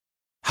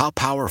How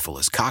powerful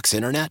is Cox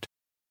Internet?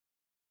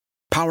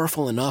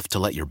 Powerful enough to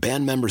let your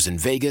band members in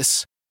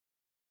Vegas,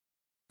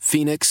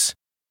 Phoenix,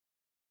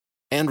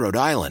 and Rhode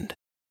Island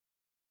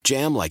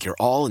jam like you're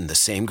all in the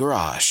same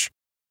garage.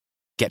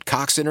 Get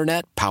Cox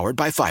Internet powered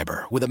by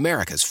fiber with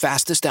America's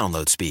fastest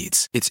download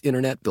speeds. It's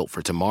internet built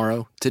for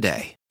tomorrow,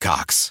 today.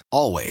 Cox,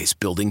 always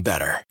building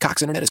better.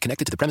 Cox Internet is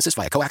connected to the premises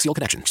via coaxial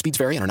connection. Speeds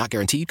vary and are not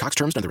guaranteed. Cox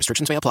terms and other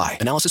restrictions may apply.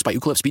 Analysis by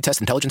Ookla Speed Test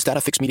Intelligence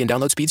Data. Fixed median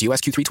download speeds. US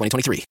Q3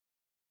 2023.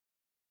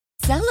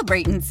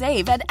 Celebrate and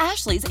save at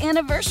Ashley's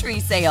Anniversary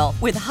Sale.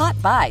 With Hot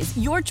Buys,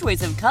 your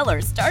choice of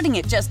colors starting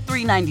at just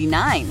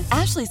 $3.99.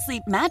 Ashley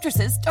Sleep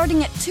mattresses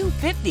starting at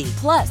 $2.50.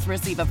 Plus,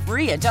 receive a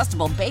free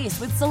adjustable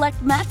base with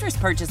select mattress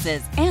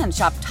purchases. And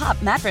shop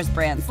top mattress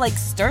brands like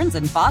Stearns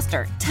 &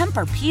 Foster,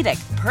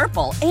 Tempur-Pedic,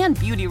 Purple, and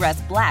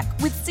Beautyrest Black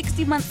with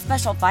 60-month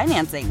special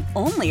financing.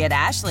 Only at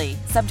Ashley.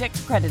 Subject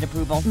to credit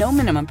approval. No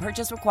minimum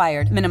purchase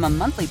required. Minimum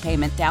monthly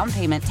payment, down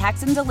payment,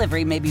 tax, and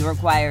delivery may be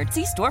required.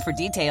 See store for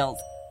details.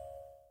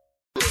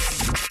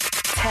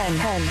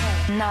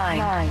 10,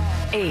 9,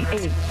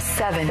 8,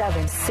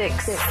 7,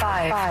 6,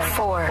 5,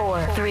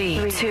 4,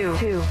 3, 2,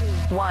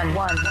 1.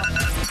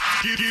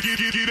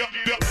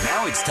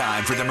 Now it's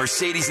time for the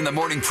Mercedes in the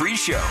Morning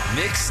pre-show.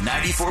 Mix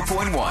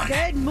 94.1.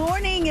 Good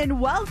morning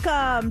and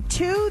welcome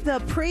to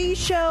the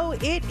pre-show.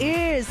 It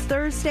is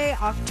Thursday,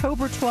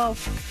 October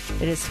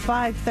 12th. It is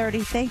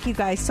 5:30. Thank you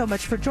guys so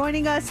much for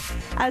joining us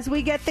as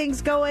we get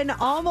things going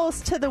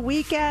almost to the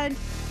weekend.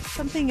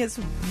 Something is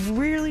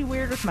really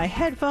weird with my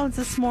headphones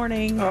this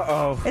morning.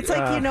 It's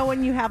like, you know,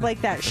 when you have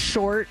like that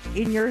short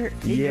in your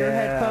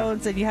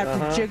headphones and you have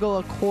to jiggle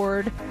a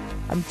cord.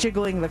 I'm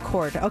jiggling the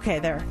cord. Okay,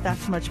 there.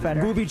 That's much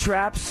better. Booby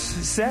traps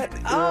set?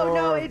 Oh,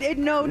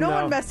 no. No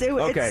one messed it.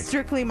 Okay. It's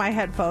strictly my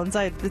headphones.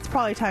 It's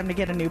probably time to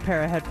get a new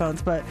pair of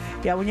headphones. But,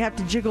 yeah, when you have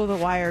to jiggle the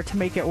wire to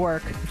make it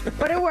work.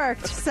 But it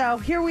worked. So,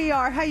 here we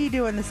are. How you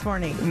doing this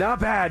morning? Not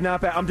bad.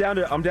 I'm down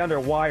to a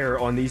wire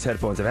on these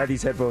headphones. I've had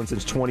these headphones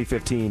since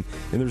 2015,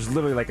 and there's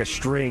literally like a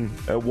string,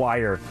 a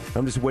wire.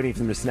 I'm just waiting for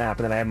them to snap,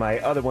 and then I have my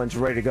other ones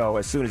ready to go.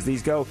 As soon as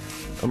these go,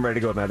 I'm ready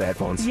to go with my other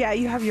headphones. Yeah,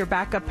 you have your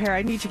backup pair.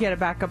 I need to get a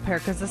backup pair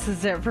because this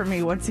is it for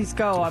me. Once these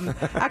go,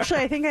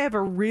 I think I have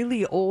a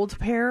really old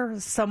pair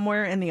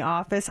somewhere in the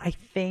office, I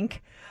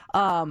think.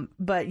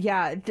 But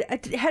yeah,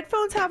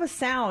 headphones have a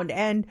sound,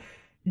 and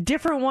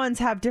different ones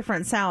have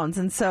different sounds,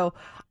 and so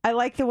I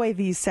like the way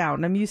these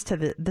sound. I'm used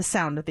to the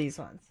sound of these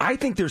ones. I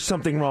think there's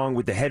something wrong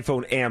with the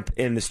headphone amp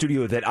in the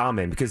studio that I'm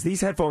in, because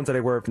these headphones that I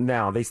wear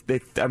now,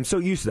 I'm so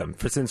used to them.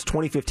 Since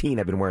 2015,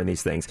 I've been wearing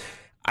these things.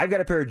 I've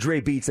got a pair of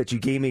Dre Beats that you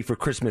gave me for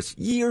Christmas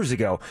years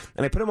ago,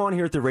 and I put them on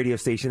here at the radio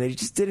station. They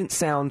just didn't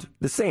sound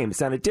the same. It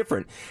sounded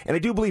different. And I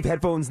do believe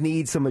headphones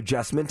need some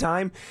adjustment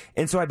time,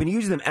 and so I've been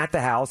using them at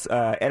the house,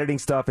 editing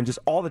stuff, and just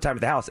all the time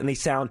at the house, and they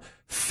sound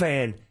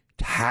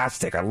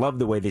fantastic. I love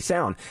the way they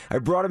sound. I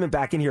brought them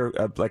back in here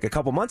like a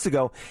couple months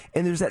ago,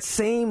 and there's that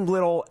same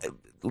little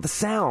the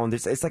sound.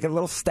 It's like a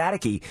little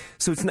staticky.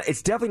 So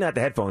it's definitely not the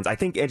headphones. I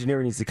think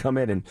engineering needs to come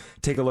in and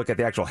take a look at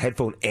the actual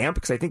headphone amp,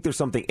 because I think there's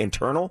something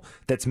internal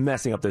that's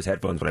messing up those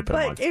headphones when I put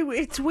them on. But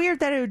it's weird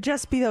that it would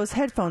just be those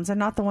headphones and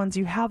not the ones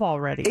you have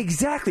already.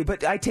 Exactly.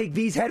 But I take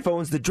these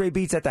headphones, the Dre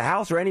Beats at the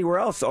house or anywhere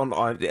else,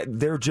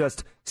 they're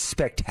just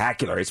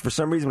spectacular. It's for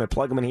some reason when I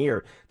plug them in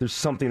here, there's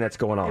something that's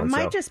going on. It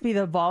might just be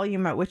the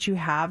volume at which you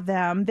have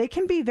them. They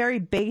can be very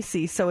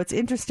bassy, so it's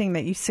interesting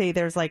that you say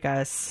there's like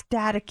a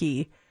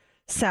staticky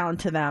sound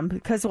to them,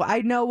 because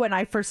I know when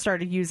I first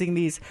started using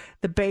these,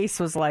 the bass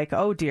was like,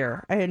 oh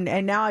dear, and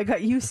now I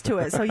got used to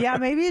it. So yeah,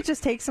 maybe it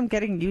just takes some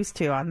getting used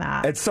to on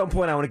that. At some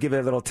point I want to give it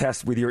a little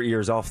test with your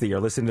ears off the ear.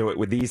 Listen to it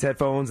with these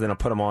headphones, then I'll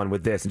put them on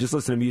with this and just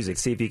listen to music,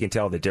 see if you can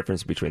tell the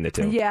difference between the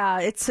two. Yeah,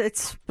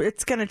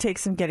 it's gonna take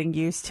some getting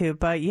used to,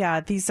 but yeah,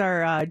 these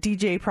are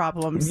DJ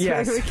problems.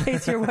 Yes. In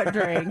case you're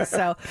wondering.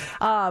 So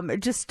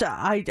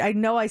I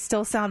know I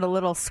still sound a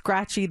little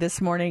scratchy this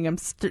morning. I'm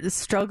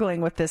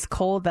struggling with this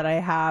cold that I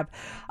have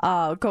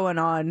going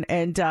on,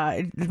 and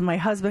my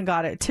husband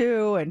got it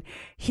too, and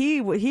he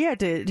had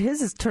to,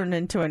 his has turned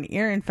into an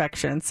ear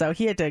infection, so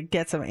he had to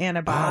get some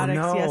antibiotics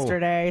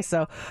yesterday.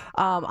 So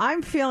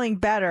I'm feeling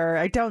better.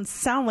 I don't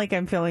sound like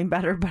I'm feeling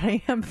better, but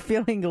I am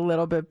feeling a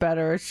little bit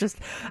better. It's just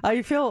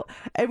we feel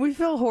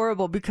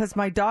horrible because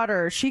my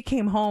daughter, she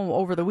came home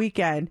over the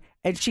weekend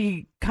and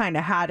she kind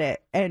of had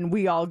it, and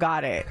we all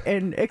got it,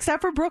 and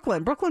except for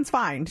Brooklyn. Brooklyn's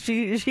fine.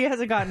 She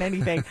hasn't gotten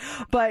anything.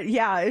 But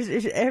yeah,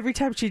 every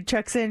time she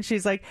checks in,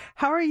 she's like,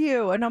 "How are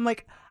you?" And I'm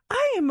like,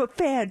 "I am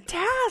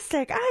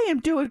fantastic. I am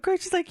doing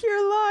great." She's like,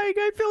 "You're lying.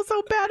 I feel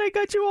so bad. I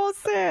got you all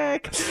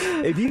sick."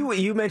 If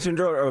you mentioned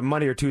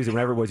Monday or Tuesday,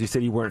 whenever it was, you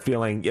said you weren't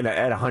feeling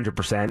at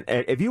 100%.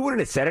 If you wouldn't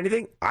have said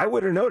anything, I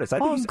would have noticed. I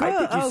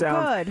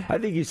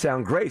think you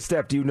sound great.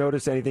 Steph, do you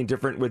notice anything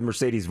different with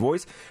Mercedes'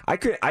 voice?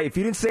 If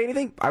you didn't say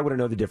anything, I would have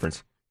known the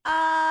difference.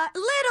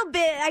 Little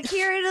bit. I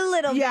hear it a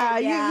little bit.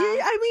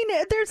 I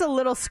mean, there's a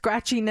little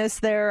scratchiness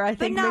there. I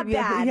think, but not maybe,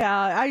 bad.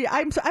 Yeah,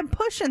 I'm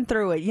pushing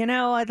through it. You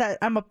know,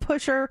 I'm a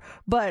pusher.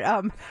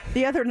 But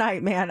the other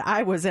night, man,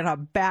 I was in a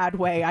bad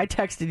way. I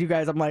texted you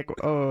guys. I'm like,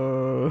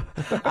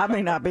 I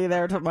may not be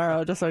there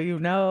tomorrow, just so you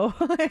know.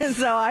 And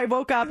so I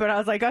woke up and I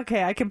was like,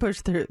 okay, I can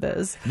push through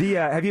this.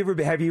 Have you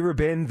ever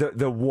been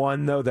the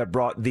one though that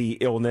brought the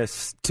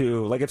illness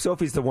to, like, if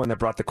Sophie's the one that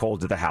brought the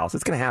cold to the house,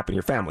 it's going to happen in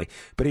your family.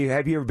 But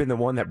have you ever been the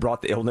one that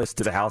brought the illness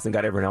to the house and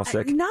got everyone else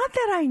sick? Not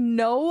that I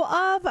know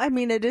of. I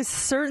mean, it is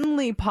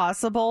certainly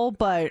possible,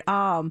 but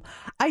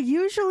I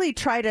usually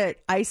try to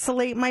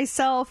isolate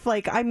myself.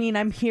 Like, I mean,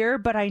 I'm here,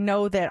 but I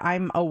know that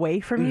I'm away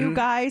from you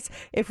guys.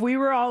 If we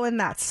were all in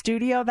that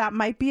studio, that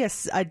might be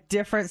a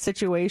different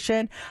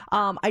situation.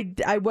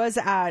 I was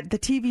at the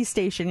TV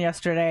station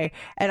yesterday,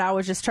 and I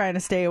was just trying to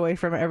stay away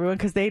from everyone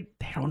because they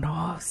don't know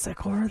I was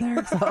sick over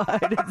there, so I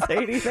didn't say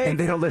anything. And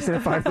they don't listen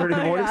at 5:30 in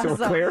the morning, so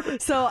we're clear.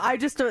 So I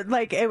just,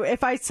 like,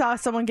 if I saw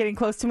someone getting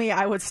close to me,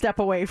 I would step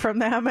away from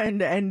them,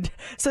 and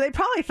so they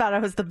probably thought I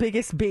was the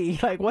biggest bee.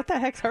 Like, what the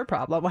heck's her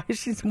problem? Why is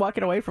she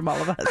walking away from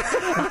all of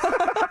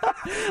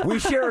us? We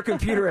share a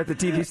computer at the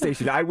TV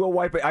station. I will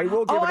wipe it. I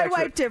will give it extra. I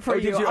wiped it for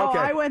you. Okay.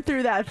 I went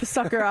through that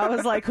sucker. I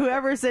was like,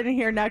 whoever's sitting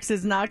here next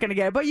is not going to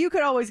get it. But you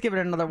could always give it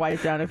another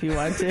wipe down if you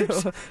want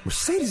to.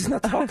 Mercedes is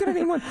not talking to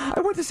anyone. I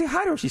went to say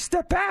hi to her. She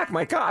stepped back.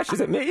 My gosh, is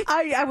it me?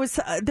 I was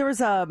there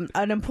was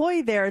an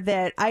employee there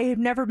that I have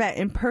never met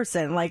in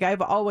person. Like,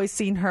 I've always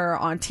seen her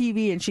on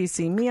TV and she's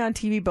seen me on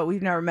TV, but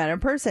we've never met in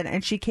person.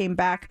 And she came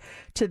back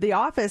to the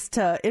office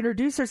to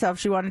introduce herself.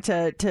 She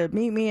wanted to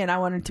meet me, and I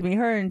wanted to meet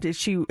her, and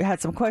she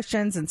had some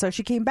questions, and so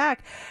she came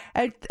back,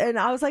 and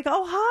I was like,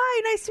 oh,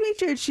 hi, nice to meet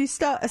you. And she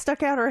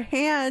stuck out her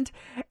hand,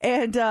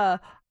 and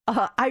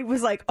I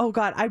was like, oh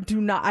God, I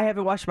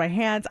haven't washed my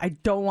hands. I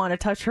don't want to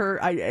touch her.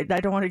 I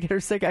don't want to get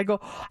her sick. I go,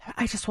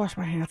 I just washed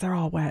my hands. They're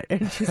all wet.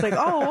 And she's like,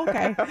 oh,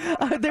 okay.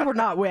 They were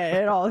not wet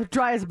at all.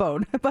 Dry as a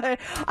bone. But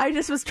I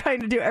just was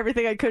trying to do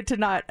everything I could to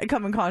not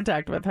come in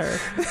contact with her.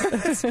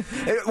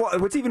 Well,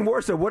 what's even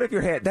worse, though, what if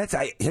your hand, have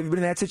you been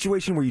in that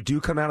situation where you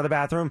do come out of the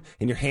bathroom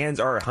and your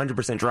hands are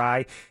 100%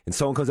 dry and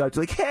someone comes up to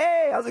you like,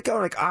 hey, how's it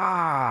going? Like,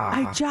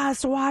 I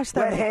just washed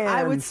them. Wet hands.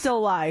 I would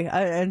still lie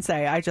and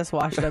say, I just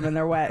washed them and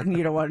they're wet and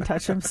you don't want to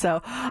touch them.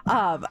 So,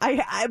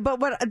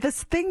 but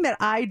this thing that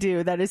I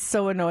do that is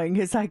so annoying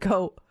is I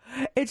go,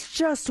 it's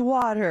just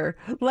water.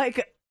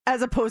 Like,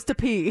 as opposed to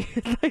pee.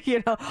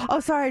 You know,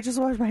 oh, sorry, I just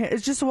washed my hands.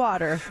 It's just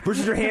water.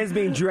 Versus your hands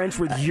being drenched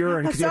with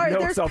urine because you have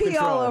no self-control. There's pee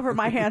all over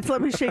my hands.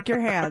 Let me shake your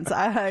hands.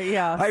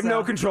 Yeah. I have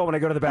no control when I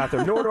go to the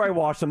bathroom, nor do I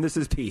wash them. This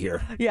is pee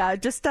here. Yeah,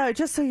 just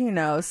so you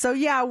know. So,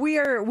 yeah, we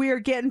are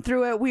getting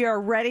through it. We are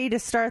ready to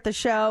start the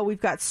show.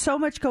 We've got so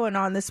much going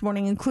on this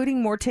morning,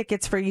 including more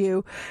tickets for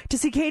you to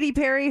see Katy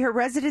Perry, her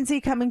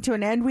residency coming to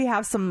an end. We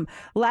have some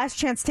last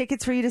chance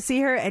tickets for you to see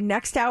her. And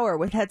next hour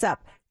with Heads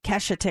Up,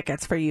 Kesha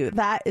tickets for you.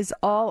 That is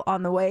all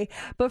on the way.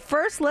 But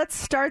first, let's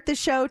start the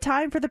show.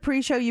 Time for the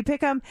pre-show. You pick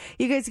them.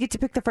 You guys get to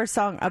pick the first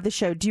song of the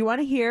show. Do you want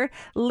to hear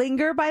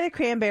Linger by the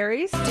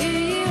Cranberries? Do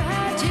you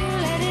have to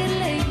let it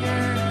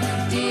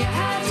linger? Do you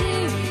have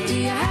to? Do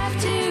you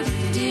have to?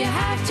 Do you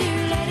have to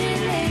let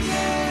it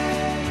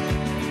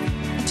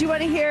linger? Do you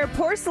want to hear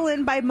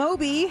Porcelain by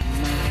Moby?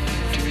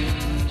 My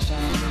dreams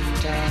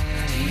are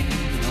dying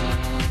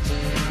all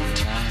the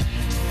time.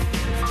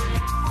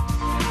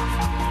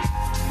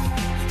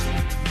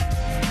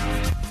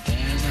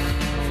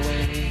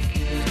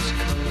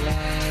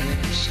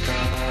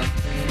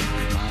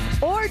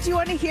 Or do you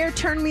want to hear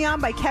Turn Me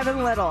On by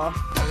Kevin Little?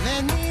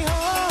 Let me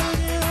hold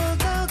you,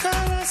 go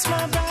caress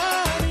my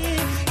body.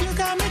 You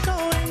got me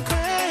going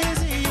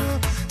crazy. You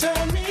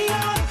turn me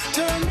on,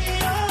 turn me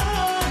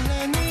on.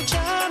 Let me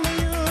charm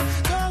you,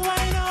 go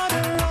wine all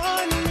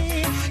around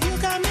me. You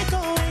got me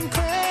going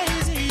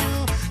crazy.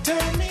 You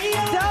turn me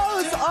on.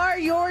 Those are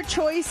your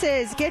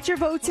choices. Get your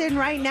votes in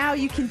right now.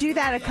 You can do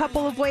that a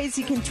couple of ways.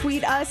 You can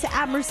tweet us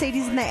at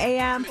Mercedes in the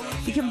AM.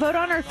 You can vote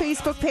on our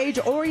Facebook page,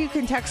 or you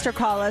can text or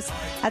call us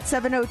at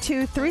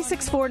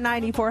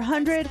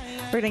 702-364-9400.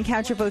 We're going to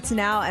count your votes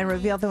now and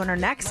reveal the winner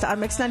next on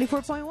Mix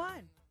 94.1.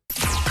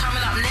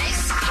 Coming up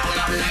next.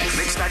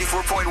 Mix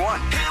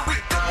 94.1. Here we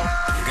go.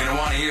 You're going to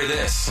want to hear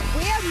this.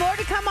 We have more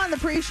to come on the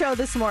pre-show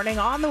this morning.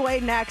 On the way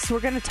next, we're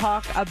going to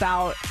talk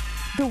about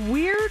the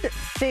weird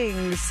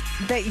things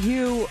that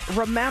you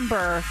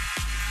remember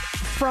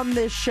from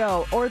this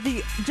show, or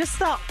the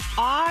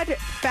odd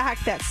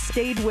fact that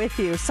stayed with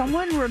you.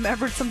 Someone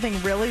remembered something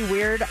really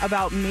weird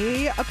about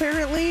me,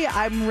 apparently.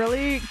 I'm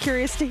really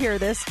curious to hear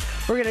this.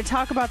 We're going to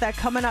talk about that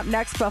coming up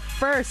next, but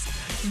first,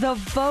 the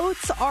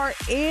votes are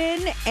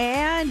in,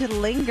 and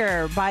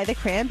Linger by the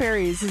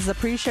Cranberries is the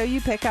pre-show.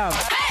 You pick up.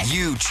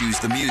 You choose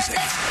the music.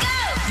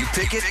 You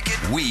pick it,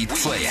 we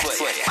play it.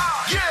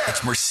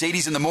 It's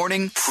Mercedes in the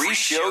Morning,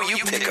 pre-show you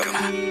pick 'em.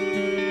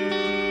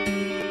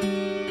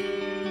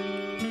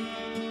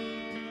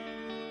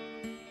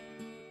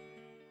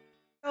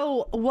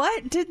 So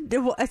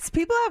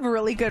people have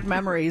really good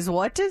memories.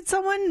 What did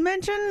someone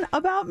mention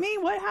about me?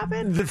 What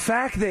happened? The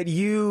fact that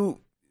you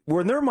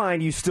in their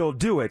mind, you still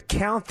do it.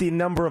 Count the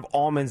number of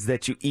almonds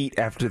that you eat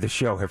after the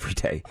show every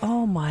day.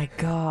 Oh, my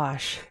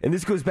gosh. And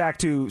this goes back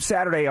to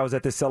Saturday. I was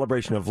at this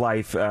celebration of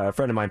life. A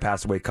friend of mine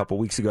passed away a couple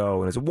weeks ago,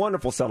 and it was a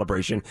wonderful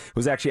celebration. It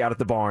was actually out at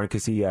the barn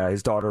because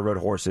his daughter rode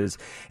horses.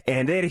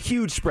 And they had a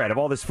huge spread of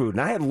all this food.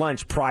 And I had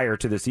lunch prior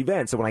to this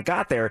event. So when I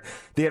got there,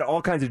 they had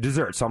all kinds of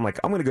desserts. So I'm like,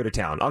 I'm going to go to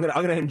town. I'm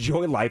going to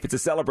enjoy life. It's a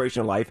celebration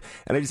of life.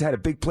 And I just had a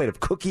big plate of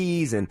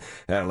cookies and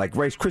like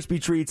Rice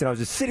Krispie treats. And I was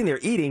just sitting there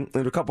eating. And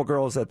there were a couple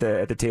girls at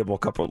the table, a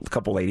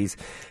couple ladies.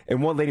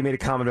 And one lady made a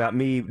comment about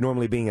me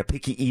normally being a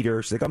picky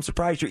eater. She's like, I'm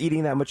surprised you're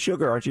eating that much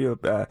sugar. Aren't you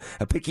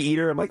a picky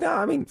eater? I'm like, no,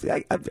 I mean,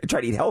 I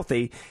try to eat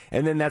healthy.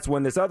 And then that's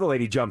when this other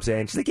lady jumps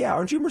in. She's like, yeah,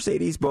 aren't you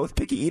Mercedes both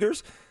picky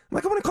eaters? I'm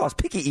like, I want to call us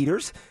picky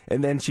eaters.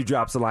 And then she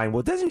drops the line,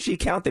 well, doesn't she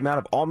count the amount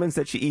of almonds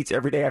that she eats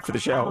every day after the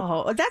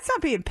show? Oh, that's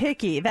not being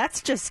picky.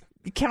 That's just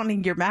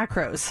counting your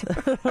macros.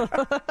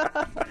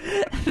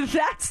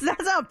 that's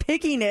not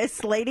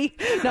pickiness, lady.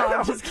 No,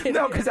 I'm just kidding.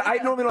 No, because I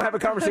normally don't have a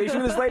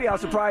conversation with this lady. I was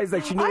surprised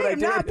like she knew what I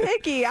did. I am not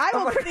picky. I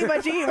will pretty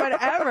much eat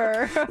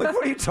whatever. Like,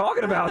 what are you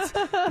talking about?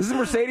 This is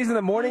Mercedes in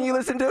the Morning you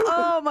listen to?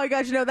 Oh my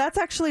gosh, no, that's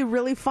actually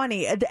really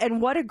funny.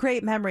 And what a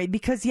great memory,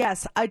 because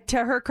yes, to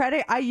her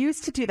credit, I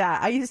used to do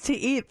that. I used to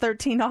eat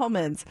 13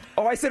 almonds.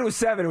 Oh, I said it was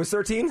 7. It was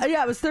 13?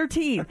 Yeah, it was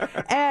 13.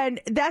 And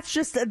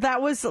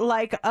that was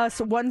like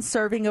one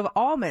serving of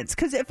almonds.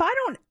 Because if I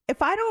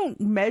don't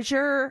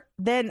measure,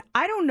 then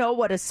I don't know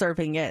what a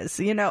serving is.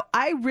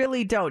 I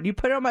really don't. You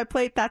put it on my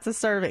plate, that's a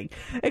serving.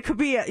 It could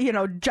be,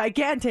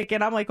 gigantic.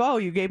 And I'm like, oh,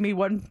 you gave me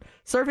one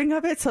serving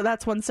of it. So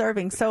that's one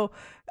serving. So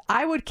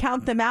I would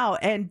count them out.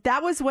 And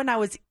that was when I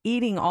was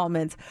eating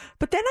almonds.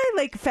 But then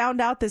I found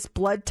out this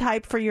blood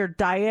type for your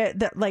diet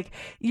that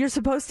you're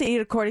supposed to eat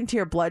according to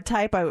your blood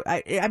type.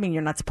 I mean,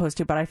 you're not supposed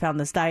to, but I found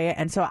this diet.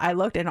 And so I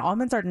looked, and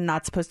almonds are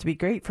not supposed to be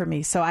great for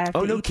me. So I have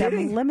to eat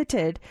them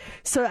limited.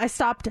 So I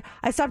stopped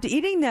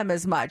eating them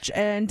as much,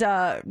 and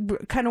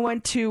kind of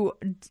went to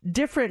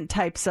different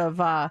types of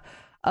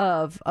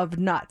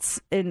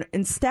nuts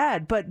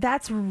instead. But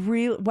that's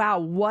real. Wow,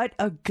 what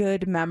a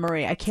good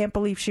memory. I can't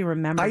believe she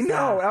remembers. I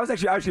know. That. I was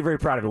actually very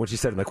proud of it when she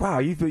said it. Like, wow,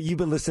 you've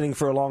been listening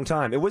for a long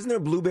time. It wasn't there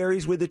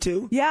blueberries with it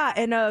too? Yeah,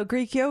 and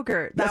Greek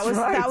yogurt. That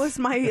was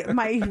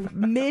my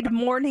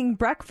mid-morning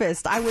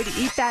breakfast. I would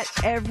eat that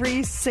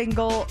every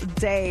single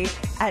day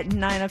at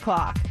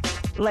 9:00.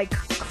 Like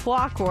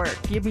clockwork.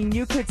 I mean,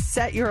 you could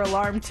set your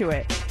alarm to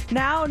it.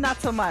 Now,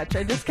 not so much.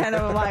 I just kind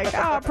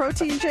of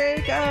protein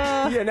shake.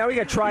 Yeah, now we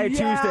got Try It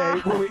Tuesday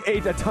where we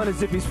ate a ton of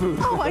Zippy's food.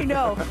 Oh, I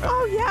know.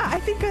 Oh, yeah. I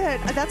think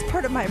that's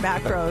part of my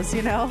macros,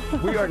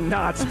 We are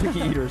not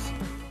picky eaters.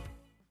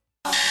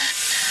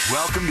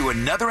 Welcome to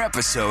another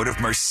episode of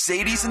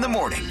Mercedes in the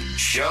Morning,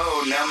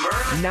 show number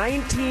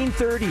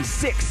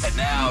 1936. And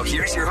now,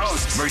 here's your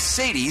hosts,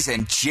 Mercedes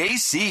and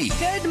JC.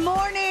 Good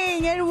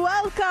morning and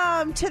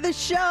welcome to the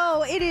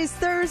show. It is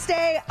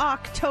Thursday,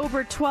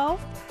 October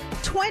 12th,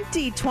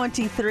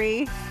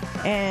 2023.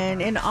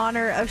 And in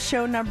honor of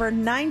show number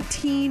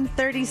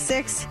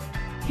 1936,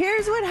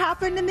 here's what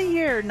happened in the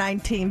year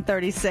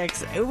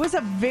 1936. It was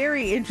a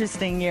very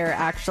interesting year,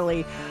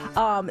 actually.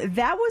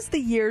 That was the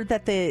year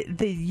that the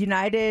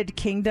United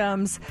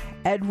Kingdom's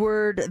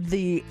Edward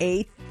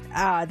VIII,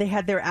 they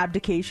had their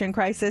abdication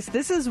crisis.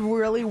 This is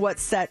really what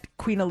set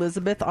Queen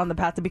Elizabeth on the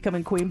path to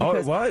becoming queen.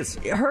 Because it was.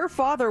 Her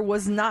father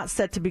was not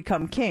set to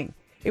become king.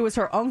 It was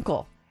her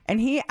uncle. And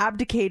he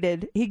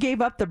abdicated. He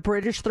gave up the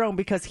British throne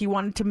because he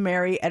wanted to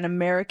marry an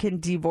American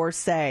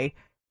divorcee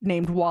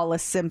named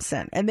Wallis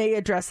Simpson. And they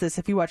address this.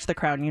 If you watch The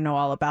Crown, you know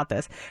all about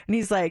this. And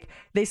he's like,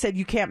 they said,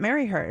 you can't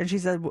marry her.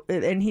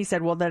 And he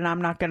said, well, then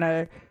I'm not going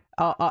to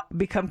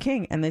become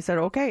king. And they said,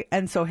 okay.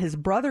 And so his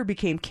brother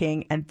became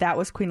king, and that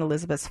was Queen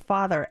Elizabeth's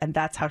father. And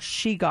that's how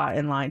she got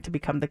in line to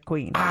become the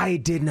queen. I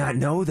did not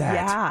know that.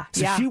 Yeah.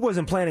 So she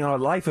wasn't planning on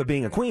a life of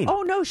being a queen.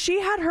 Oh, no.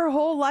 She had her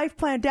whole life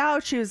planned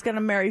out. She was going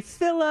to marry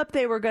Philip.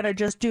 They were going to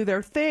just do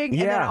their thing.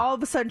 Yeah. And then all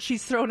of a sudden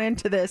she's thrown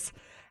into this.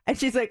 And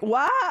she's like,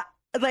 what?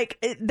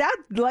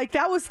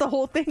 That was the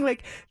whole thing.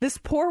 Like, this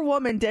poor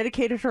woman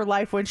dedicated her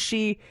life when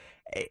she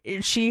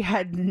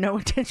had no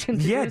intention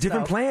to do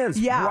different plans.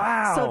 Yeah.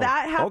 Wow. So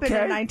that happened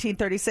in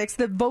 1936.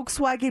 The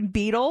Volkswagen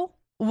Beetle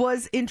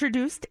was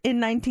introduced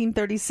in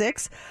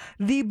 1936.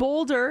 The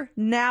Boulder,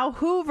 now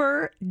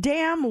Hoover,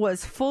 Dam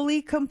was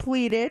fully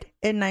completed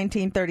in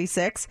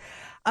 1936.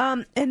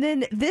 And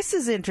then this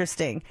is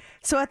interesting.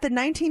 So at the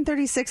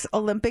 1936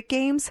 Olympic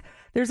Games,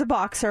 there's a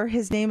boxer.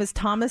 His name is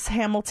Thomas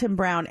Hamilton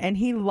Brown, and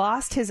he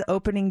lost his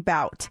opening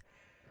bout.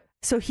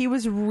 So he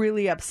was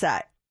really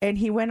upset, and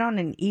he went on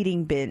an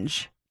eating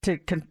binge to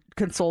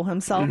console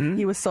himself. Mm-hmm.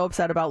 He was so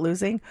upset about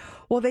losing.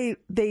 Well, they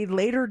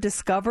later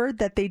discovered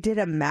that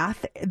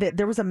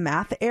there was a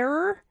math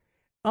error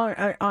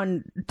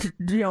on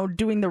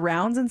doing the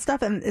rounds and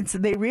stuff, and so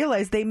they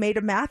realized they made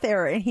a math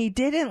error, and he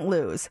didn't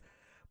lose.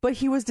 but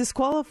he was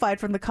disqualified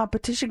from the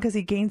competition because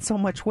he gained so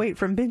much weight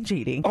from binge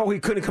eating. Oh, he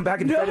couldn't come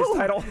back and defend his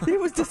title? He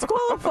was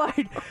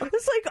disqualified.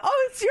 It's like,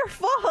 oh, it's your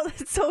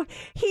fault. So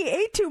he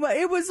ate too much.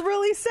 It was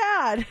really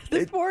sad.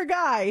 This poor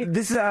guy.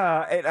 This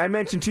I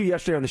mentioned to you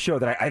yesterday on the show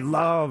that I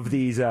love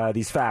these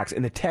facts.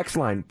 And the text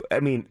line, I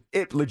mean,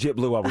 it legit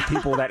blew up with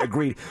people that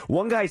agreed.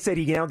 One guy said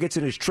he now gets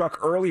in his truck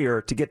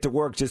earlier to get to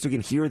work just so he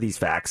can hear these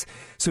facts.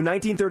 So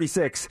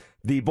 1936,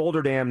 the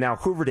Boulder Dam, now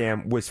Hoover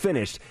Dam, was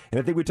finished. And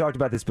I think we talked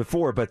about this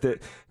before, but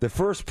the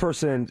first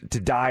person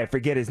to die, I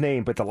forget his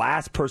name, but the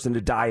last person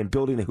to die in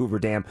building the Hoover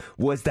Dam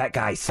was that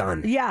guy's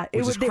son. Yeah,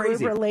 they were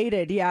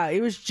related. Yeah,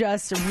 it was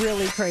just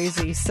really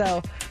crazy.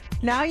 So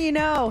now you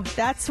know.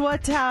 That's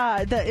what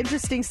the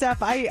interesting stuff.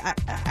 I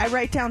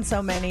write down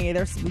so many.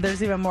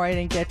 There's even more I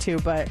didn't get to,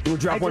 but we'll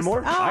drop one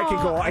more.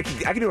 I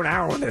can do an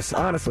hour on this,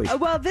 honestly.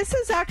 Well, this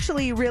is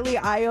actually really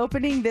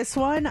eye-opening. This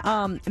one,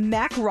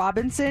 Mac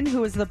Robinson,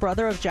 who is the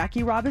brother of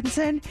Jackie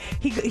Robinson,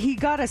 he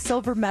got a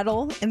silver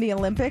medal in the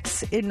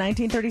Olympics in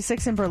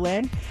 1936 in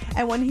Berlin,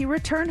 and when he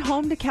returned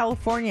home to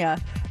California,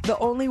 the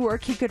only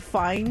work he could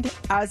find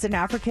as an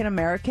African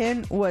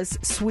American was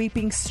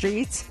sweeping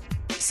streets.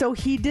 So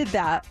he did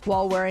that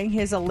while wearing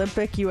his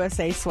Olympic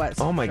USA sweatshirt.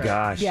 Oh my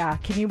gosh. Yeah,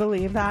 can you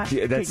believe that?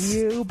 Yeah,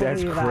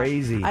 that's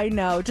crazy. I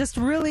know, just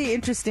really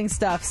interesting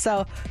stuff.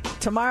 So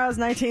tomorrow's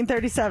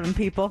 1937,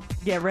 people.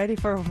 Get ready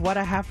for what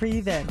I have for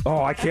you then.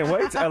 Oh, I can't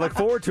wait. I look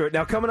forward to it.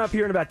 Now, coming up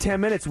here in about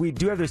 10 minutes, we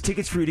do have those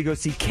tickets for you to go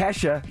see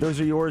Kesha. Those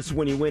are yours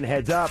when you win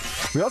Heads Up.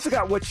 We also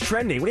got What's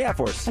Trending. What do you have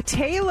for us?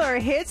 Taylor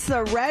hits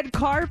the red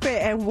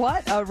carpet, and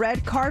what a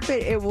red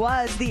carpet it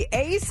was. The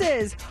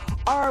Aces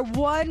are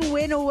one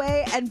win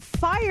away, and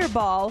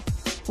Fireball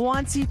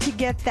wants you to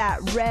get that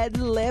red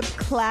lip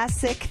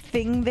classic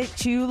thing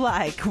that you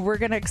like. We're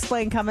going to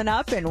explain coming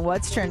up in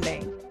What's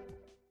Trending.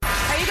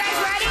 Are you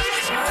guys ready?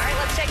 All right,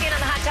 let's check in on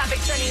the hot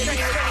topics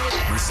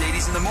trending.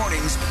 Mercedes in the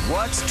mornings.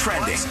 What's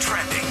trending?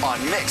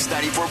 On Mix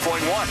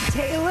 94.1.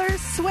 Taylor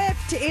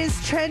Swift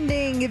is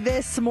trending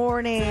this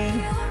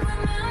morning.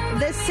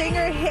 The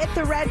singer hit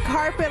the red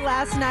carpet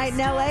last night in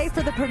LA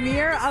for the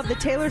premiere of the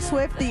Taylor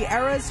Swift The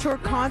Eras Tour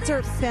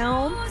concert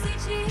film.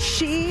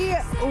 She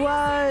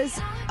was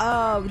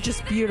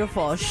just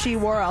beautiful. She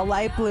wore a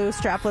light blue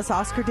strapless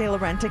Oscar de la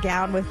Renta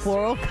gown with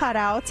floral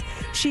cutouts.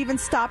 She even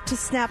stopped to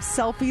snap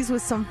selfies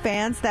with some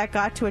fans that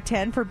got to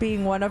attend for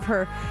being one of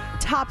her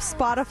top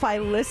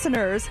Spotify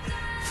listeners.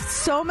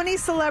 So many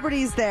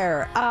celebrities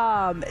there.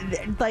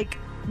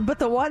 But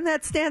the one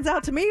that stands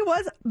out to me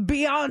was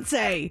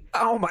Beyonce.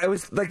 Oh my! It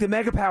was like the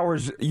mega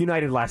powers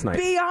united last night.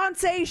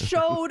 Beyonce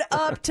showed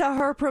up to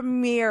her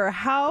premiere.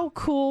 How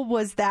cool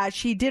was that?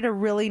 She did a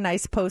really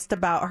nice post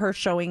about her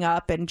showing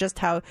up and just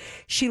how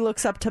she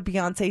looks up to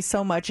Beyonce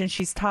so much, and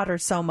she's taught her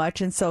so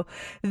much. And so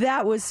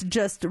that was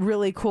just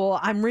really cool.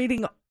 I'm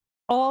reading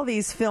all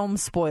these film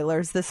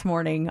spoilers this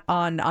morning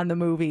on the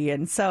movie,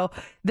 and so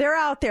they're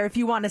out there if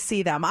you want to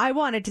see them. I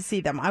wanted to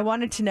see them. I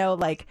wanted to know,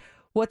 like,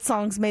 what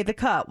songs made the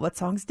cut? What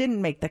songs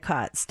didn't make the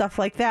cut? Stuff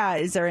like that.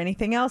 Is there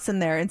anything else in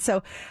there? And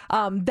so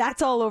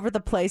that's all over the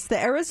place.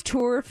 The Eras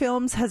Tour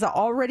films has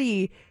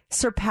already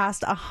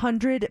surpassed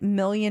 $100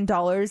 million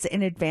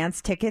in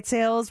advance ticket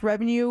sales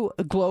revenue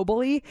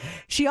globally.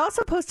 She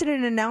also posted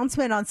an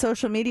announcement on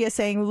social media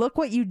saying, "Look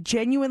what you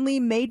genuinely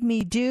made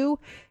me do.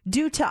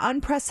 Due to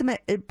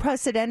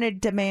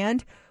unprecedented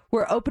demand,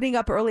 we're opening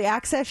up early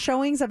access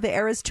showings of the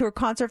Eras Tour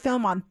concert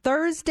film on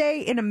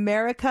Thursday in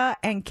America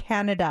and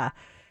Canada."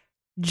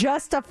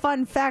 Just a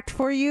fun fact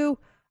for you.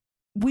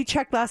 We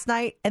checked last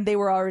night and they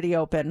were already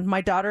open. My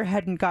daughter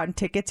hadn't gotten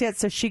tickets yet,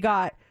 so she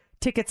got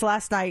tickets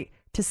last night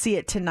to see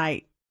it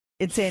tonight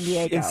in San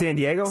Diego. In San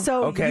Diego?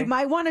 So okay. You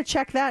might want to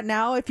check that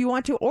now if you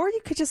want to, or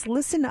you could just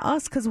listen to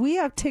us because we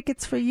have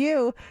tickets for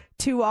you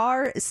to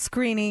our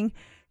screening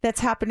that's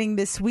happening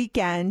this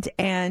weekend.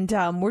 And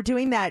we're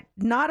doing that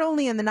not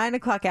only in the 9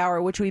 o'clock hour,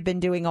 which we've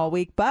been doing all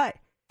week, but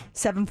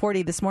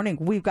 7:40 this morning.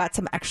 We've got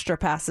some extra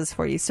passes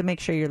for you, so make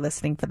sure you're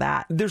listening for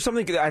that. There's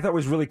something that I thought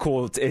was really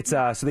cool. It's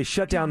so they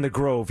shut down the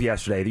Grove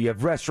yesterday. You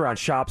have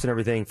restaurants, shops, and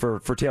everything for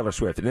Taylor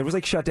Swift, and it was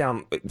like shut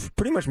down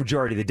pretty much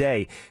majority of the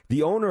day.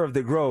 The owner of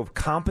the Grove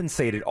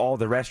compensated all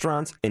the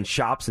restaurants and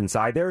shops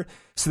inside there,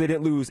 so they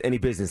didn't lose any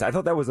business. I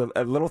thought that was a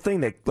little thing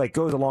that like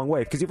goes a long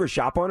way, because if you're a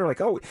shop owner,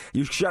 like, oh,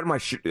 you shut my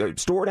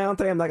store down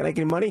today, I'm not going to make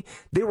any money.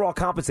 They were all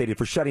compensated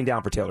for shutting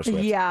down for Taylor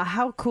Swift. Yeah,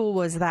 how cool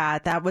was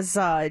that? That was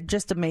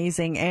just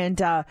amazing.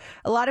 And a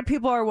lot of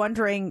people are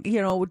wondering,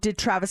 did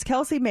Travis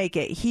Kelce make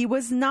it? He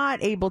was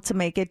not able to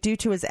make it due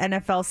to his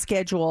NFL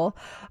schedule,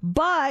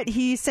 but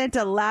he sent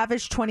a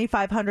lavish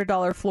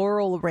 $2,500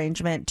 floral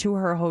arrangement to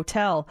her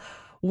hotel.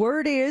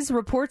 Word is,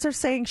 reports are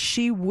saying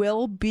she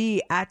will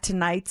be at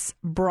tonight's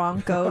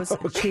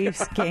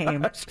Broncos-Chiefs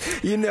game.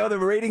 You know the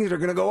ratings are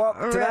going to go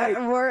up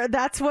tonight.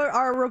 That's what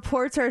our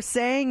reports are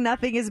saying.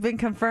 Nothing has been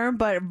confirmed,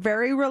 but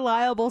very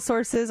reliable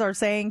sources are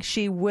saying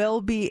she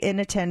will be in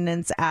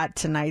attendance at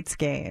tonight's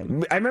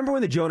game. I remember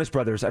when the Jonas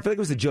Brothers, I feel like it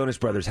was the Jonas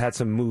Brothers, had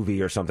some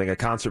movie or something, a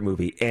concert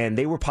movie, and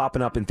they were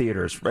popping up in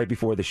theaters right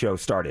before the show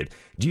started.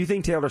 Do you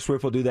think Taylor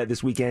Swift will do that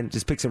this weekend?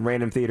 Just pick some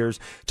random theaters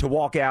to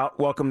walk out,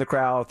 welcome the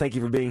crowd, thank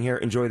you for being here,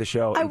 enjoy the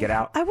show, and get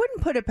out? I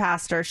wouldn't put it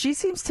past her. She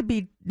seems to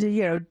be,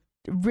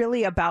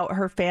 really about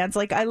her fans.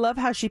 Like, I love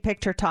how she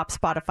picked her top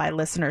Spotify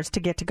listeners to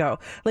get to go.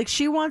 Like,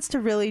 she wants to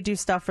really do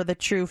stuff for the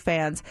true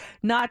fans,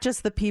 not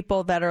just the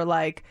people that are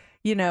like,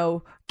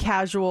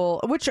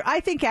 casual, which I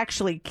think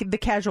actually the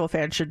casual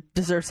fans should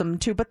deserve some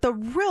too, but the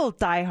real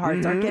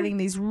diehards are getting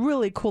these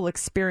really cool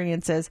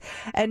experiences.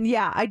 And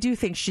yeah, I do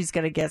think she's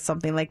going to get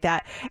something like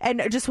that.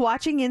 And just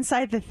watching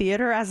inside the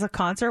theater as the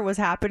concert was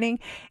happening,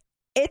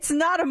 it's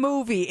not a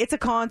movie. It's a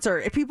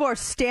concert. People are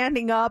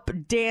standing up,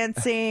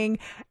 dancing.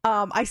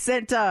 I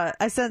sent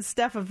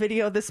Steph a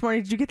video this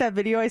morning. Did you get that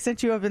video I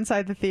sent you of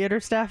inside the theater,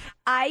 Steph?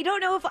 I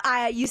don't know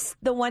if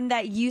the one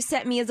that you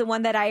sent me is the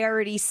one that I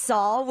already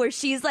saw, where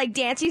she's like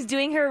dancing, she's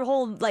doing her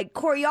whole like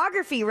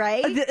choreography,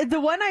 right?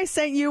 The one I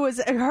sent you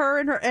was her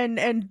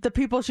and the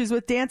people she's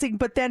with dancing,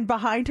 but then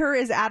behind her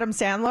is Adam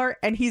Sandler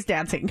and he's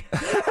dancing.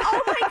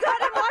 Oh my God,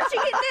 I'm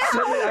watching it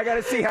now. I got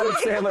to see Adam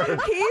Sandler.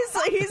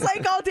 He's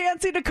like all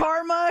dancing to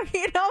Karma.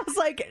 I was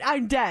like,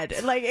 I'm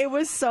dead. Like, it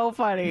was so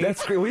funny.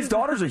 That's great. Well, his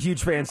daughters are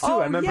huge fans too.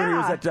 I remember he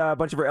was at a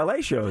bunch of her LA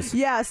shows.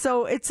 Yeah,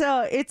 so it's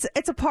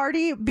a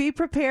party. Be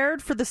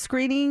prepared for the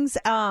screenings.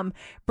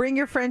 Bring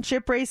your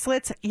friendship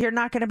bracelets. You're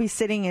not going to be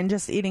sitting and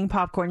just eating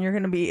popcorn.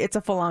 It's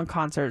a full-on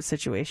concert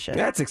situation.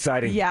 That's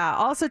exciting. Yeah.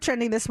 Also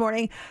trending this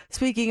morning.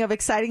 Speaking of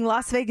exciting,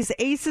 Las Vegas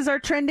Aces are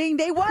trending.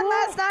 They won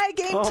last night,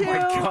 game 2. Oh my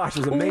gosh,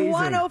 it was amazing.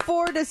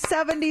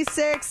 104-76.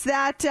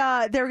 That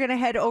they're going to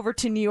head over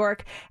to New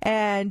York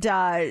and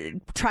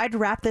try to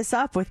wrap this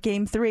up with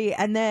game 3.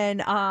 And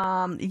then,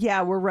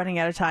 we're running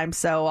out of time,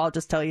 so I'll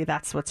just tell you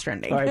that's what's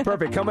trending. All right,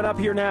 perfect. Coming up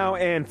here now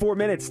in 4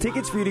 minutes,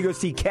 tickets for you to go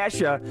see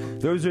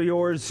Kesha. Those are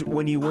yours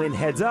when you win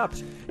Heads Up.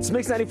 It's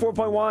Mix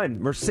 94.1,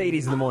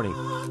 Mercedes in the morning.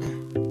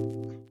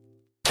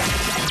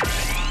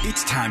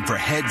 It's time for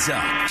Heads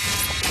Up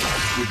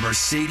with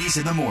Mercedes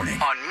in the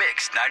morning on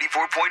Mix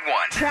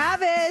 94.1.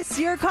 Travis,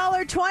 you're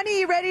caller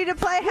 20. Ready to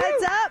play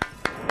Heads Up?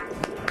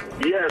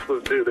 Yes,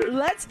 let's do this.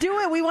 Let's do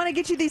it. We want to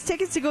get you these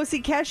tickets to go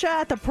see Kesha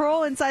at the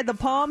Pearl inside the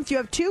Palms. You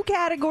have 2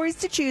 categories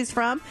to choose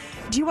from.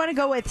 Do you want to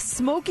go with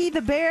Smokey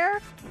the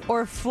Bear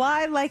or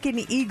Fly Like an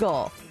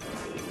Eagle?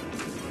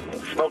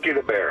 Smokey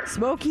the Bear.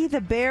 Smokey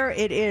the Bear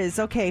it is.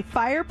 Okay,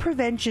 Fire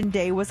Prevention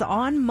Day was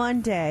on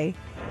Monday.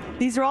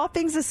 These are all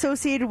things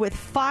associated with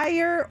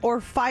fire or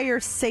fire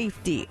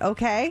safety,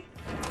 okay?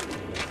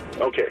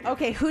 Okay.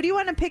 Okay, who do you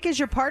want to pick as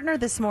your partner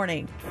this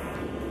morning?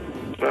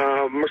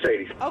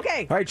 Mercedes.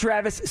 Okay. All right,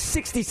 Travis,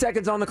 60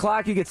 seconds on the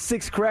clock. You get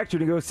 6 correct. You're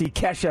going to go see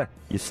Kesha.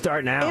 You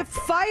start now. If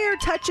fire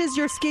touches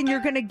your skin,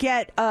 you're going to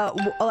get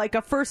like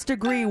a first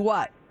degree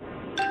what?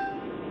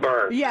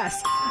 Burn.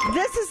 Yes.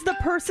 This is the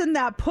person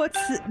that puts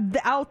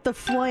out the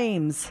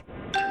flames.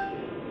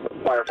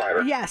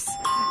 Firefighter. Yes.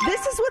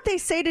 This is what they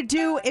say to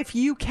do if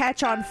you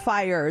catch on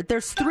fire.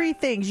 There's 3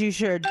 things you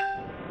should...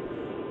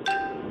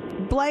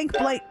 Blank.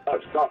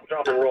 Stop,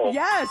 drop, and roll.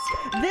 Yes.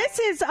 This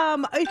is,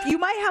 if you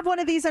might have one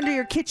of these under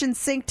your kitchen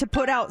sink to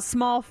put out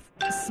small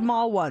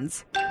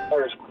ones.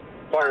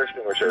 Fire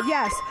extinguisher.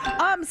 Yes.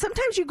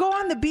 Sometimes you go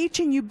on the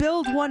beach and you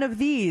build one of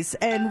these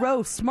and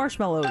roast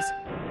marshmallows.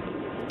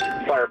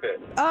 Fire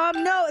pit.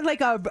 No,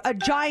 like a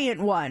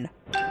giant one.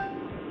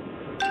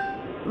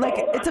 Like,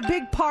 it's a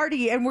big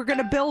party and we're going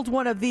to build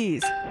one of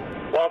these.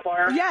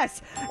 Wildfire?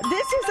 Yes.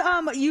 This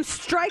is, you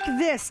strike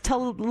this to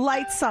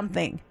light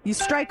something. You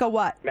strike a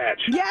what?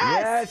 Match. Yes.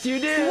 Yes, you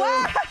do.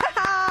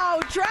 Wow.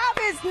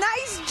 Travis,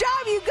 nice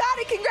job. You got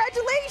it.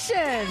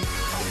 Congratulations.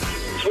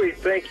 Sweet.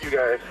 Thank you,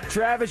 guys.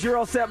 Travis, you're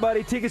all set,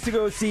 buddy. Tickets to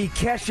go see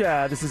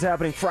Kesha. This is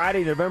happening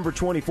Friday, November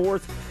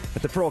 24th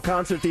at the Pearl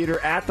Concert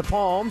Theater at the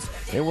Palms.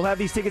 And we'll have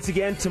these tickets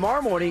again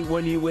tomorrow morning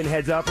when you win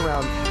Heads Up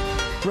around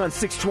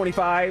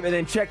 6:25. And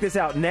then check this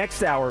out.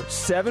 Next hour,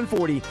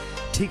 7:40.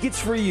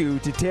 Tickets for you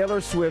to Taylor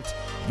Swift,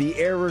 The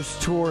Eras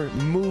Tour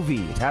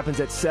movie. It happens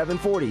at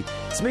 7:40.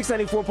 It's Mix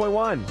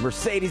 94.1,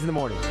 Mercedes in the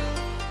morning.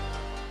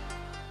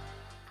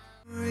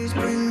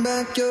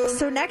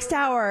 So next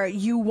hour,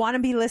 you want to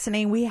be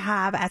listening. We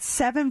have at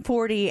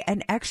 7:40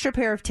 an extra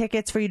pair of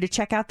tickets for you to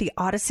check out the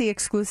Odyssey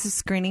exclusive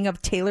screening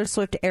of Taylor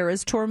Swift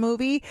Eras Tour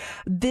movie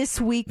this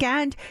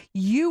weekend.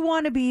 You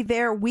want to be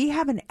there. We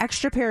have an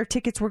extra pair of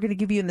tickets we're going to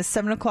give you in the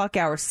 7 o'clock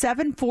hour,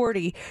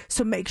 7:40.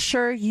 So make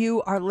sure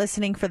you are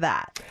listening for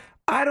that.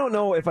 I don't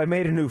know if I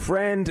made a new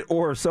friend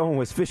or if someone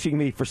was fishing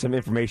me for some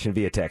information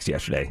via text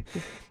yesterday.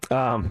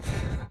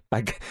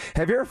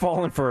 Have you ever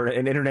fallen for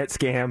an internet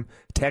scam,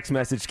 text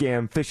message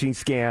scam, phishing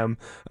scam?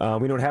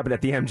 We know what happened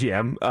at the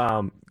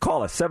MGM.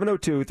 Call us,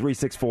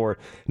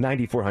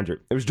 702-364-9400.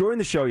 It was during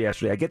the show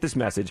yesterday. I get this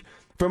message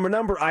from a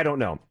number I don't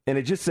know. And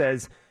it just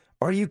says,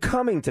 "Are you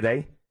coming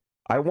today?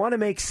 I want to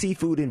make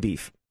seafood and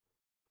beef."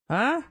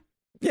 Huh?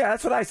 Yeah,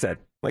 that's what I said.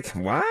 Like,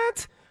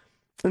 what?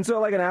 And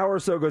so like an hour or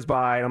so goes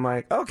by, and I'm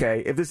like,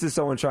 okay, if this is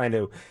someone trying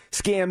to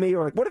scam me,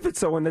 or like, what if it's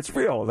someone that's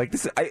real? Like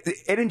this,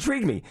 it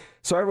intrigued me.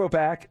 So I wrote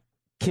back,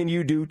 "Can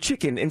you do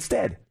chicken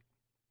instead?"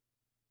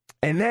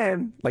 And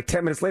then, like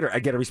 10 minutes later, I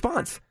get a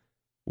response.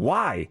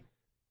 "Why?"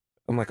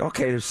 I'm like,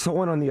 okay, there's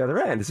someone on the other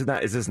end. Is this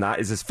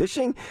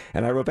phishing?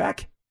 And I wrote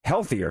back,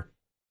 "Healthier."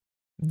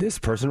 This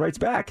person writes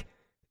back,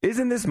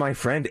 "Isn't this my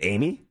friend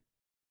Amy?"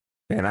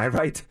 And I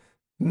write,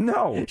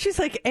 "No." She's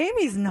like,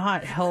 "Amy's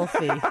not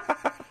healthy."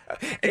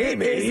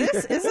 Amy,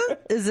 is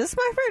this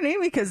my friend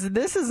Amy? Because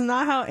this is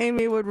not how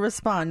Amy would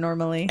respond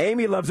normally.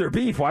 Amy loves her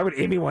beef. Why would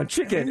Amy want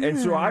chicken? And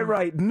so I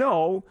write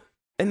no,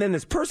 and then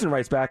this person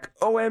writes back,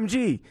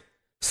 "OMG,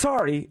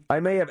 sorry, I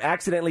may have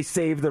accidentally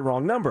saved the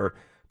wrong number.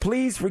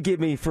 Please forgive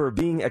me for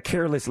being a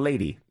careless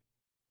lady."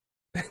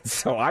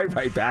 So I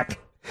write back.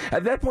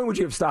 At that point, would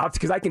you have stopped?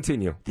 Because I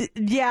continue.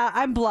 Yeah,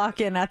 I'm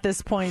blocking at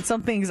this point.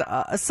 Something's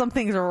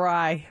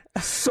awry.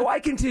 So I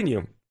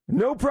continue.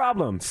 "No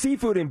problem.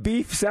 Seafood and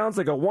beef sounds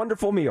like a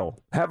wonderful meal.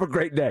 Have a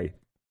great day."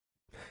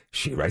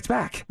 She writes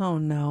back, "Oh,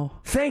 no.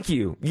 Thank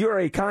you. You're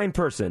a kind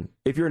person.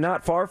 If you're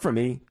not far from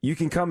me, you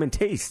can come and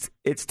taste.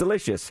 It's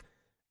delicious.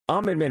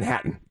 I'm in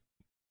Manhattan."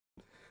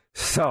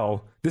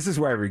 So this is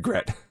where I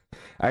regret.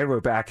 I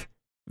wrote back,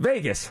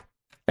 "Vegas!"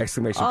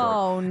 Exclamation point.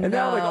 Oh, no. And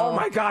now I'm like, oh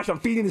my gosh, I'm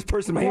feeding this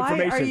person my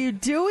information. Why are you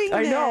doing this?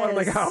 I know. I'm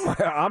like,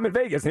 I'm in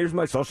Vegas. Here's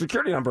my social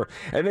security number.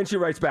 And then she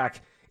writes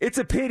back, "It's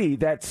a pity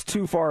that's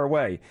too far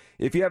away.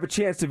 If you have a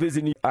chance to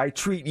visit me, I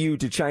treat you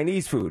to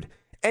Chinese food.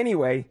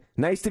 Anyway,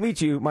 nice to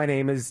meet you. My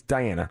name is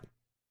Diana."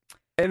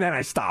 And then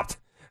I stopped.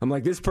 I'm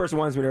like, this person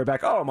wants me to write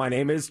back, "Oh, my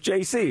name is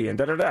JC," and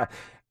da-da-da.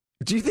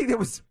 Do you think that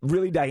was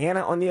really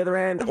Diana on the other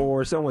end,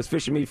 or someone was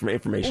phishing me for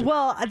information?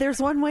 Well,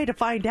 there's one way to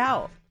find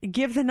out.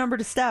 Give the number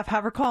to Steph,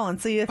 have her call,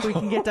 and see if we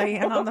can get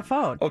Diana on the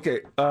phone.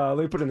 Okay, let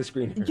me put it on the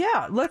screen here.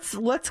 Yeah,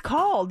 let's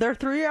call. They're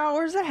 3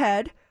 hours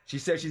ahead. She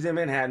says she's in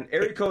Manhattan.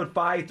 Area code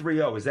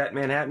 530. Is that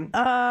Manhattan?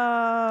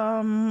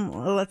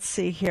 Let's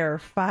see here.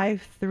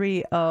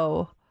 530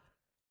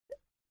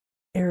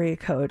 area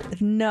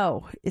code.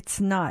 No, it's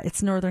not.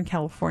 It's Northern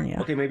California.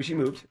 Okay, maybe she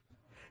moved.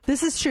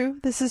 This is true.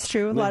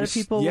 A lot of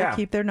people will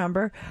keep their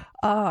number.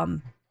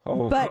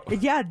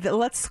 But yeah,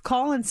 let's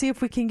call and see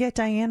if we can get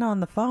Diana on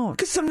the phone.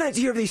 Because sometimes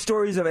you hear these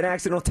stories of an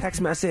accidental text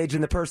message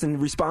and the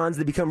person responds,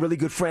 they become really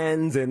good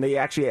friends and they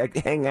actually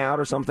hang out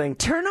or something.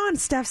 Turn on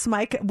Steph's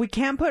mic. We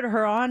can't put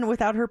her on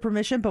without her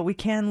permission, but we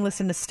can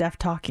listen to Steph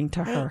talking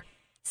to her.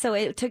 So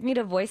it took me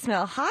to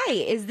voicemail. Hi,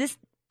 is this...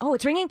 Oh,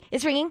 it's ringing.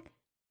 It's ringing.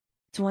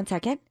 It's 1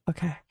 second.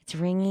 Okay. It's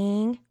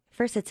ringing.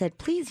 First it said,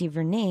 "Please leave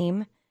your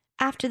name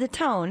after the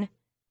tone."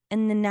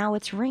 And then now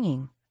it's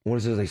ringing. What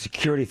is those like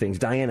security things?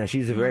 Diana,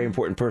 she's a very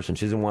important person.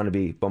 She doesn't want to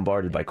be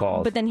bombarded by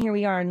calls. But then here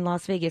we are in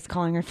Las Vegas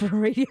calling her for a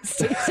radio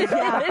station.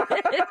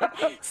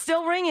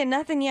 Still ringing,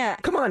 nothing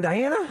yet. Come on,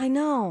 Diana. I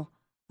know.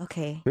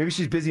 Okay. Maybe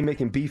she's busy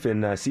making beef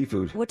and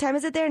seafood. What time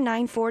is it there?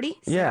 9:40?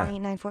 Yeah.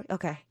 9:40.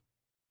 Okay.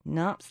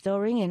 Nope, still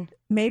ringing.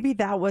 Maybe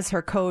that was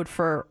her code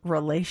for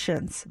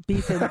relations.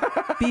 Beef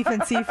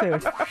and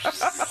seafood.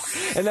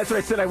 And that's what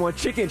I said. I want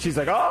chicken. She's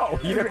like, "Oh,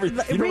 you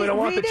really don't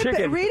want the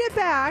chicken." Read it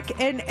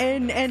back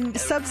and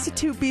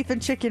substitute beef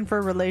and chicken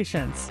for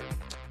relations.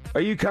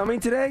 "Are you coming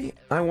today?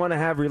 I want to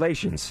have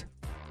relations."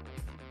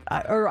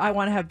 Or I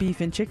want to have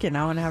beef and chicken.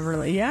 I want to have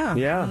yeah.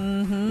 Yeah.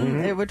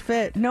 Mm-hmm. It would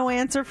fit. No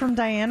answer from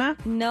Diana?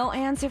 No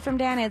answer from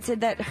Diana. It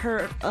said that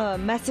her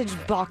message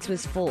box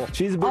was full.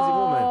 She's a busy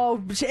woman. Oh,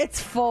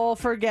 it's full.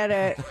 Forget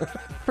it.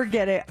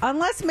 Forget it.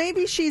 Unless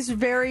maybe she's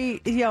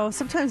very,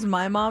 sometimes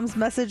my mom's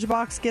message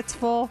box gets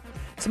full.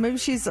 So maybe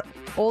she's an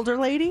older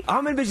lady?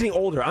 I'm envisioning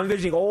older. I'm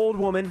envisioning old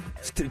woman,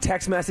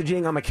 text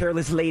messaging. I'm a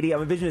careless lady.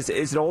 I'm envisioning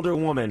it's an older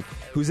woman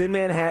who's in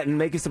Manhattan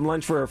making some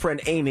lunch for her friend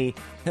Amy.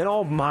 And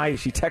oh my,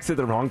 she texted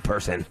the wrong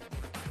person.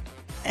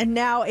 And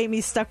now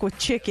Amy's stuck with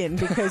chicken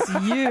because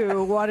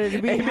you wanted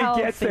to be Amy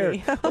healthy. gets there.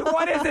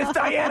 What is this,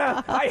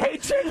 Diana? I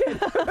hate chicken.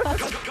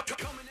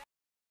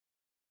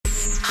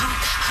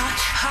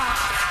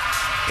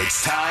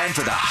 It's time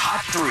for the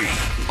Hot 3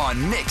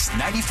 on Mix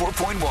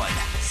 94.1.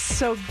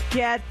 So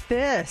get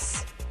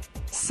this.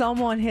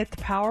 Someone hit the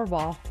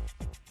Powerball,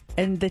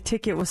 and the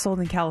ticket was sold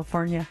in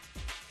California.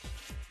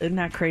 Isn't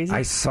that crazy?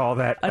 I saw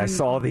that. I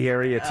saw the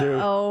area, too.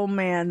 Oh,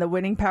 man. The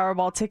winning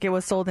Powerball ticket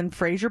was sold in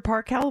Fraser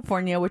Park,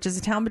 California, which is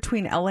a town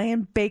between L.A.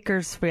 and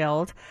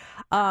Bakersfield.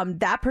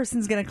 That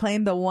person's going to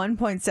claim the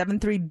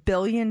 $1.73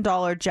 billion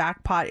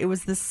jackpot. It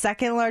was the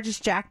second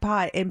largest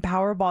jackpot in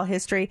Powerball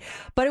history,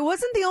 but it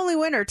wasn't the only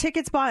winner.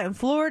 Tickets bought in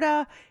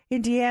Florida,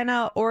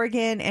 Indiana,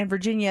 Oregon, and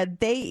Virginia,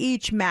 they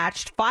each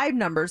matched 5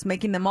 numbers,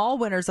 making them all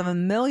winners of $1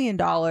 million.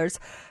 The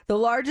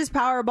largest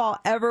Powerball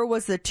ever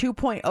was the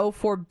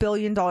 $2.04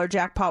 billion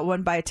jackpot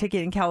won by a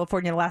ticket in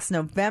California last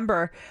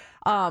November.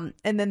 And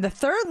then the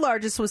third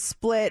largest was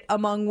split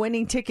among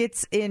winning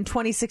tickets in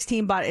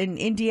 2016 bought in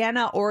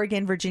Indiana,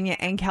 Oregon, Virginia,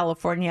 and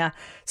California.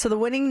 So the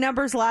winning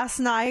numbers last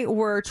night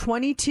were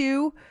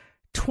 22,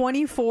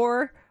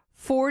 24,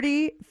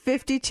 40,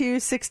 52,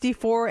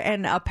 64,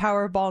 and a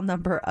Powerball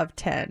number of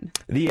 10.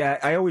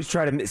 I always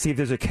try to see if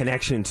there's a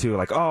connection to,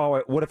 like,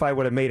 oh, what if I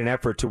would have made an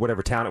effort to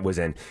whatever town it was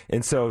in?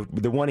 And so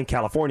the one in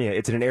California,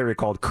 it's in an area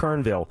called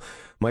Kernville.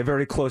 My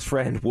very close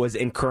friend was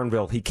in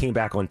Kernville. He came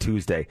back on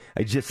Tuesday.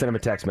 I just sent him a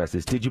text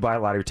message. Did you buy a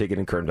lottery ticket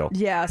in Kernville?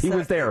 Yeah, he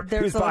was there.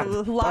 There's a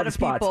lot of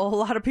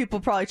people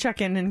probably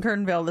checking in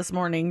Kernville this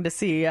morning to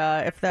see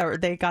if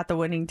they got the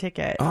winning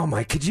ticket. Oh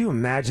my! Could you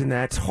imagine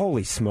that?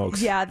 Holy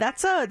smokes! Yeah,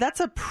 that's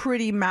a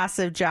pretty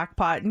massive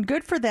jackpot, and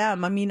good for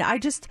them. I mean,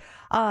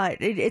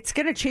 it's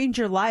going to change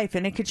your life,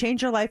 and it could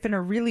change your life in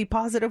a really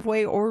positive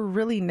way or a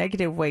really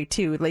negative way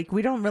too. Like,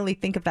 we don't really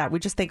think of that. We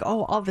just think,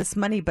 oh, all this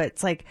money, but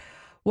it's like,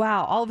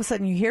 wow, all of a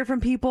sudden you hear from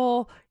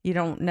people you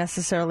don't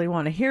necessarily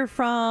want to hear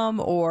from,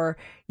 or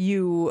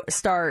you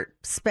start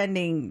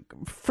spending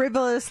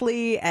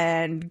frivolously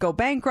and go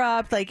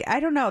bankrupt. Like, I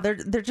don't know. There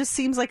just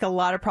seems like a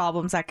lot of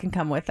problems that can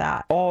come with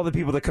that. All the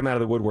people that come out of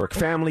the woodwork,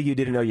 family you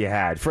didn't know you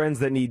had, friends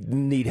that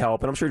need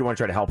help, and I'm sure you want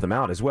to try to help them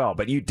out as well.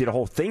 But you did a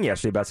whole thing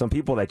yesterday about some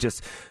people that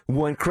just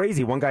went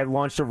crazy. One guy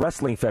launched a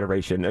wrestling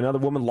federation. Another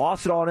woman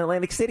lost it all in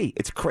Atlantic City.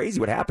 It's crazy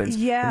what happens.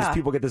 Yeah. When these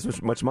people get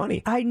this much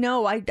money. I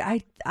know.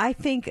 I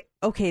think,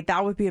 okay,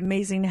 that would be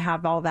amazing to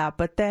have all that,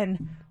 but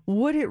then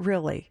would it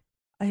really?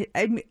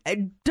 I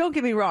don't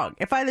get me wrong.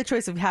 If I had the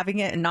choice of having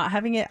it and not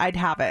having it, I'd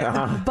have it.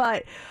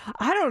 But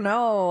I don't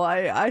know.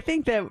 I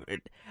think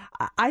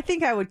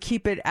I would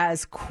keep it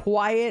as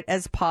quiet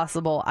as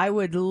possible. I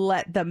would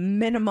let the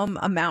minimum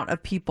amount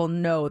of people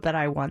know that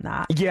I won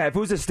that. Yeah, if it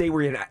was a state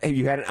where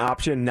you had an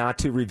option not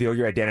to reveal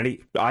your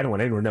identity, I don't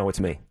want anyone to know it's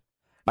me.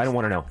 I don't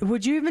want to know.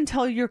 Would you even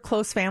tell your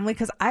close family?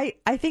 Because I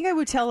think I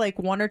would tell like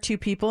 1 or 2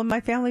 people in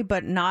my family,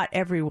 but not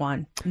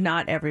everyone.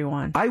 Not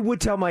everyone. I would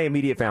tell my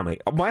immediate family.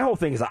 My whole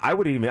thing is I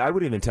would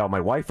even tell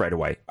my wife right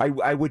away.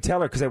 I would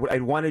tell her because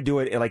I'd want to do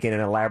it like in an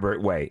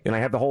elaborate way, and I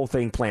have the whole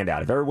thing planned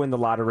out. If I ever win the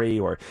lottery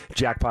or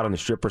jackpot on the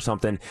strip or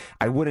something,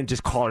 I wouldn't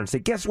just call her and say,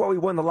 "Guess what? We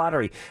won the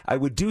lottery." I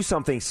would do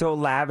something so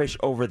lavish,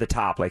 over the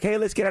top, like, "Hey,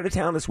 let's get out of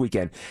town this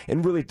weekend,"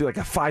 and really do like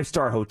a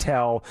 5-star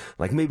hotel,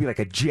 like maybe like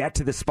a jet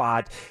to the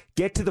spot.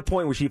 Get to the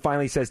point where she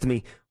finally says to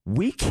me,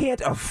 "We can't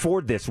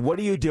afford this. What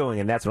are you doing?"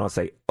 And that's when I'll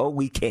say, "Oh,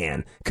 we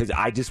can, because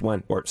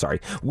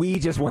we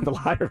just won the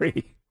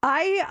lottery."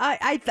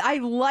 I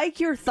like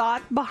your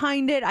thought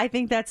behind it. I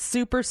think that's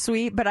super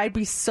sweet, but I'd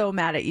be so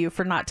mad at you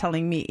for not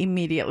telling me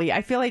immediately.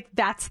 I feel like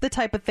that's the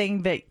type of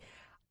thing that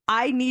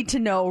I need to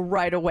know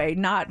right away,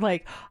 not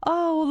like,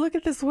 "Oh, look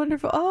at this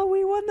wonderful, oh,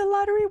 we won the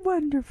lottery,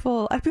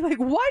 wonderful." I'd be like,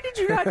 "Why did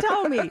you not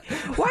tell me?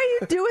 Why are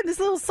you doing this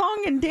little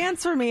song and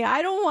dance for me?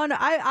 I don't want to,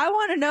 I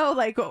want to know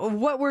like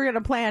what we're going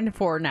to plan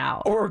for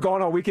now." Or we're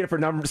going all weekend for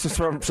numbers.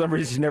 For some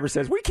reason, she never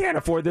says, "We can't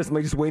afford this." I'm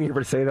like, just waiting for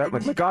her to say that. I'm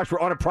like, "My gosh,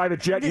 we're on a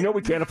private jet. You know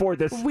we can't afford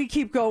this." We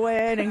keep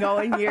going and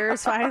going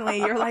years. Finally,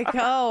 you're like,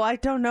 "Oh, I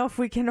don't know if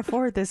we can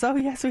afford this." "Oh,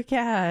 yes, we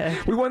can."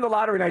 We won the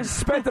lottery, and I just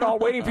spent it all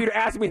waiting for you to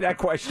ask me that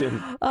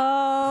question.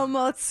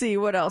 Let's see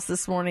what else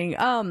this morning.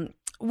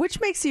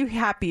 Which makes you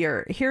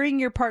happier, hearing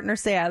your partner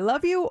say "I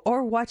love you"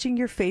 or watching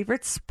your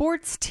favorite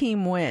sports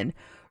team win?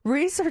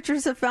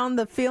 Researchers have found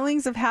the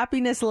feelings of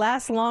happiness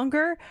last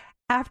longer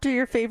after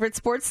your favorite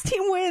sports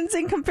team wins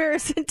in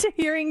comparison to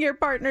hearing your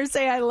partner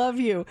say "I love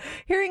you."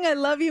 Hearing "I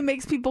love you"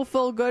 makes people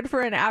feel good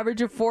for an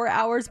average of 4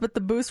 hours, but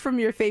the boost from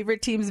your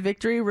favorite team's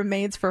victory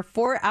remains for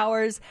 4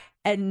 hours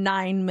and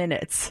 9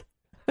 minutes.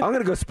 I'm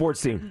going to go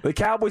sports team. The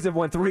Cowboys have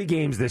won 3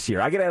 games this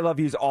year. I get "I love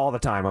yous" all the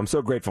time. I'm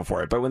so grateful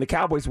for it. But when the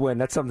Cowboys win,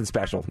 that's something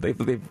special.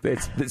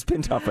 It's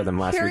been tough for them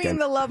last Hearing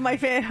weekend. the love my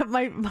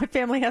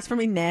family has for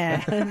me, nah,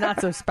 not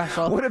so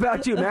special. What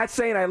about you? Matt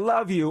saying "I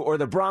love you" or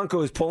the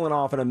Broncos pulling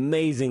off an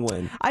amazing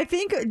win? I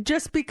think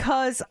just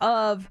because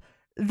of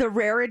the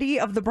rarity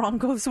of the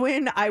Broncos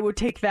win, I would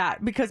take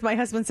that, because my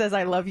husband says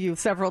 "I love you"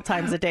 several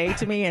times a day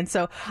to me, and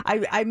so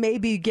I may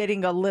be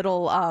getting a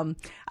little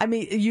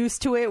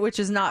used to it, which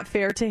is not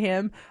fair to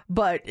him.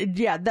 But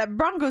yeah, that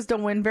Broncos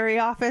don't win very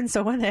often,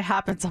 so when it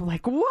happens, I'm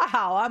like,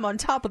 wow, I'm on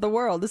top of the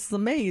world. This is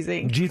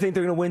amazing. Do you think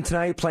they're going to win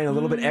tonight, playing a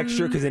little bit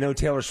extra because they know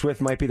Taylor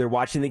Swift might be there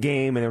watching the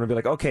game, and they're going to be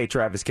like, "Okay,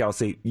 Travis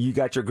Kelce, you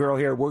got your girl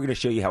here. We're going to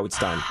show you how it's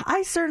done"?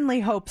 I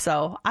certainly hope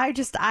so. I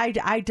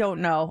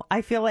don't know.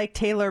 I feel like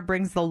Taylor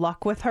brings the luck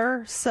with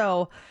her,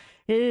 so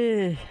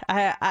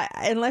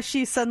unless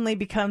she suddenly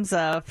becomes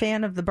a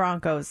fan of the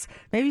Broncos,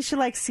 maybe she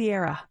likes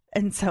Sierra.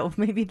 And so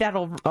maybe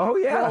that'll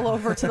roll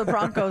over to the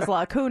Broncos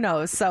luck. Who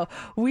knows? So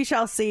we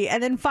shall see.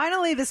 And then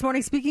finally this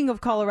morning, speaking of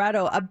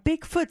Colorado, a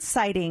Bigfoot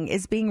sighting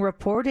is being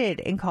reported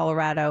in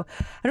Colorado.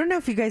 I don't know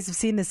if you guys have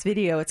seen this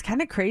video. It's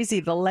kind of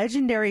crazy. The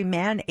legendary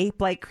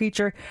man-ape-like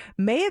creature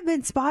may have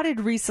been spotted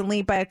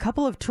recently by a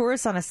couple of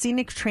tourists on a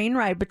scenic train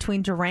ride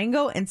between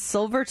Durango and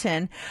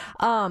Silverton.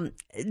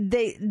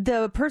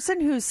 The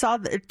person who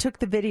took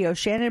the video,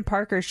 Shannon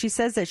Parker, she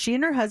says that she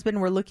and her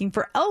husband were looking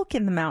for elk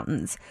in the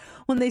mountains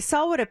when they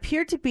saw what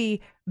appeared to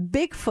be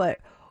Bigfoot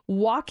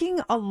walking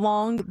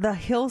along the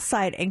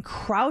hillside and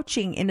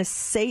crouching in the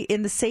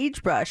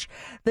sagebrush.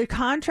 The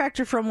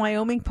contractor from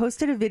Wyoming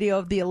posted a video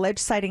of the alleged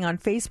sighting on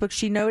Facebook.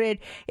 She noted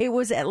it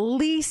was at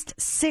least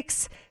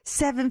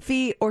 6-7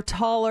 feet or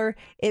taller.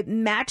 It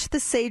matched the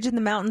sage in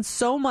the mountains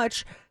so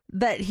much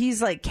that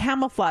he's like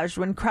camouflaged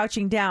when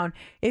crouching down.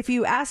 If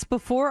you asked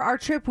before our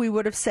trip, we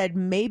would have said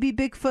maybe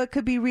Bigfoot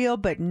could be real,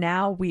 but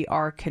now we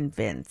are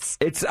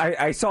convinced.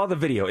 I saw the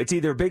video. It's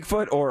either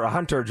Bigfoot or a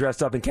hunter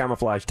dressed up in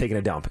camouflage taking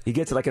a dump. He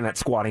gets like in that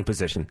squatting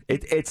position.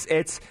 It's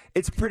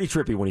pretty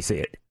trippy when you see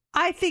it.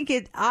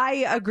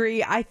 I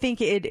agree. I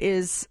think it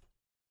is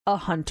a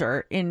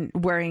hunter in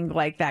wearing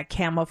like that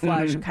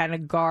camouflage kind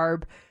of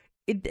garb.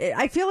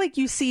 I feel like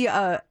you see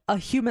a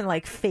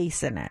human-like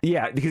face in it.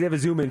 Yeah, because they have a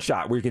zoom-in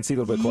shot where you can see a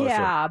little bit closer.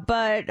 Yeah,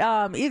 but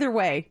either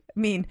way, I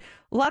mean,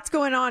 lots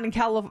going on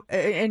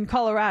in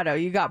Colorado.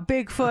 You got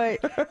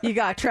Bigfoot, you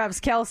got Travis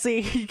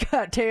Kelce, you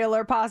got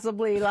Taylor,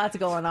 possibly. Lots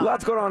going on.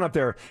 Lots going on up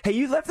there. Hey,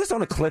 you left us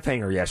on a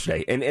cliffhanger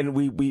yesterday, and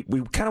we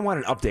kind of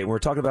want an update. We were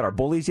talking about our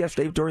bullies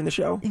yesterday during the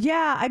show.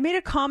 Yeah, I made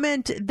a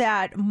comment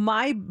that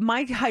my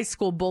high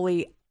school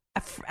bully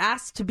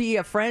asked to be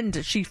a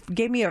friend. She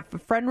gave me a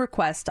friend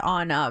request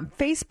on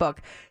Facebook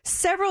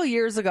several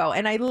years ago,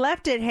 and I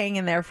left it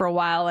hanging there for a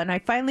while, and I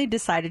finally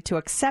decided to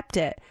accept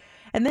it.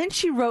 And then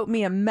she wrote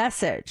me a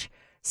message.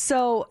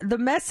 So the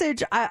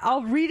message,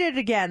 I'll read it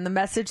again, the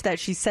message that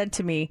she sent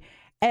to me.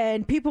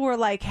 And people were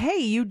like,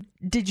 hey,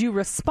 did you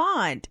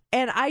respond?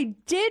 And I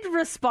did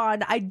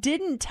respond. I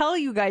didn't tell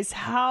you guys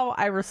how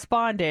I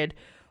responded.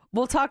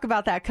 We'll talk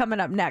about that coming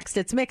up next.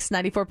 It's Mix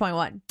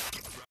 94.1.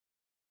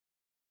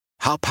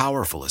 How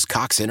powerful is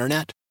Cox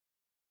Internet?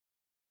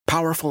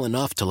 Powerful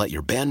enough to let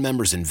your band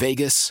members in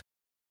Vegas,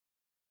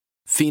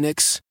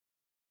 Phoenix,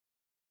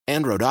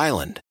 and Rhode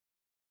Island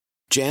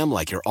jam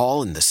like you're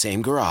all in the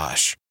same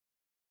garage.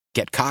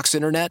 Get Cox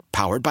Internet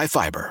powered by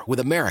fiber with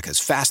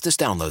America's fastest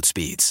download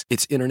speeds.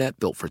 It's internet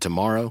built for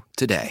tomorrow,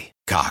 today.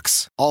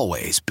 Cox,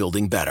 always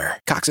building better.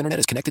 Cox Internet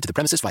is connected to the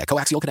premises via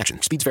coaxial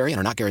connection. Speeds vary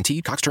and are not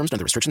guaranteed. Cox terms and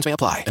other restrictions may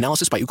apply.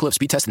 Analysis by Ookla of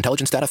Speed Test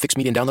Intelligence Data. Fixed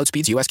median download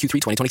speeds. US Q3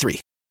 2023.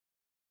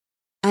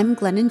 I'm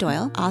Glennon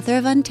Doyle, author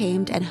of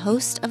Untamed and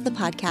host of the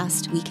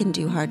podcast We Can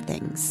Do Hard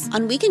Things.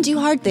 On We Can Do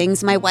Hard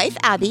Things, my wife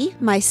Abby,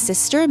 my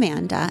sister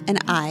Amanda, and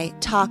I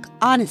talk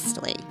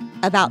honestly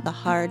about the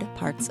hard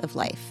parts of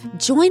life.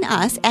 Join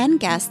us and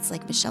guests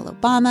like Michelle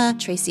Obama,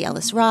 Tracy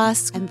Ellis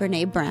Ross, and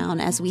Brene Brown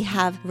as we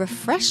have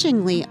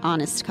refreshingly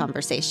honest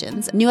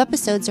conversations. New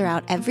episodes are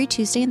out every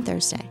Tuesday and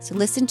Thursday, so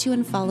listen to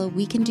and follow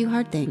We Can Do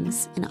Hard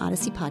Things, an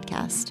Odyssey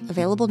podcast,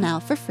 available now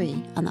for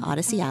free on the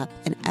Odyssey app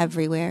and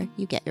everywhere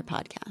you get your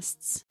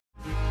podcasts.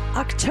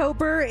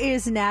 October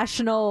is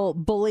National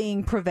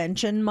Bullying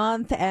Prevention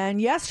Month, and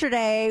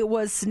yesterday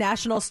was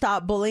National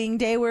Stop Bullying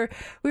Day, where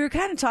we were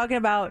kind of talking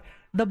about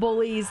the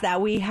bullies that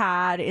we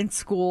had in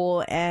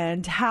school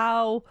and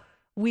how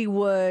we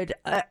would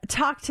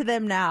talk to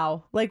them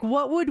now. Like,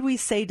 what would we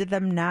say to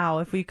them now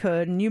if we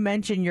could? And you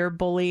mentioned your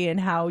bully and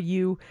how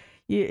you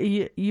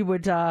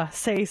would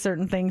say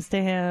certain things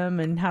to him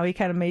and how he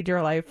kind of made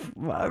your life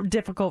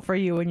difficult for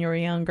you when you were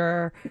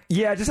younger.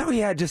 Yeah, just how he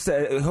had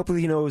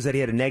hopefully he knows that he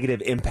had a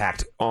negative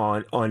impact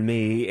on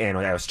me. And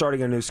I was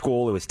starting a new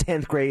school. It was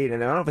 10th grade.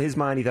 And I don't know if in his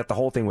mind he thought the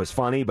whole thing was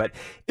funny, but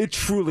it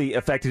truly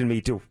affected me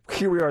to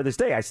here we are this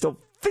day. I still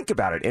think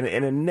about it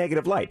in a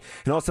negative light.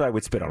 And also I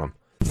would spit on him.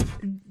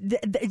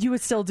 You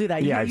would still do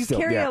that. Yeah, you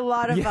carry a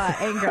lot of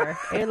anger,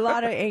 a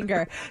lot of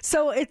anger.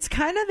 So it's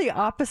kind of the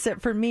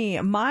opposite for me.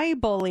 My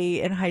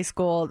bully in high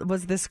school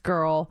was this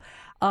girl.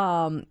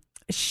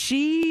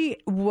 She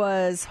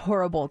was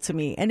horrible to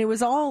me, and it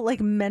was all like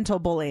mental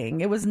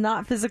bullying. It was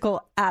not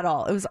physical at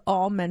all. It was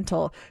all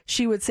mental.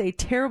 She would say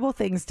terrible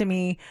things to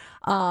me.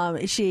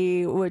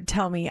 She would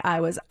tell me I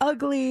was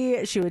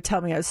ugly. She would tell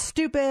me I was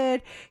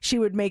stupid. She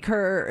would make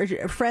her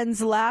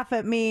friends laugh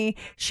at me.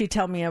 She'd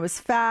tell me I was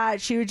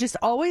fat. She would just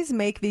always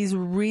make these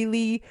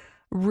really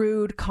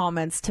rude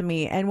comments to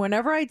me. And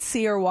whenever I'd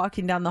see her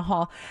walking down the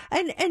hall,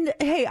 and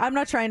hey, I'm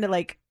not trying to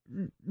like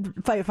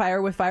fight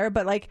fire with fire,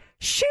 but like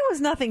she was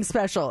nothing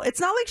special. It's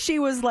not like she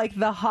was like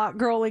the hot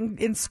girl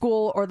in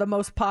school or the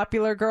most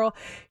popular girl.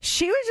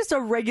 She was just a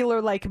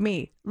regular like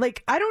me.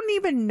 Like, I don't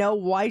even know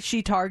why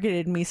she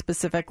targeted me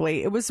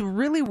specifically. It was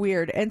really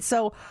weird. And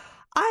so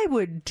I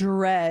would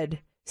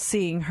dread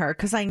seeing her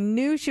because I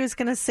knew she was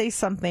going to say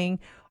something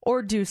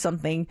or do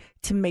something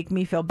to make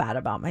me feel bad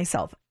about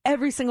myself.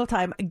 Every single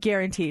time,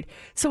 guaranteed.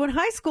 So when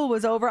high school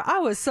was over, I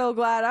was so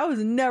glad I was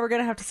never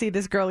going to have to see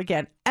this girl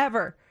again,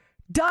 ever.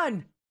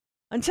 Done.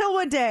 Until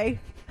one day.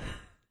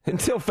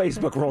 Until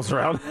Facebook rolls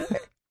around.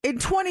 In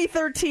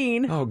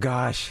 2013. Oh,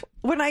 gosh.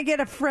 When I get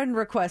a friend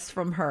request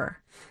from her.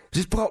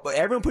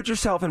 Everyone put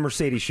yourself in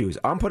Mercedes' shoes.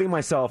 I'm putting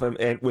myself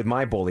in with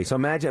my bully. So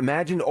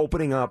imagine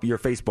opening up your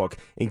Facebook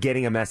and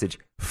getting a message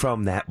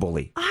from that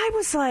bully. I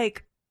was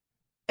like,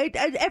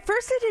 at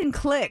first it didn't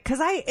click because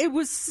it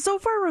was so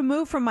far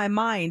removed from my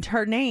mind,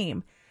 her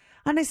name.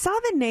 And I saw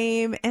the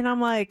name and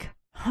I'm like,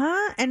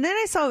 huh? And then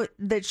I saw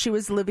that she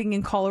was living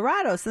in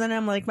Colorado. So then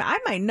I'm like, I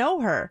might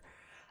know her.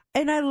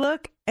 And I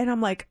look and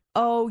I'm like,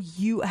 oh,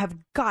 you have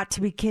got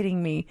to be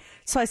kidding me.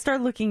 So I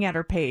start looking at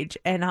her page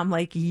and I'm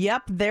like,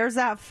 yep, there's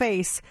that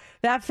face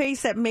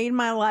that made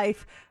my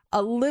life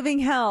a living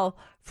hell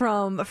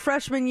from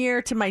freshman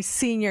year to my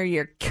senior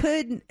year.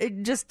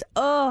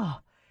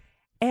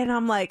 And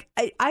I'm like,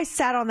 I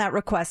sat on that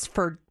request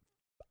for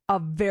a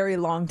very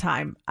long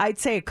time. I'd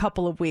say a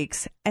couple of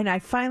weeks. And I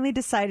finally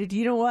decided,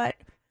 you know what?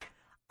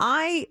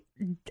 I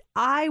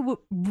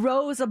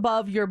rose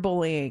above your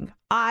bullying.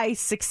 I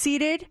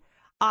succeeded.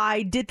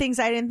 I did things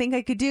I didn't think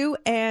I could do.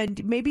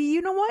 And maybe,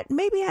 you know what?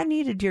 Maybe I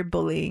needed your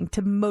bullying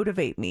to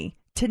motivate me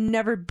to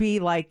never be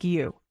like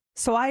you.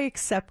 So I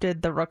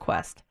accepted the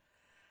request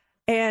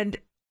and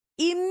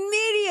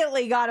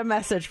immediately got a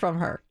message from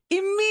her.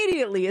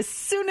 Immediately, as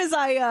soon as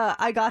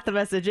I got the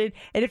message. And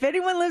if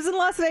anyone lives in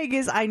Las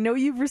Vegas, I know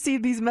you've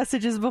received these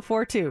messages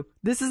before too.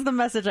 This is the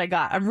message I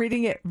got. I'm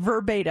reading it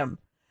verbatim.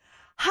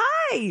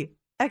 Hi!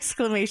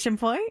 Exclamation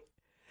point.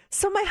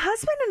 So my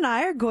husband and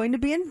I are going to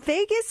be in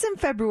Vegas in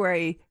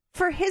February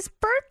for his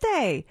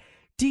birthday.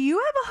 Do you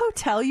have a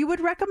hotel you would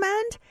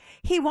recommend?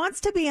 He wants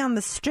to be on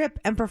the Strip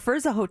and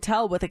prefers a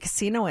hotel with a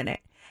casino in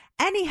it.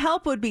 Any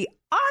help would be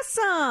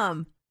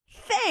awesome.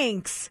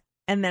 Thanks.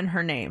 And then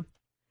her name.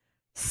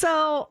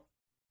 So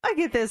I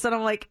get this and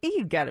I'm like,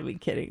 you gotta be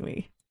kidding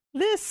me.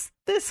 This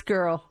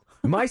girl.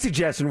 My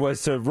suggestion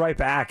was to write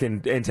back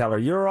and tell her,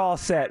 you're all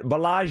set.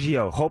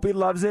 Bellagio. Hope he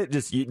loves it.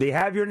 They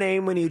have your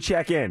name when you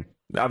check in.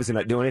 Obviously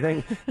not doing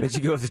anything. Then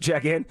she goes to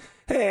check in.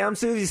 Hey, I'm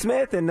Susie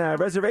Smith and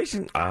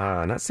reservation.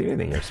 Not seeing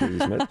anything here, Susie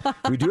Smith.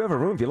 We do have a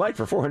room if you like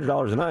for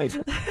 $400 a night.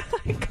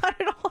 I got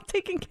it all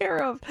taken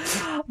care of.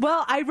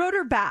 Well, I wrote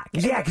her back.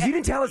 Yeah, because you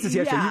didn't tell us this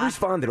yesterday. Yeah. You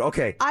responded.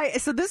 Okay.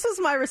 So this was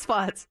my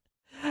response.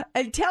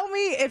 And tell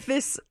me if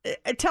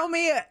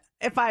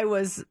I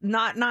was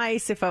not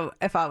nice, if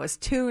I was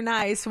too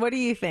nice. What do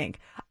you think?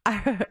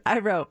 I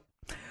wrote,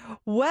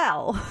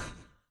 well,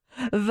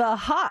 the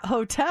hot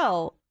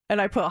hotel,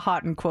 and I put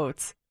hot in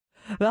quotes.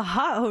 The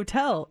hot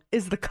hotel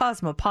is the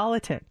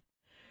Cosmopolitan.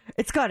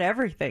 It's got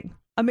everything.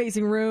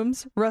 Amazing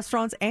rooms,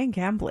 restaurants, and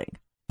gambling.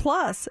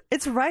 Plus,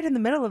 it's right in the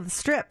middle of the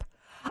Strip.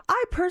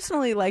 I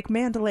personally like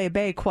Mandalay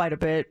Bay quite a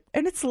bit,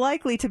 and it's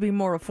likely to be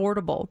more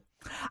affordable.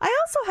 I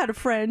also had a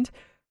friend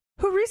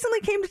who recently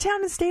came to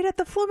town and stayed at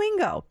the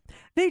Flamingo.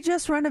 They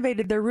just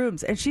renovated their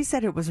rooms, and she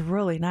said it was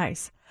really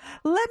nice.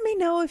 Let me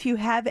know if you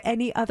have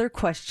any other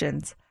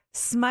questions.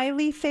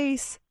 Smiley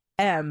face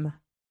M.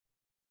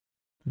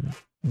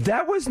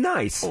 That was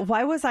nice.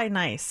 Why was I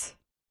nice?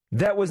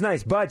 That was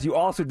nice, but you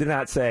also did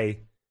not say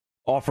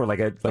offer like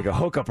a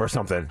hookup or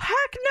something.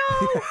 Heck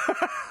no!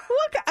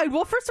 Look,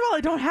 well, first of all,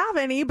 I don't have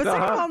any, but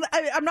second of all,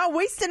 I'm not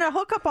wasting a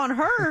hookup on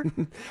her.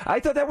 I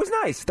thought that was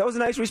nice. That was a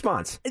nice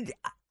response.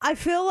 I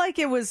feel like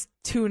it was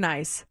too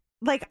nice.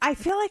 Like, I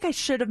feel like I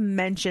should have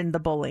mentioned the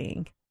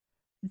bullying.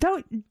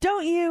 Don't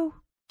you?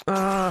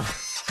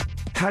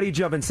 How do you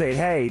jump and say,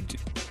 hey,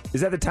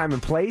 is that the time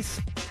and place?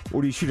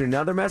 Or do you shoot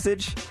another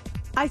message?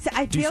 I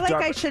feel like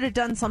I should have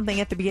done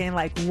something at the beginning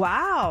like,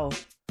 wow,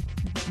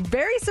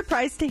 very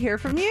surprised to hear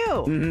from you.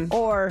 Mm-hmm.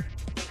 Or,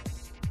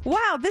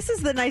 wow, this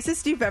is the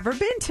nicest you've ever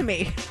been to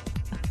me.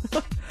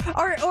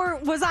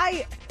 or was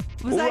I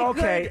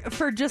good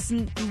for just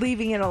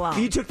leaving it alone?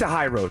 You took the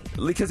high road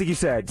because, like you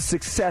said,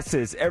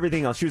 successes,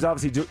 everything else. She was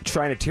obviously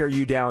trying to tear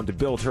you down to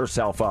build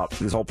herself up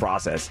through this whole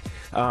process.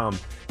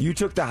 You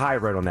took the high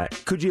road on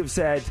that. Could you have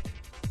said,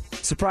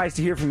 surprised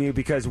to hear from you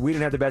because we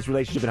didn't have the best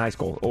relationship in high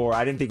school, or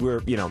I didn't think we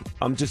were,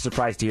 I'm just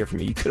surprised to hear from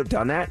you. You could have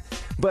done that,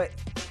 but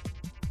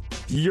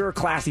you're a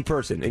classy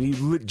person and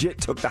you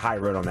legit took the high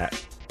road on that.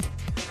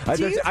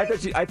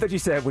 I thought you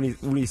said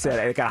when you said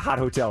I got a hot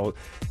hotel,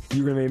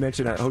 you were going to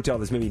mention a hotel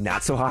that's maybe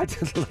not so hot.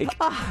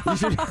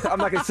 I'm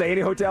not going to say any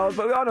hotels,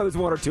 but we all know there's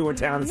one or two in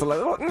town.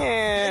 So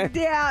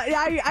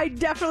Yeah, I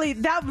definitely,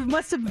 that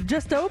must have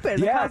just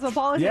opened. The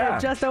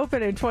Cosmopolitan just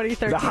opened in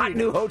 2013. The hot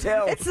new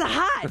hotel. It's the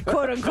hot,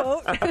 quote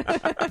unquote.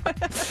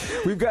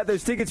 We've got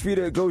those tickets for you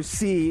to go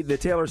see the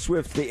Taylor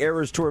Swift The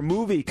Eras Tour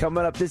movie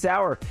coming up this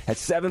hour at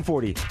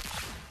 7:40.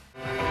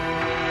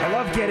 I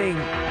love getting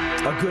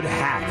a good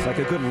hack, like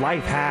a good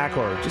life hack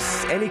or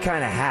just any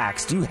kind of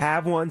hacks. Do you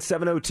have one?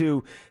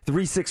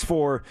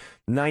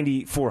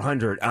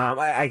 702-364-9400.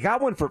 I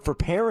got one for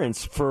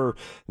parents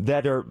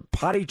that are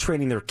potty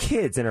training their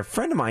kids. And a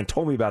friend of mine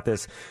told me about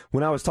this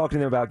when I was talking to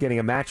them about getting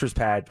a mattress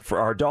pad for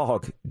our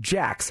dog,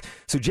 Jax.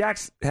 So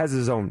Jax has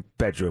his own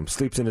bedroom,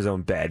 sleeps in his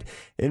own bed.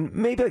 And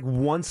maybe like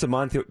once a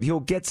month, he'll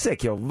get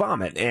sick. He'll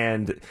vomit.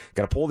 And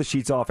got to pull the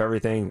sheets off,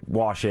 everything,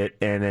 wash it.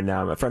 And then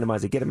a friend of mine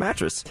said, get a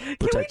mattress. Can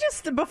we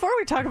just, before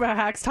we talk about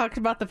hacks, talk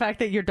about the fact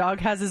that your dog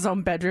has his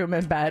own bedroom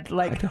and bed?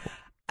 Like,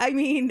 I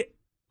mean,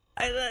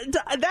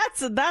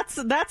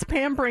 that's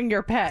pampering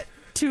your pet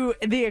to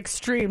the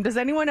extreme. Does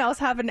anyone else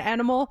have an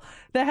animal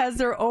that has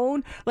their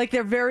own, like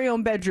their very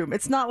own bedroom?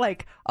 It's not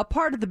like a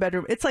part of the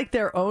bedroom. It's like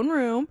their own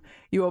room.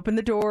 You open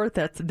the door.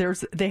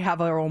 They have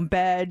their own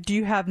bed. Do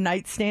you have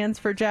nightstands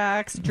for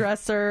Jax,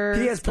 dressers?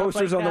 He has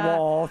posters on the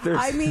wall.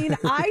 I mean,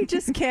 I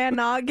just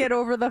cannot get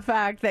over the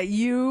fact that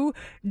you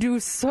do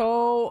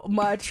so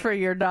much for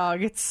your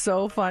dog. It's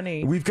so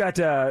funny. We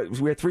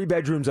have 3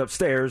 bedrooms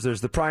upstairs.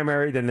 There's the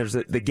primary, then there's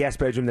the guest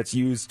bedroom that's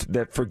used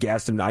for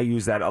guests, and I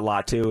use that a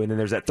lot too. And then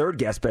there's that third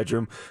guest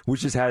bedroom,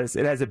 which has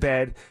a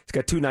bed. It's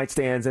got 2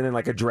 nightstands and then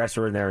like a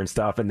dresser in there and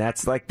stuff. And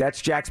that's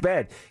Jack's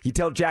bed. You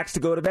tell Jax to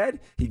go to bed,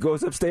 he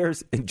goes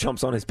upstairs and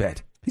jumps on his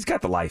bed. He's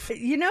got the life.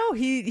 You know,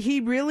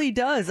 he really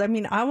does. I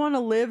mean, I want to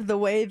live the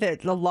way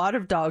that a lot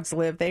of dogs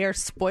live. They are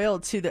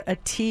spoiled to a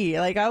T.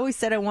 Like I always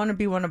said, I want to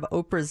be one of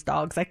Oprah's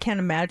dogs. I can't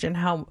imagine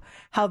how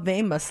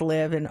they must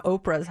live in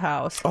Oprah's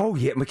house. Oh,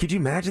 yeah. But could you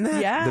imagine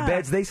that? Yeah. The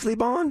beds they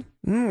sleep on?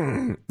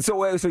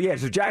 So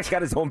Jack's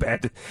got his own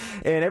bed,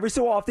 and every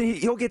so often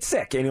he'll get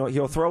sick and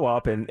he'll throw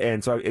up,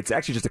 and so it's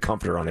actually just a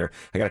comforter on there.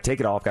 I got to take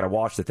it off, got to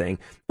wash the thing.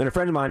 And a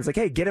friend of mine is like,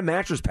 hey, get a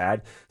mattress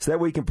pad so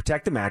that way you can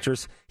protect the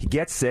mattress. He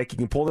gets sick, you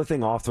can pull the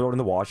thing off, throw it in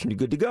the wash, and you're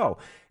good to go.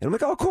 And I'm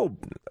like, oh, cool,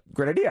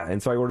 great idea.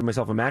 And so I ordered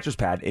myself a mattress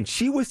pad, and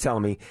she was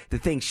telling me the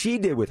thing she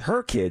did with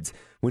her kids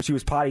when she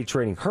was potty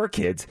training her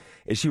kids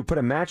is she would put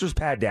a mattress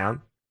pad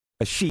down,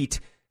 a sheet,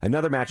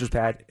 another mattress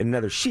pad, and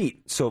another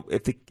sheet. So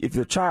if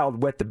the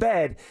child wet the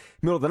bed,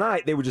 middle of the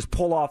night, they would just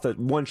pull off the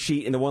one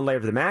sheet and the one layer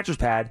of the mattress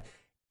pad,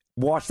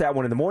 wash that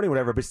one in the morning,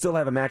 whatever, but still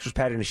have a mattress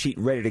pad and a sheet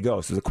ready to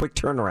go. So it's a quick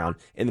turnaround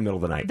in the middle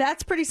of the night.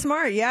 That's pretty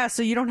smart, yeah.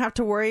 So you don't have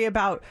to worry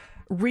about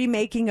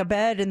remaking a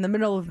bed in the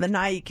middle of the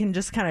night. You can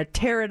just kind of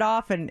tear it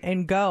off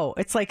and go.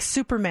 It's like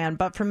Superman,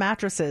 but for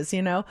mattresses,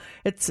 you know?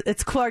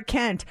 It's Clark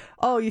Kent.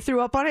 Oh, you threw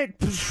up on it?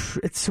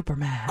 It's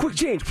Superman. Quick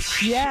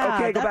change. Yeah.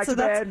 Okay, go back to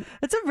bed.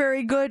 That's a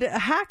very good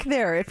hack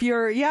there. If you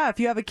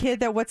have a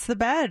kid that wets the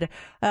bed,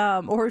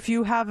 or if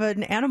you have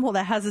an animal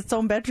that has its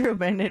own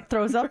bedroom and it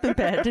throws up in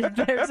bed,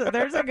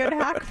 there's a good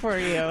hack for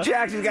you.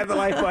 Jackson's got the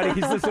life, buddy.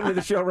 He's listening to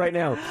the show right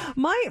now.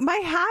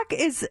 My hack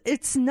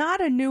it's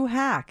not a new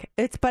hack.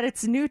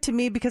 It's new to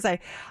me because I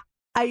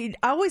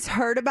always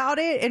heard about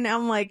it and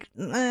I'm like,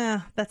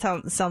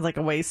 that sounds like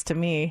a waste to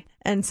me.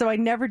 And so I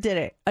never did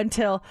it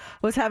until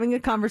I was having a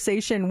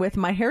conversation with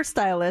my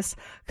hairstylist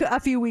a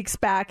few weeks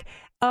back.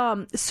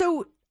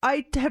 So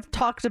I have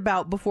talked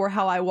about before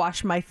how I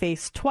wash my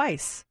face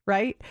twice,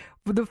 right?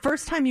 The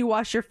first time you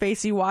wash your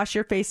face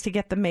to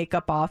get the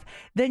makeup off.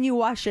 Then you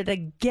wash it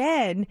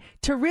again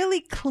to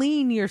really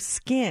clean your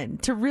skin,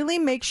 to really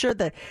make sure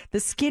that the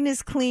skin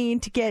is clean,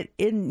 to get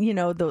in,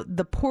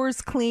 the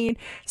pores clean.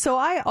 So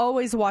I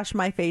always wash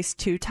my face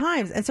 2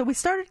 times. And so we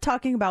started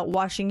talking about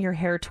washing your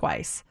hair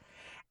twice.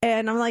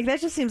 And I'm like,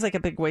 that just seems like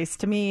a big waste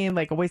to me,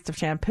 like a waste of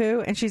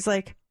shampoo. And she's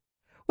like,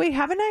 wait,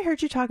 haven't I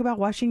heard you talk about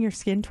washing your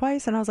skin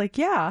twice? And I was like,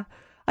 yeah,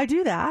 I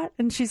do that.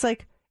 And she's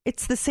like,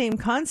 it's the same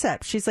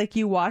concept. She's like,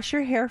 you wash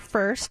your hair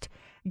first,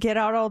 get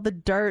out all the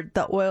dirt,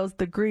 the oils,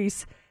 the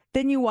grease.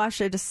 Then you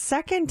wash it a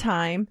second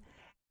time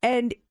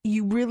and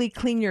you really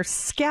clean your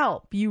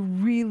scalp. You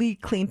really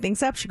clean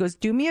things up. She goes,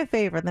 do me a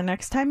favor. The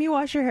next time you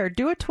wash your hair,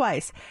 do it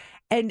twice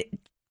and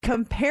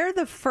compare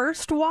the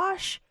first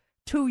wash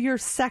to your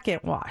second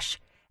wash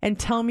and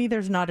tell me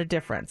there's not a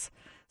difference.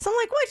 So I'm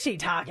like, what's she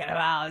talking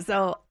about?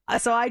 So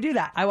I do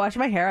that. I wash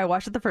my hair. I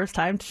wash it the first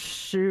time,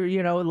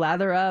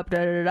 lather up,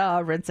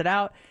 rinse it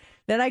out.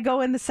 Then I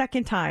go in the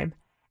second time.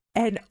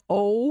 And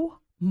oh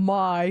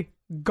my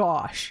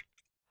gosh,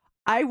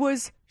 I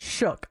was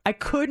shook. I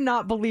could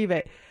not believe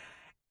it.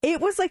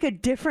 It was like a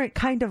different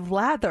kind of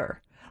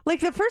lather. Like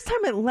the first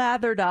time it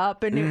lathered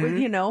up and it was,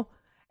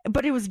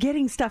 but it was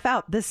getting stuff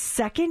out. The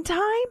second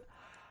time,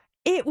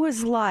 it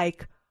was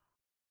like,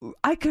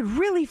 I could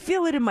really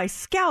feel it in my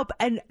scalp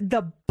and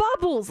the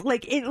bubbles,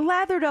 like it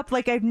lathered up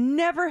like I've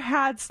never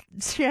had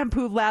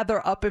shampoo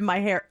lather up in my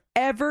hair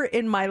ever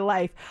in my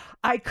life.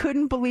 I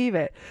couldn't believe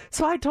it.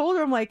 So I told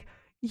her, I'm like,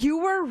 you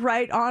were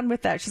right on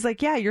with that. She's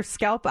like, yeah, your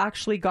scalp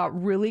actually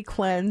got really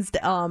cleansed.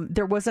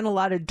 There wasn't a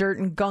lot of dirt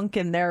and gunk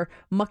in there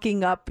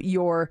mucking up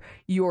your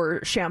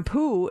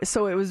shampoo.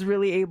 So it was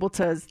really able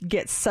to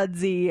get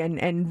sudsy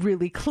and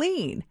really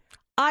clean.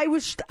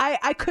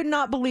 I could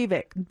not believe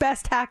it.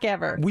 Best hack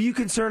ever. Were you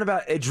concerned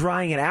about it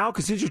drying it out?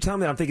 Because since you're telling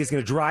me that, I'm thinking it's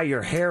going to dry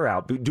your hair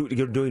out.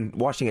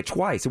 Washing it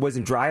twice. It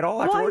wasn't dry at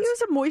all afterwards? Well, I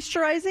use a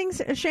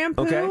moisturizing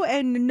shampoo. Okay.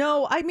 And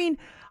no, I mean,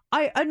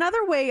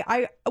 Another way,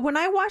 when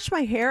I wash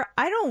my hair,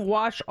 I don't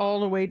wash all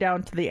the way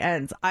down to the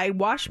ends. I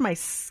wash my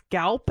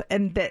scalp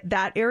and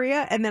that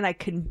area, and then I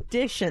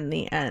condition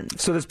the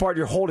ends. So this part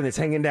you're holding, it's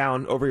hanging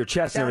down over your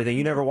chest and everything.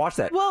 You never wash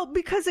that? Well,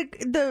 because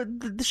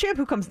the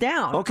shampoo comes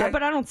down. Okay.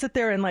 But I don't sit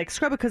there and like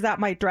scrub it because that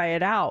might dry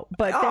it out.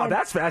 But then,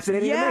 that's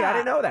fascinating to me. I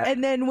didn't know that.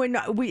 And then when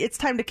it's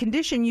time to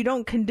condition, you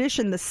don't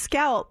condition the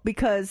scalp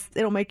because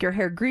it'll make your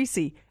hair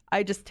greasy.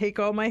 I just take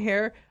all my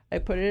hair, I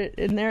put it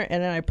in there,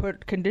 and then I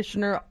put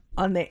conditioner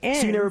on the end.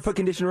 So you never put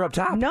conditioner up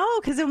top? No,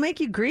 because it'll make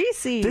you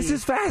greasy. This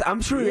is fast. I'm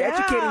sure you're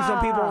educating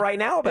some people right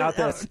now about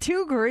this.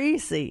 Too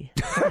greasy.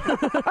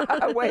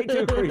 Way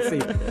too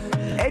greasy.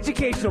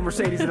 Educational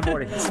Mercedes in the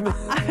morning.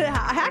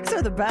 Hacks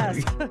are the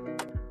best.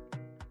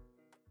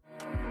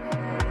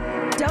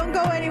 Don't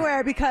go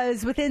anywhere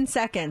because within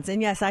seconds,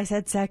 and yes, I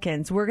said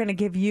seconds, we're going to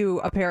give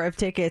you a pair of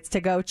tickets to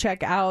go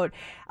check out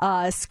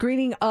a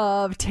screening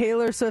of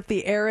Taylor Swift,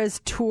 the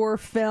Eras Tour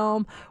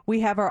film. We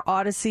have our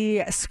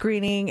Odyssey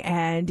screening,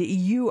 and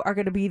you are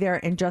going to be there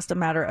in just a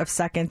matter of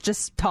seconds.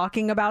 Just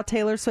talking about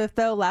Taylor Swift,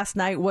 though, last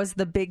night was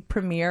the big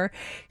premiere.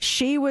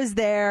 She was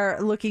there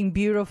looking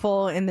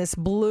beautiful in this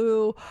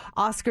blue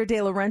Oscar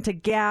de la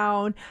Renta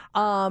gown.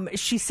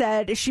 She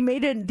said she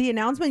made the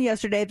announcement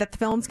yesterday that the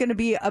film's going to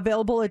be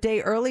available a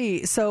day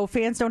early, so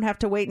fans don't have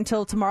to wait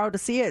until tomorrow to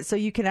see it. So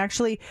you can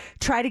actually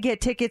try to get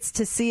tickets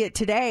to see it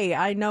today.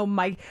 I know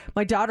my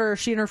daughter,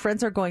 she and her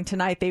friends are going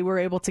tonight. They were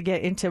able to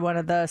get into one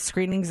of the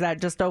screenings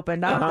that just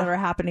opened up that are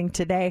happening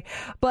today.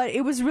 But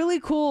it was really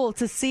cool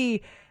to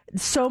see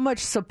so much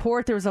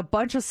support. There was a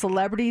bunch of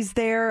celebrities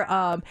there.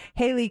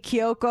 Haley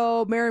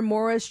Kiyoko, Mary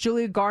Morris,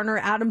 Julia Garner,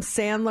 Adam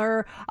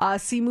Sandler,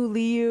 Simu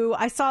Liu.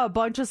 I saw a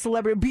bunch of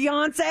celebrities.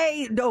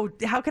 Beyonce. No,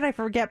 how can I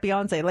forget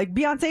Beyonce? Like,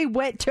 Beyonce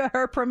went to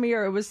her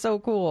premiere. It was so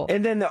cool.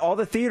 And then all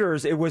the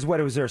theaters, it was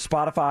their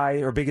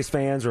Spotify or biggest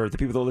fans or the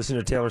people that listen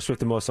to Taylor Swift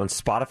the most on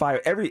Spotify.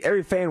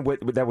 Every fan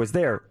that was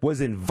there was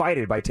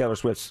invited by Taylor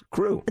Swift's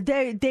crew.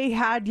 They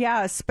had,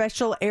 a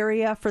special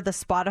area for the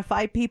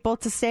Spotify people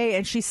to stay,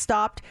 and she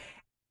stopped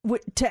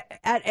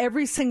at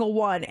every single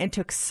one and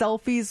took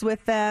selfies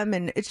with them.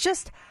 And it's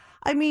just,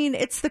 I mean,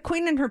 it's the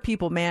queen and her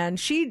people, man.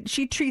 She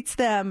treats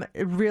them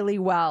really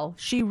well.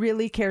 She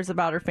really cares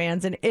about her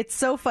fans. And it's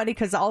so funny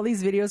because all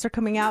these videos are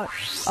coming out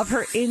of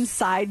her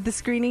inside the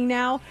screening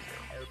now.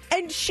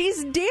 And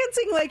she's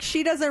dancing like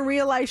she doesn't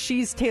realize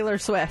she's Taylor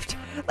Swift.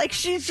 Like,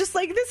 she's just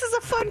like, this is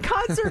a fun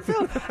concert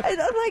film. And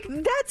I'm like,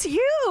 that's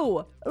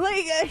you.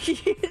 Like,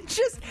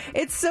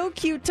 it's so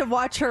cute to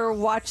watch her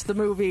watch the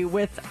movie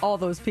with all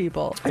those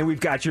people. And we've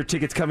got your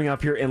tickets coming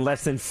up here in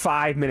less than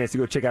 5 minutes to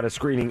go check out a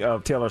screening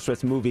of Taylor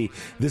Swift's movie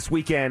this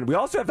weekend. We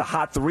also have the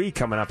Hot 3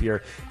 coming up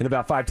here in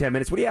about 5-10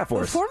 minutes. What do you have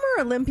for us? Former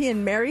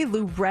Olympian Mary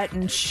Lou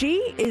Retton,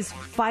 she is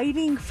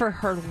fighting for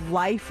her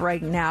life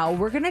right now.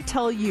 We're going to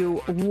tell you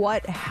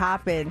what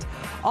happened.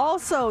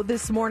 Also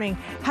this morning,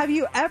 have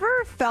you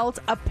ever felt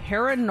a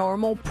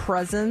paranormal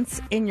presence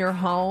in your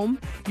home?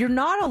 You're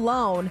not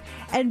alone.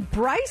 And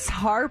Bryce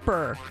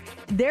Harper,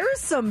 there's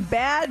some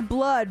bad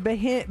blood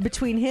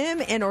between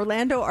him and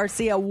Orlando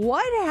Arcia.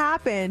 What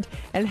happened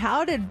and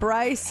how did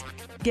Bryce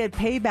get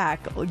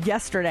payback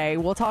yesterday?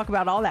 We'll talk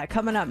about all that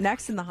coming up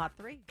next in the Hot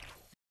 3.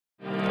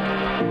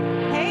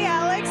 Hey,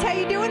 Alex, how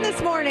you doing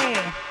this morning?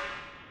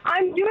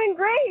 I'm doing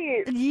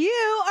great.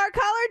 You are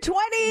caller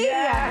 20.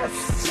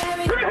 Yes.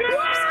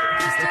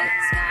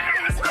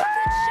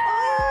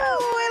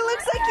 Oh, it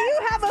looks like you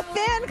have a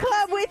fan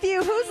club with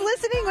you. Who's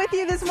listening with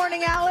you this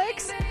morning,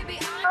 Alex?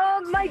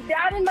 My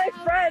dad and my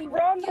friend. We're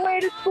on the way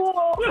to school.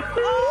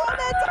 Oh,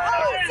 that's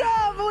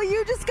awesome. Well,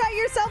 you just got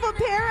yourself a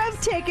pair of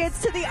tickets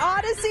to the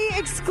Odyssey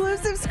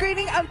exclusive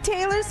screening of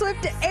Taylor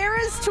Swift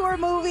Eras Tour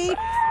movie.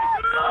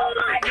 Oh,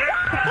 my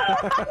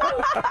God.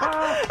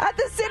 At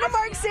the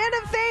Cinemark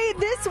Santa Fe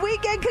this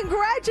weekend.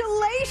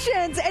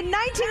 Congratulations. And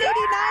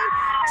 1989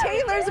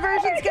 Taylor's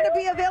version is going to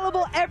be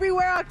available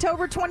everywhere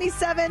October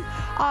 27th.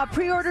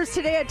 Pre-orders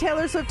today at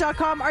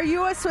taylorswift.com. Are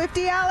you a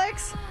Swiftie,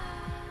 Alex?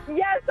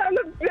 Yes, I'm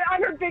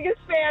her biggest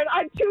fan.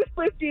 I'm two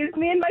Swifties,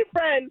 me and my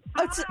friend.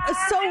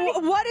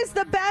 So what is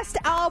the best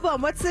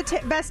album? What's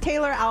the best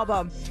Taylor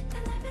album?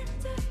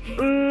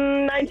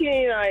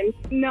 1989.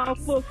 No,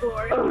 full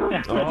floor. Oh,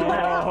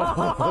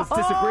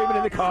 disagreement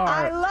in the car.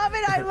 I love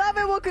it. I love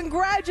it. Well,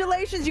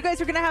 congratulations. You guys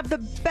are going to have the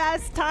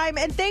best time.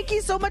 And thank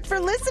you so much for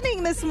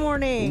listening this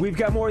morning. We've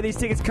got more of these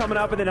tickets coming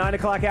up in the 9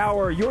 o'clock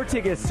hour. Your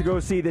tickets to go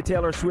see the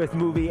Taylor Swift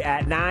movie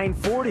at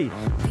 9:40.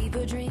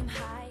 People dream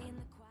high in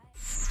the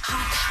quiet.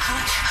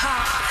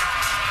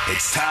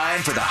 It's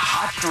time for the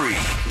Hot 3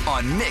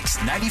 on Mix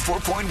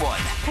 94.1.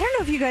 I don't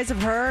know if you guys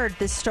have heard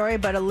this story,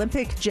 but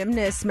Olympic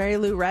gymnast Mary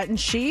Lou Retton,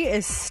 she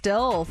is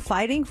still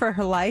fighting for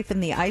her life in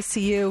the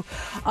ICU.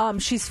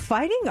 She's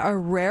fighting a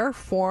rare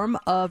form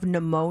of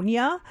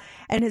pneumonia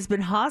and has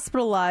been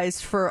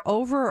hospitalized for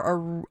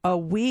over a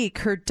week.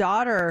 Her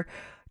daughter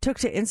took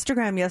to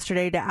Instagram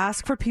yesterday to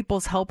ask for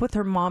people's help with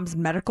her mom's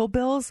medical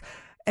bills.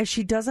 as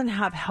she doesn't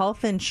have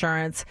health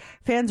insurance.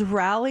 Fans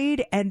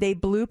rallied and they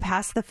blew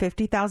past the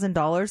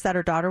 $50,000 that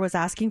her daughter was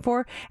asking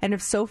for and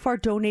have so far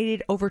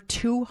donated over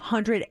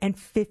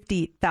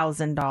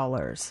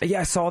 $250,000. Yeah,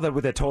 I saw that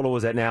what that total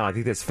was at now. I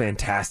think that's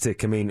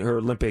fantastic. I mean, her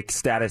Olympic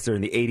status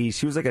during the 80s,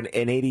 she was like an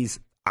 80s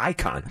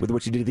icon with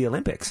what she did at the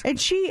Olympics. And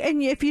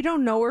if you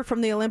don't know her from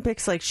the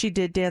Olympics, like she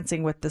did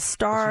Dancing with the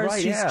Stars,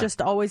 right, she's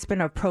just always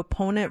been a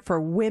proponent for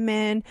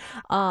women.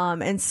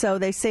 And so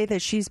they say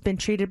that she's been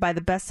treated by the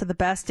best of the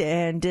best,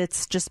 and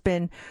it's just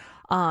been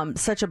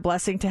such a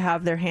blessing to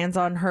have their hands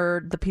on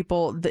her. The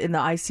people in the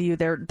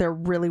ICU, they're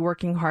really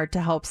working hard to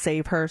help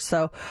save her.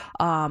 So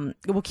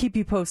we'll keep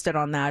you posted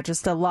on that.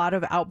 Just a lot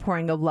of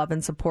outpouring of love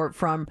and support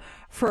for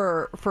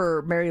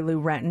Mary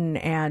Lou Retton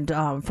and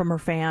from her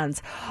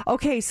fans.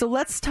 Okay, so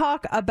let's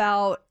talk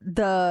about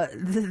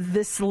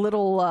this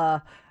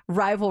little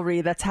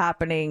rivalry that's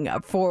happening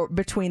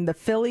between the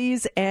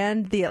Phillies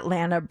and the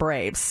Atlanta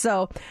Braves.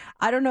 So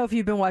I don't know if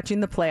you've been watching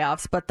the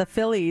playoffs, but the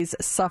Phillies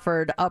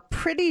suffered a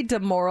pretty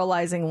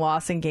demoralizing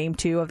loss in Game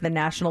 2 of the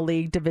National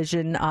League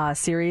Division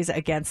Series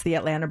against the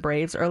Atlanta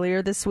Braves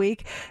earlier this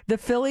week. The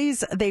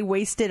Phillies, they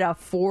wasted a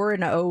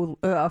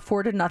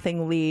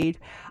 4-0 lead.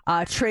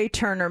 Trey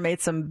Turner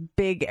made some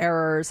big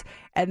errors,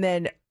 and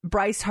then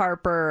Bryce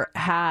Harper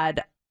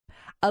had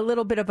a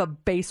little bit of a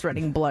base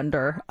running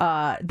blunder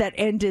that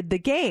ended the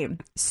game.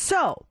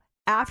 So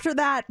after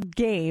that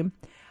game,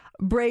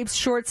 Braves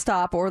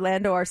shortstop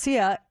Orlando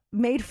Arcia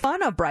made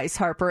fun of Bryce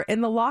Harper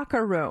in the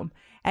locker room.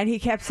 And he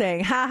kept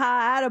saying, ha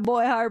ha,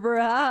 attaboy, Harper,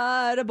 ha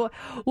ha, attaboy.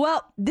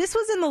 Well, this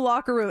was in the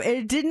locker room.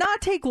 It did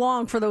not take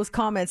long for those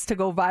comments to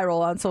go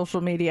viral on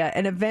social media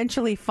and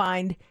eventually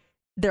find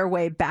their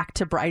way back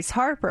to Bryce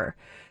Harper.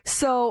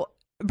 So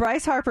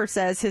Bryce Harper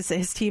says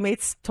his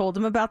teammates told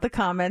him about the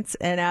comments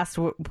and asked,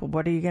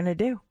 what are you going to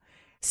do?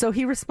 So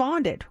he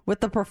responded with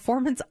the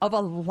performance of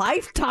a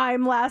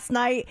lifetime last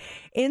night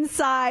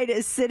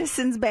inside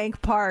Citizens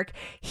Bank Park.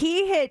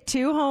 He hit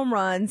 2 home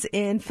runs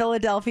in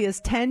Philadelphia's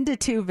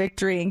 10-2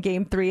 victory in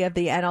Game 3 of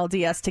the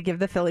NLDS to give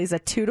the Phillies a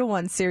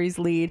 2-1 series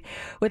lead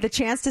with a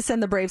chance to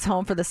send the Braves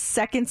home for the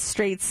second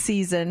straight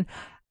season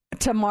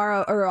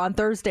tomorrow or on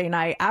Thursday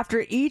night.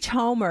 After each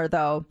homer,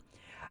 though,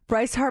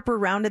 Bryce Harper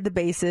rounded the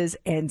bases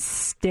and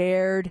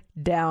stared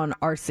down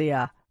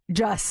Arcia.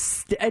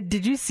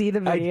 Did you see the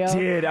video? I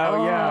did.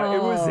 Oh, yeah.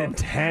 It was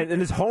intense. And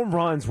his home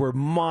runs were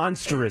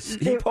monstrous.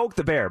 He poked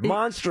the bear.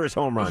 Monstrous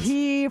home runs.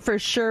 He for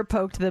sure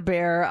poked the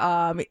bear.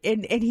 And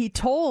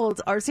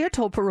Arcia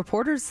told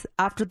reporters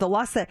after the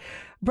loss that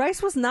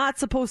Bryce was not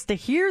supposed to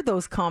hear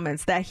those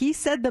comments, that he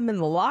said them in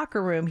the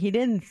locker room. He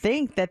didn't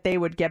think that they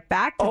would get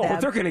back to them.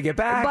 Oh, they're going to get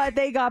back. But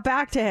they got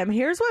back to him.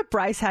 Here's what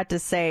Bryce had to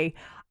say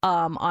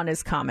on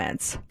his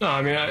comments. No,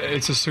 I mean,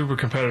 it's a super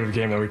competitive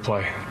game that we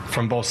play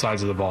from both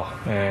sides of the ball,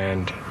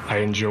 and I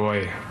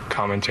enjoy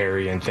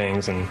commentary and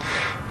things, and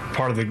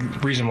part of the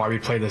reason why we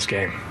play this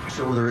game.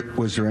 So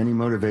was there any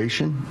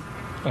motivation?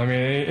 I mean,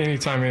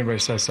 anytime anybody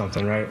says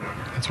something, right,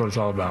 that's what it's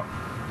all about.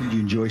 Did you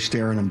enjoy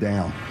staring them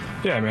down?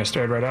 Yeah, I mean, I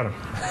stared right at him.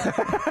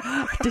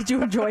 Did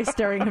you enjoy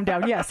staring him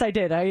down? Yes, I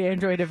did. I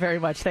enjoyed it very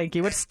much. Thank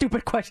you. What a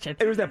stupid question.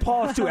 It was that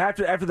pause too.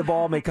 After the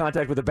ball made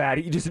contact with the bat,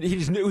 he just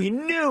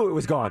knew it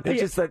was gone. It's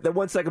just like the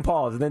 1 second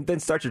pause, and then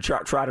start your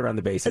trot around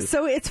the bases.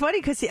 So it's funny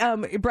because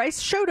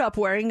Bryce showed up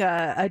wearing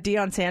a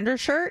Deion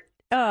Sanders shirt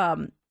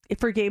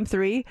for Game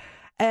 3.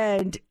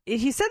 And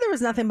he said there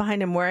was nothing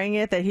behind him wearing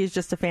it, that he's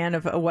just a fan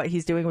of what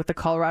he's doing with the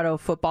Colorado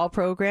football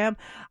program.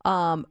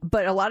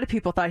 But a lot of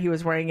people thought he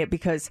was wearing it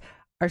because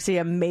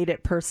Arcia made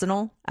it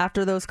personal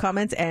after those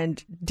comments,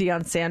 and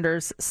Deion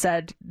Sanders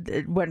said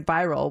it went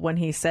viral when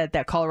he said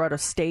that Colorado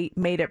State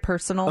made it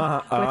personal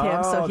with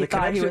him, so he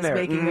thought he was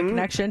making the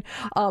connection.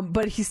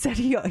 But he said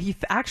he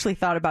actually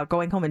thought about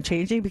going home and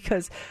changing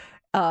because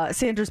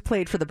Sanders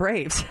played for the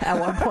Braves at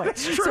one point.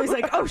 So he's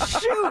like, oh,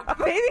 shoot,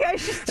 maybe I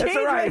should change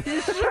my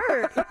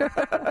shirt.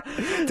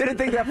 Didn't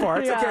think that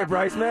far. It's okay,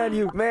 Bryce. Man,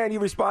 you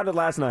responded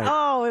last night.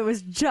 Oh, it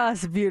was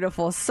just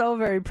beautiful. So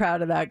very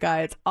proud of that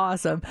guy. It's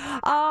awesome.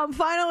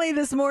 Finally,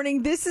 this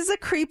morning, this is a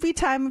creepy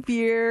time of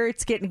year.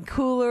 It's getting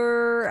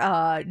cooler.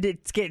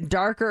 It's getting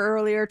darker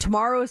earlier.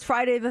 Tomorrow is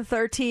Friday the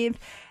 13th.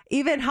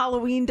 Even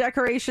Halloween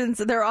decorations,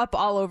 they're up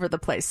all over the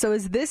place. So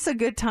is this a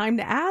good time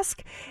to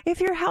ask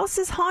if your house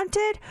is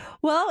haunted?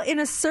 Well, in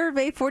a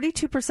survey,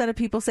 42% of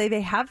people say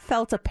they have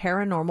felt a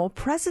paranormal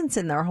presence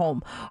in their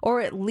home, or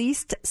at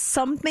least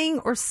something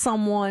or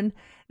someone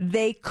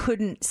they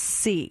couldn't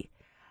see.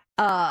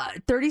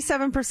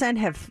 37%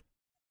 have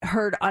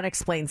heard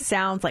unexplained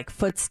sounds like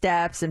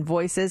footsteps and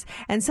voices,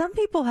 and some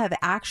people have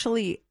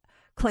actually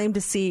claimed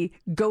to see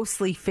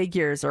ghostly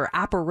figures or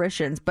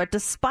apparitions. But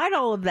despite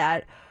all of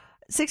that,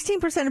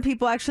 16% of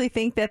people actually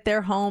think that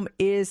their home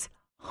is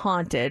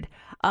haunted,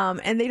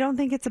 and they don't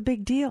think it's a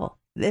big deal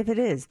if it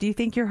is. Do you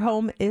think your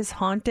home is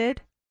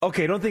haunted?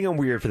 Okay, don't think I'm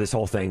weird for this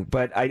whole thing,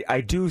 but I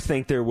do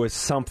think there was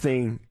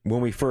something when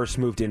we first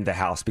moved into the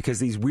house, because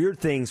these weird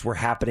things were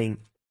happening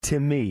to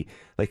me,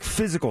 like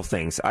physical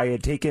things. I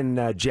had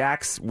taken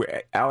Jax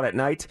out at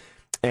night,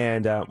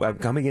 and I'm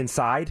coming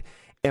inside,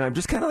 and I'm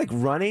just kind of like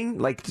running,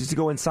 like just to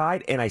go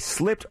inside, and I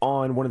slipped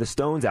on one of the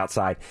stones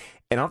outside.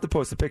 And I'll have to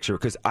post a picture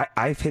because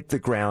I've hit the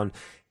ground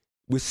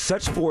with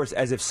such force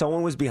as if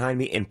someone was behind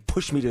me and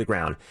pushed me to the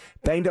ground.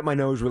 Banged up my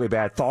nose really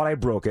bad, thought I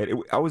broke it.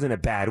 I was in a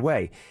bad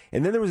way.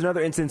 And then there was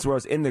another instance where I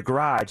was in the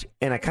garage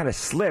and I kind of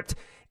slipped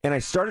and I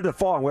started to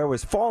fall. And where I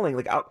was falling,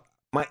 like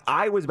my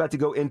eye was about to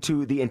go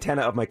into the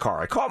antenna of my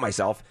car. I caught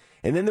myself.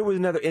 And then there was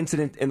another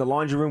incident in the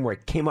laundry room where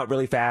it came up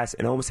really fast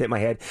and almost hit my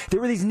head.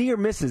 There were these near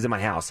misses in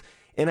my house.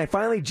 And I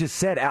finally just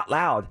said out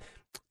loud,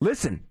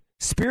 listen,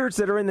 spirits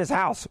that are in this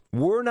house,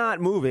 we're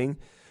not moving.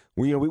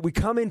 We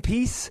come in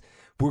peace.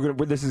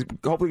 This is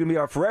hopefully going to be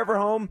our forever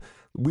home.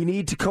 We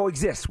need to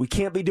coexist. We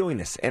can't be doing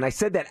this. And I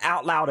said that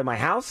out loud in my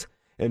house,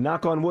 and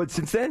knock on wood,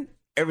 since then,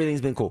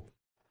 everything's been cool.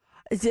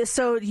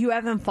 So you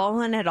haven't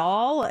fallen at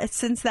all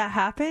since that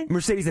happened?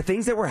 Mercedes, the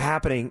things that were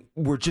happening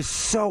were just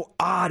so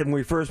odd when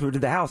we first moved to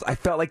the house. I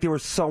felt like there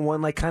was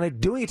someone like kind of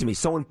doing it to me.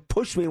 Someone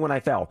pushed me when I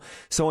fell.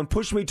 Someone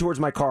pushed me towards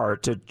my car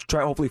to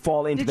try hopefully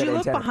fall into that antenna.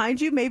 Did you look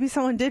behind you? Maybe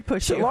someone did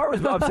push you. Laura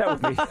was upset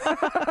with me.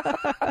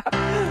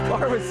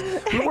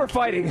 We were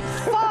fighting.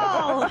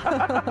 Fall!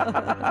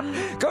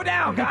 Go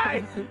down,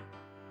 guy!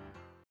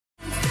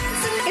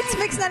 It's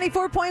Mix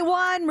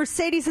 94.1,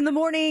 Mercedes in the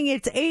morning.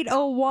 It's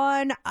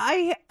 8:01.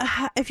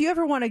 If you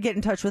ever want to get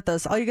in touch with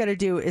us, all you got to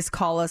do is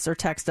call us or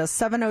text us.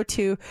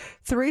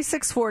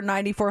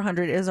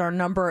 702-364-9400 is our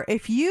number.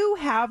 If you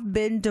have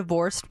been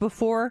divorced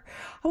before,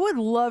 I would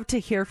love to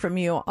hear from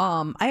you.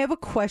 I have a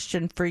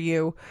question for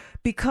you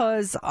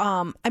because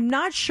I'm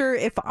not sure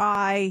if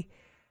I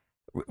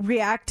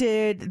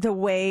reacted the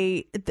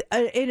way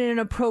in an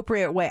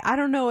appropriate way. I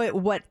don't know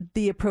what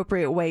the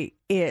appropriate way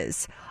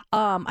is.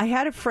 I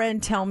had a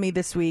friend tell me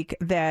this week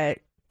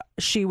that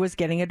she was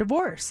getting a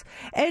divorce,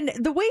 and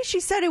the way she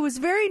said it was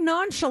very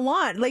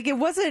nonchalant. Like it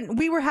wasn't,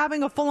 we were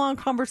having a full on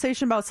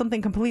conversation about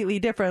something completely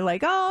different.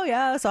 Like, oh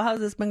yeah, so how's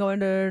this been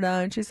going?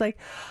 And she's like,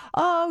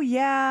 oh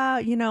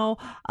yeah,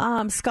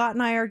 Scott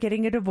and I are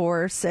getting a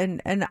divorce.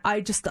 And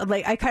I just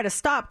I kind of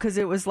stopped because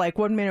it was like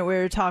 1 minute we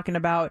were talking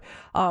about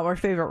our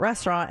favorite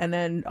restaurant. And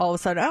then all of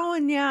a sudden, oh,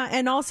 and yeah.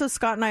 And also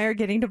Scott and I are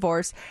getting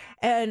divorced.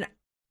 And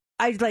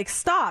I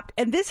stopped.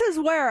 And this is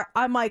where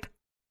I'm like,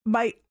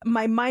 my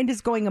mind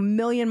is going a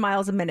million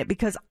miles a minute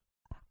because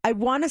I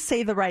want to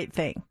say the right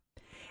thing.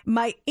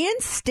 My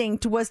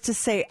instinct was to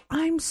say,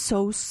 I'm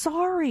so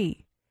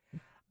sorry.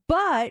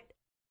 But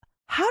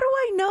how do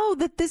I know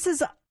that this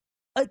is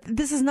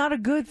not a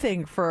good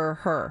thing for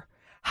her?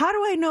 How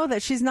do I know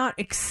that she's not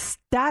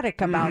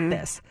ecstatic about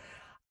this?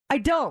 I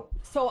don't.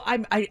 So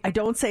I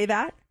don't say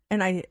that.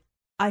 And I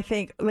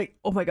think like,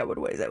 oh my God, what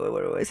do I say?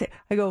 What do I say?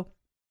 I go,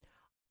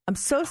 I'm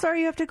so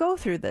sorry you have to go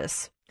through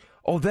this.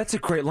 Oh, that's a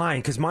great line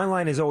because my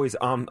line is always,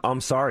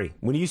 I'm sorry.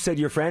 When you said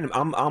to your friend,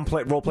 I'm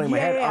role playing my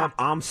head, Yeah.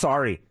 I'm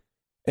sorry.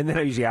 And then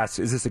I usually ask,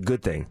 is this a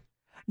good thing?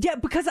 Yeah,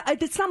 because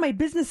it's not my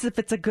business if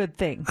it's a good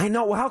thing. I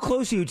know. Well, how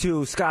close are you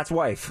to Scott's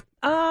wife?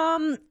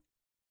 We're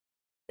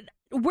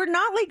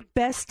not like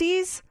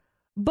besties,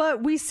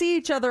 but we see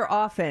each other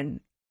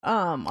often.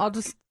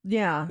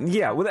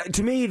 Yeah. Well,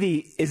 to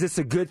me, is this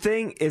a good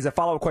thing is a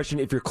follow-up question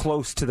if you're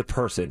close to the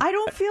person. I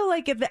don't feel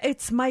like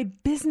it's my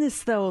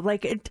business, though.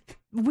 Like,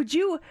 would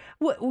you,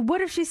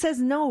 what if she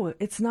says, no,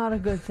 it's not a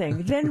good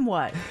thing? Then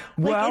what?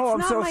 Well,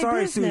 it's I'm so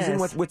sorry, business.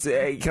 Susan. What's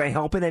can I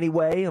help in any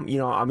way? I'm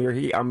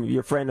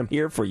your friend. I'm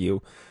here for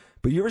you.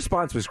 But your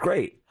response was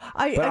great.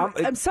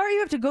 I'm sorry you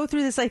have to go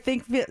through this. I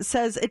think it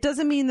says it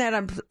doesn't mean that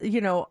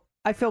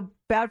I feel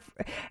bad.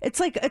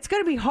 It's like, it's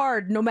going to be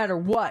hard no matter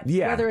what,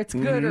 whether it's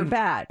good or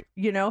bad,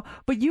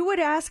 But you would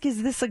ask,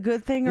 is this a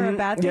good thing or a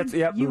bad thing?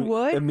 Yep. You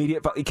would?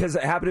 Immediate, because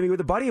it happened to me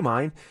with a buddy of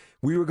mine.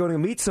 We were going to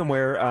meet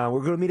somewhere. We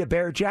were going to meet at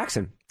Barrett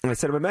Jackson. And I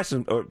sent him a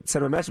message,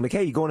 like,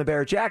 hey, you going to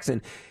Barrett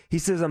Jackson? He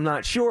says, I'm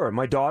not sure.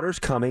 My daughter's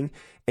coming,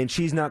 and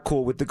she's not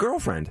cool with the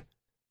girlfriend.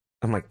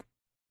 I'm like,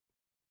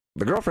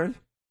 the girlfriend?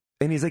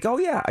 And he's like, oh,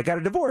 yeah, I got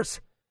a divorce.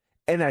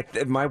 And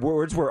my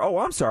words were, oh,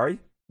 I'm sorry.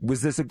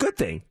 Was this a good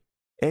thing?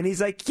 And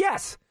he's like,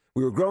 yes.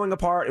 We were growing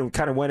apart and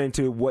kind of went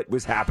into what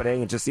was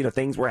happening and just,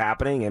 things were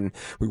happening and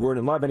we weren't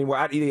in love anymore.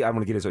 I don't want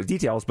to get into those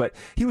details, but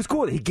he was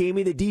cool. He gave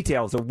me the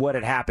details of what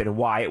had happened and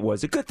why it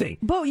was a good thing.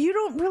 But you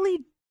don't really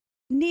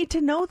need to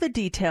know the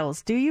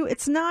details, do you?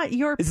 It's not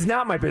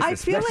my business. I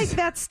feel like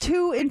that's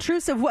too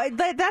intrusive.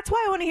 That's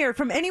why I want to hear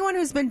from anyone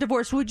who's been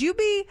divorced. Would you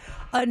be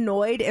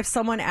annoyed if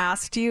someone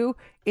asked you,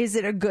 is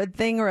it a good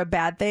thing or a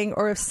bad thing?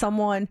 Or if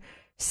someone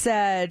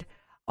said,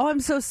 oh,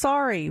 I'm so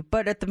sorry.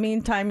 But at the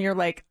meantime, you're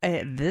like,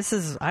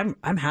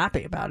 I'm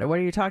happy about it. What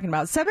are you talking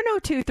about?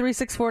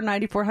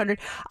 702-364-9400.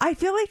 I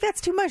feel like that's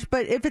too much.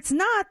 But if it's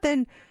not,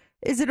 then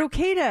is it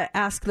okay to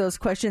ask those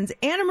questions?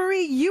 Anna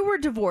Marie, you were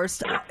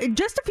divorced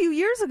just a few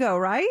years ago,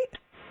 right?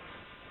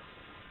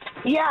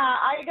 Yeah,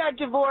 I got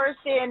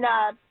divorced in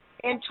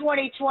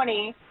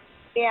 2020.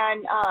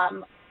 And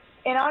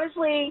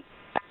honestly,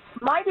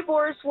 my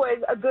divorce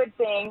was a good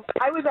thing.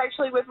 I was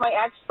actually with my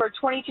ex for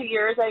 22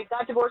 years. I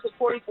got divorced at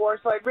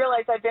 44, so I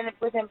realized I've been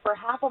with him for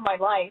half of my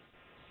life.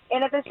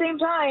 And at the same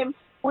time,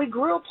 we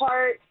grew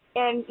apart,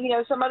 and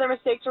some other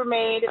mistakes were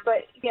made,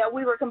 but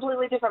we were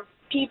completely different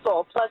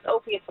people. Plus,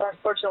 opiates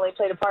unfortunately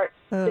played a part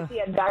because he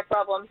had back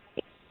problems.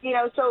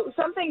 So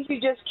some things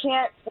you just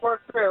can't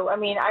work through. I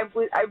mean, I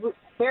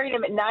married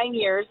him at 9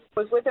 years,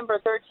 was with him for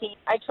 13.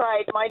 I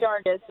tried my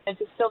darndest, and it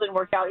just still didn't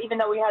work out, even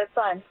though we had a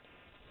son.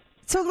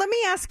 So let me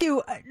ask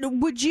you,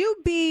 would you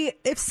be,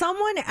 if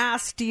someone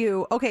asked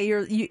you, okay,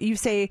 you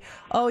say,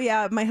 oh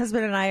yeah, my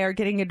husband and I are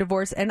getting a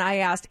divorce, and I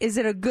asked, is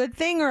it a good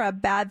thing or a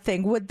bad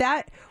thing? Would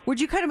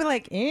you kind of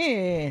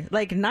be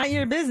like not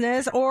your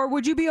business, or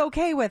would you be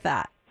okay with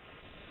that?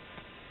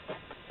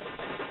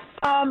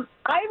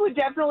 I would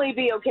definitely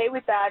be okay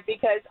with that,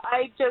 because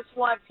I just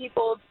want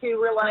people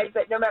to realize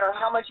that no matter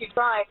how much you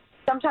try,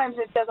 sometimes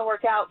it doesn't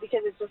work out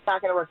because it's just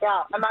not going to work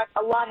out. I'm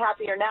a lot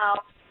happier now.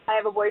 I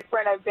have a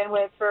boyfriend I've been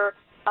with for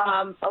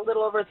a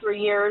little over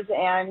 3 years,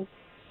 and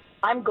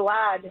I'm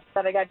glad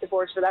that I got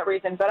divorced for that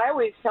reason. But I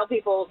always tell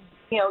people,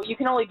 you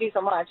can only do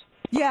so much.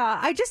 Yeah,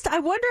 I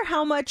wonder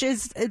how much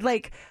is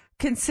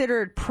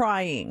considered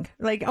prying.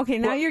 Like, okay,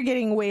 now you're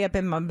getting way up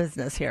in my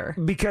business here.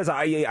 Because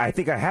I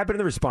think I have been in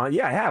the response.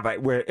 Yeah, I have.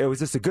 Where it was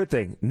just a good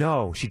thing.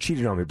 No, she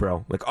cheated on me,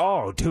 bro. Like,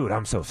 oh, dude,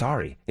 I'm so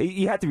sorry.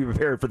 You have to be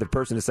prepared for the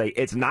person to say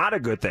it's not a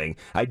good thing.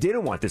 I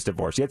didn't want this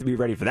divorce. You have to be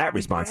ready for that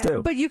response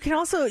too. But you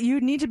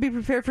need to be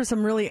prepared for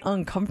some really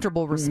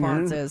uncomfortable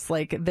responses. Mm-hmm.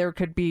 Like there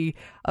could be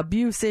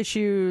abuse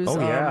issues. Oh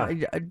yeah.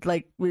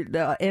 Like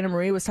Anna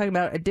Marie was talking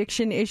about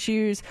addiction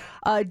issues.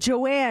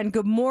 Joanne,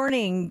 good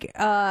morning.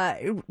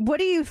 What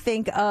do you think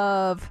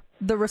of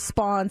the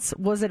response?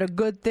 Was it a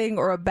good thing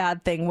or a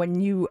bad thing when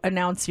you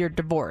announced your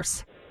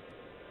divorce?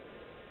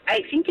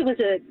 I think it was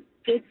a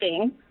good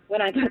thing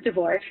when I got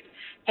divorced,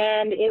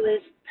 and it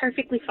was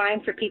perfectly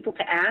fine for people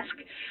to ask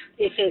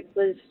if it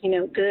was,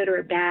 good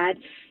or bad.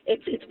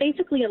 It's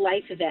basically a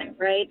life event,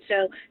 right?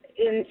 So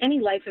in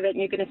any life event,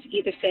 you're going to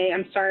either say,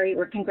 I'm sorry,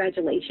 or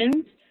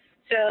congratulations.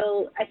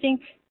 So I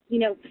think,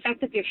 the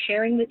fact that they're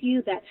sharing with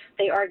you that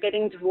they are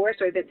getting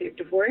divorced or that they're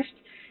divorced,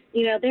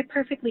 they're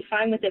perfectly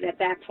fine with it at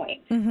that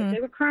point. Mm-hmm. If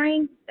they were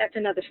crying, that's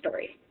another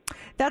story.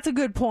 That's a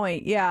good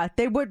point. Yeah,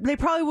 they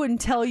probably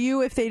wouldn't tell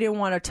you if they didn't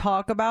want to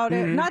talk about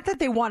it. Mm-hmm. Not that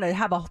they want to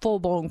have a full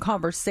blown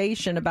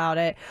conversation about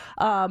it,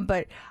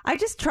 but I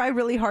just try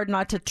really hard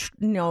not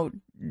to,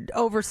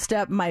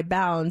 overstep my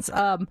bounds.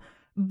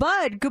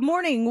 Bud, good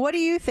morning. What do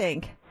you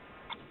think?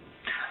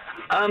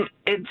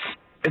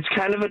 It's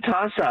kind of a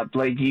toss up.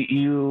 Like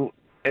you,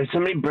 if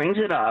somebody brings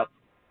it up,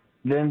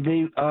 then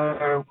they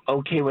are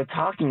okay with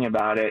talking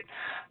about it.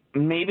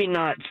 Maybe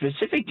not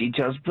specific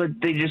details, but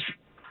they just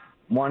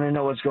want to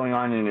know what's going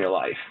on in your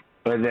life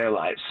or their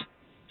lives.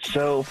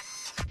 So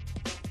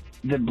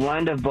the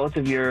blend of both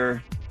of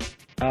your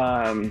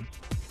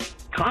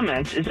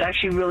comments is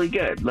actually really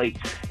good. Like,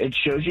 it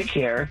shows you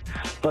care,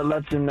 but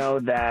lets them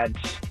know that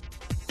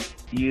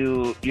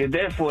you're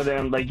there for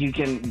them. Like, you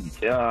can,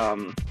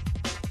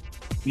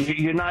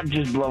 you're not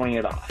just blowing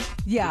it off.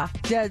 Yeah,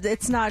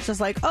 it's not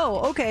just like,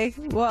 oh, okay,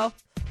 well,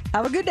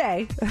 have a good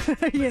day,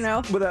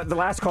 Well, the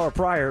last caller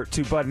prior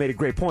to Bud made a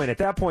great point. At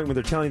that point, when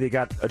they're telling you they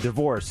got a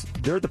divorce,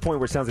 they're at the point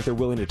where it sounds like they're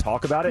willing to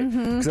talk about it.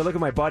 Because I look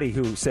at my buddy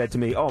who said to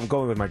me, oh, I'm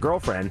going with my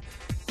girlfriend.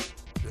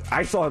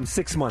 I saw him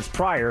 6 months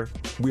prior.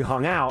 We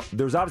hung out.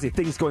 There was obviously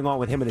things going on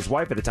with him and his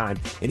wife at the time,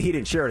 and he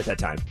didn't share it at that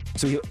time.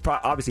 So he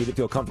obviously didn't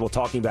feel comfortable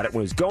talking about it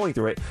when he was going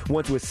through it.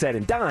 Once it was said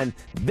and done,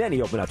 then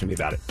he opened up to me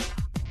about it.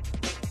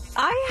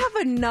 I have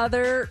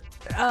another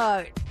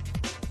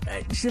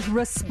just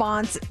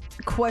response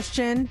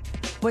question.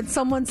 When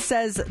someone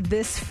says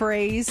this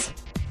phrase,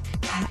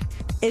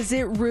 is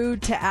it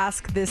rude to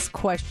ask this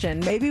question?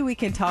 Maybe we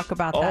can talk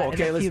about that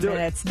in a few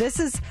minutes. This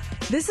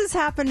has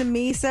happened to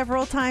me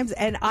several times,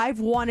 and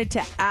I've wanted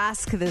to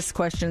ask this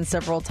question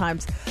several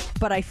times,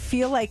 but I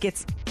feel like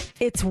it's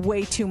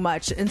way too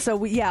much. And so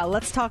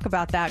let's talk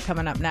about that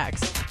coming up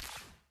next.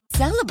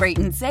 Celebrate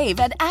and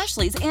save at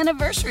Ashley's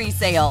Anniversary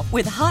Sale.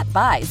 With Hot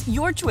Buys,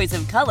 your choice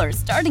of colors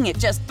starting at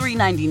just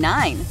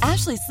 $3.99.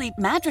 Ashley Sleep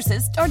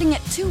mattresses starting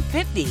at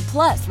 $2.50.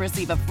 Plus,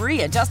 receive a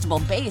free adjustable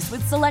base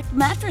with select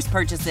mattress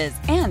purchases.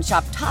 And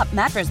shop top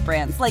mattress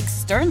brands like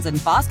Stearns &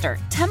 Foster,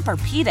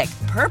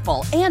 Tempur-Pedic,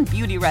 Purple, and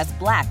Beautyrest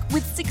Black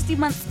with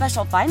 60-month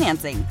special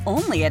financing.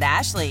 Only at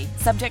Ashley.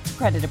 Subject to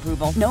credit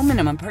approval. No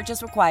minimum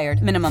purchase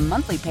required. Minimum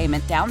monthly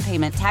payment, down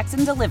payment, tax,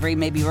 and delivery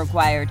may be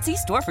required. See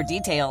store for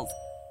details.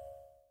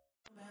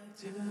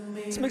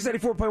 It's Mix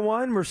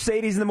 94.1,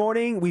 Mercedes in the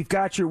morning. We've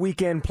got your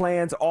weekend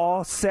plans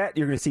all set.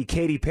 You're going to see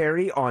Katy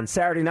Perry on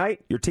Saturday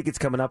night. Your ticket's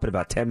coming up in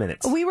about 10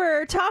 minutes. We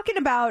were talking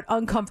about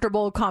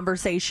uncomfortable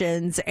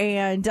conversations,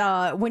 and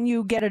when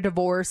you get a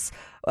divorce,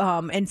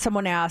 and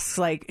someone asks,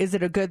 like, is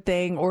it a good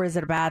thing or is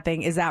it a bad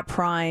thing? Is that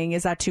prying?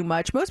 Is that too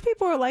much? Most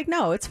people are like,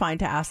 no, it's fine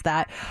to ask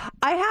that.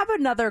 I have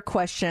another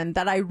question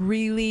that I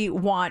really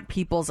want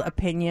people's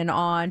opinion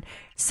on.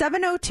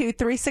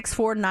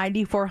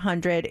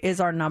 702-364-9400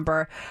 is our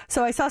number.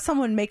 So I saw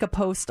someone make a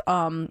post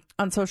on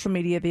social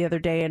media the other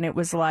day, and it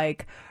was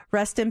like,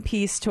 rest in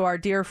peace to our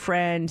dear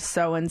friend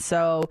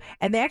so-and-so.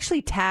 And they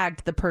actually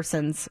tagged the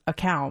person's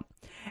account.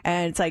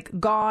 And it's like,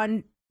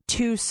 gone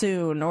too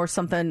soon or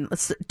something,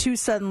 too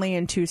suddenly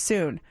and too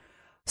soon.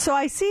 So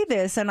I see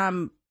this and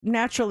I'm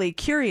naturally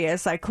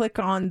curious. I click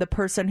on the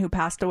person who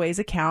passed away's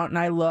account and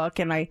I look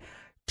and I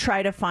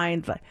try to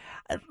find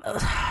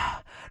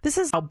this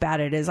is how bad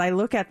it is. I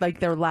look at like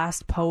their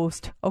last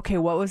post. Okay,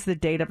 what was the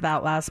date of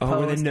that last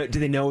post? Do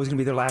they know it was going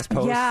to be their last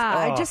post?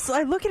 Yeah,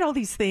 I look at all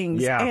these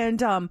things,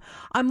 and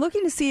I'm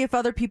looking to see if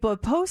other people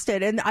have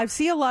posted, and I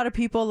see a lot of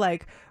people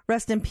like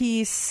rest in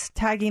peace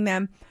tagging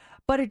them,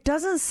 but it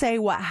doesn't say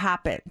what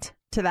happened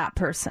to that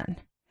person,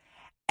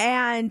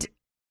 and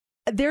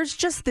there's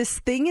just this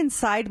thing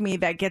inside me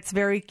that gets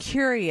very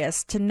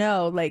curious to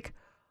know, like,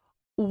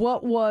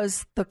 what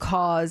was the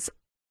cause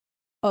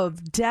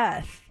of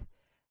death?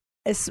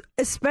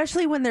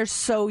 Especially when they're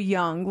so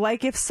young.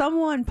 Like if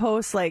someone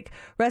posts like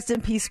rest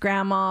in peace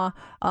grandma,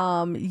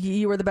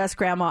 you were the best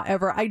grandma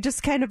ever, I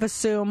just kind of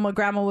assume my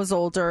grandma was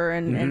older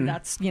and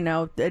that's,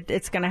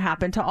 it's going to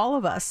happen to all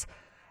of us.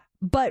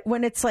 But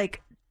when it's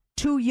like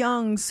too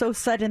young, so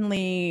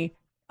suddenly,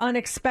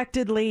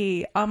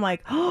 unexpectedly, I'm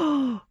like,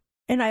 oh,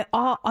 and I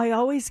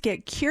always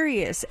get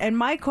curious. And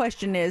my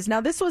question is, now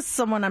this was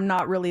someone I'm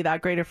not really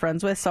that great of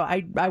friends with, so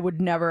I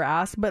would never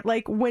ask. But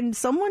like when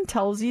someone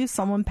tells you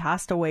someone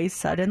passed away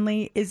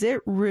suddenly, is it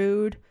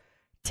rude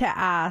to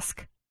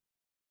ask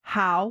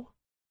how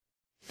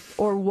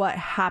or what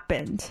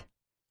happened?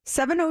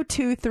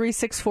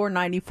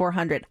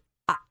 702-364-9400.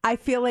 I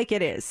feel like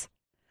it is.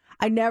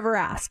 I never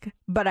ask,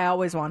 but I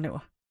always want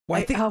to.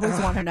 I always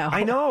want to know.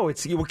 I know.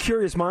 We're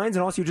curious minds,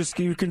 and also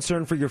you're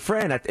concerned for your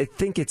friend. I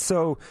think it's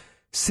so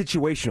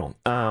situational.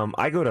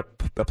 I go to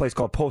a place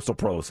called Postal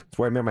Pros. It's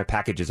where I mail my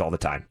packages all the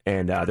time,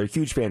 and they're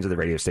huge fans of the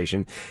radio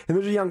station. And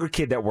there's a younger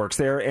kid that works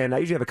there, and I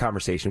usually have a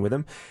conversation with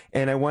him.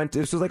 And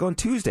this was like on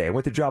Tuesday. I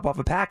went to drop off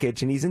a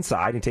package, and he's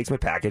inside, and he takes my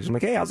package. I'm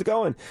like, hey, how's it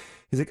going?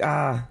 He's like,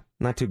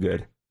 not too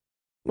good.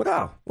 I'm like,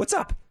 oh, what's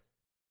up?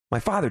 My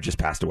father just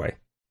passed away.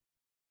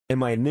 And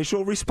my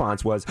initial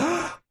response was,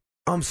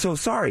 I'm so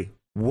sorry.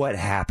 What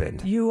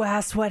happened? You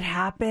asked what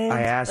happened?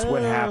 I asked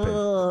what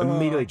happened.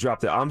 Immediately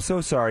dropped it. I'm so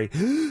sorry.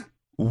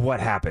 What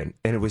happened?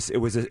 And it was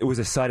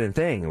a sudden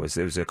thing. It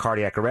was a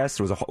cardiac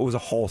arrest. It was a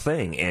whole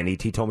thing. And he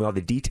told me all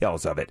the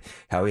details of it.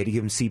 How he had to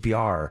give him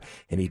CPR,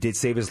 and he did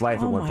save his life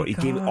at one point. He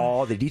gave me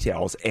all the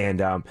details,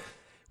 and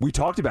we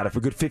talked about it for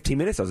a good 15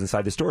 minutes. I was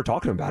inside the store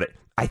talking about it.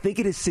 I think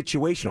it is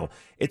situational.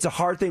 It's a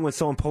hard thing when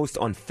someone posts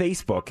on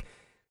Facebook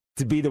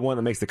to be the one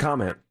that makes the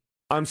comment.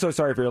 I'm so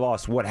sorry for your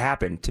loss. What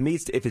happened? To me,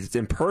 if it's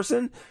in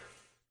person,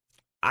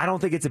 I don't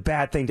think it's a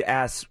bad thing to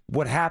ask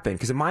what happened.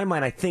 Because in my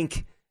mind, I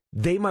think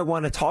they might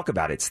want to talk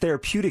about it. It's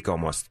therapeutic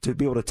almost to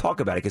be able to talk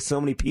about it, because so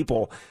many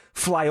people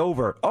fly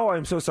over, oh,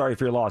 I'm so sorry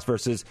for your loss,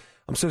 versus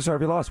I'm so sorry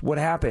for your loss. What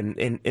happened?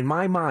 In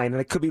my mind, and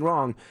I could be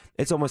wrong,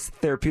 it's almost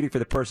therapeutic for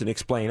the person to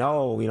explain,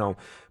 oh,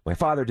 my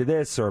father did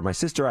this, or my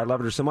sister, I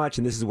loved her so much,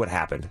 and this is what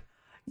happened.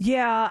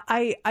 Yeah,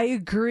 I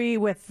agree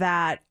with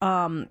that.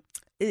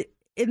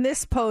 In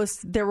this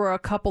post, there were a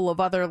couple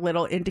of other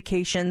little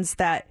indications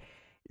that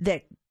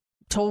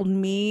told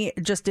me,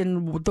 just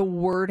in the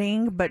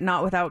wording, but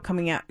not without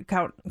coming out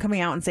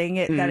and saying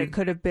it, that it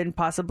could have been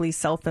possibly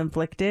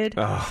self-inflicted.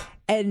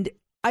 And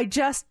I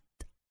just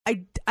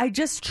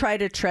try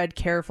to tread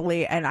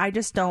carefully, and I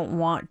just don't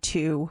want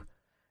to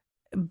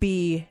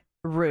be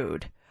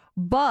rude.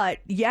 But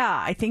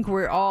yeah, I think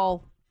we're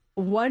all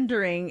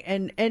wondering,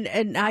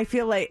 and I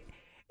feel like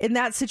in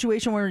that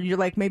situation where you're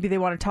like, maybe they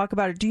want to talk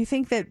about it, do you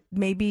think that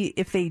maybe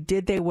if they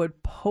did, they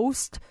would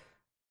post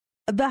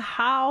the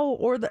how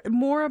or the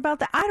more about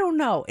that? I don't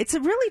know. It's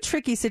a really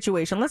tricky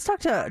situation. Let's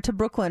talk to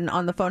Brooklyn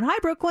on the phone. Hi,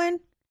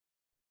 Brooklyn.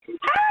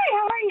 Hi,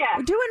 how are you?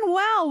 We're doing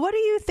well. What do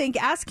you think?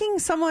 Asking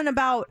someone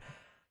about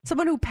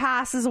someone who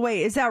passes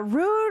away, is that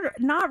rude?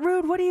 Not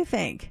rude? What do you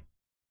think?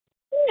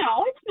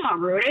 No, it's not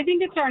rude. I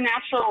think it's our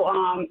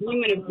natural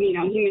human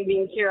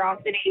being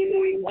curiosity and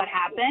knowing what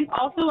happened.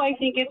 Also, I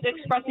think it's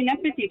expressing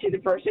empathy to the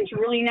person to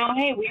really know,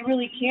 hey, we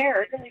really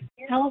cared.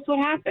 Tell us what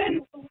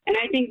happened. And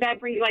I think that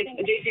brings, like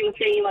JJ was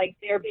saying, like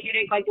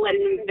therapeutic, like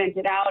letting them vent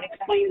it out,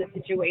 explain the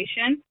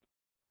situation.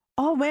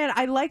 Oh, man,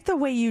 I like the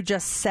way you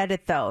just said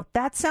it, though.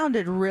 That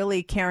sounded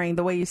really caring,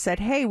 the way you said,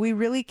 hey, we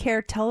really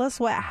care. Tell us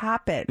what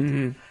happened.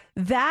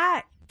 Mm-hmm.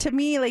 That, to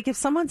me, like if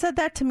someone said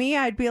that to me,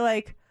 I'd be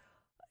like,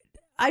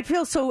 I'd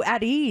feel so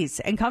at ease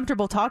and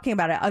comfortable talking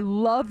about it. I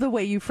love the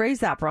way you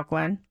phrase that,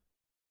 Brooklyn.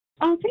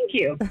 Oh, thank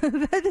you.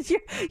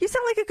 You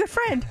sound like a good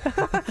friend.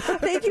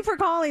 Thank you for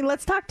calling.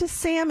 Let's talk to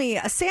Sammy.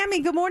 Sammy,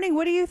 good morning.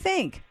 What do you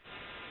think?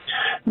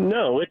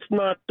 No, it's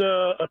not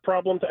a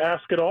problem to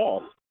ask at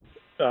all,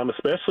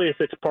 especially if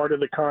it's part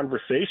of the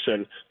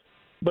conversation.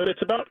 But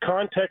it's about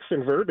context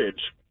and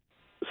verbiage.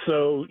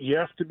 So you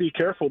have to be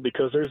careful,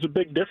 because there's a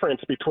big difference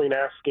between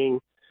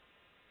asking,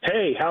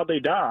 hey, how'd they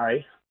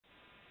die?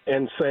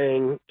 And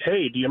saying,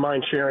 hey, do you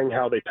mind sharing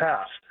how they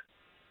passed?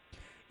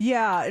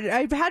 Yeah,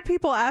 I've had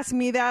people ask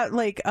me that,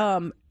 like,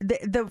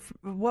 the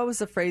what was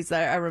the phrase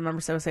that I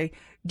remember someone saying?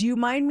 Do you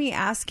mind me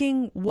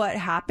asking what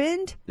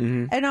happened?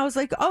 Mm-hmm. And I was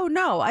like, oh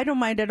no, I don't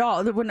mind at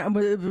all. When I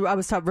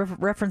was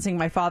referencing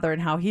my father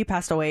and how he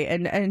passed away,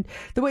 and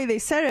the way they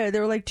said it, they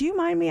were like, do you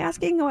mind me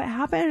asking what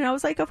happened? And I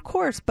was like, of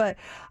course, but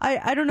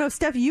I don't know,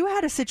 Steph, you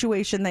had a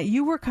situation that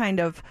you were kind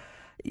of.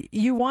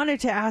 You wanted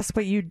to ask,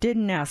 but you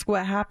didn't ask.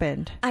 What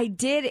happened? I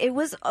did.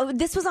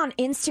 This was on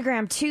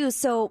Instagram too.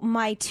 So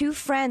my two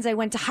friends I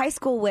went to high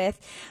school with,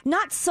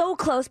 not so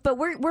close, but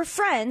we're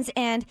friends,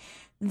 and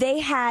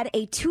they had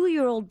a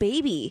 2-year-old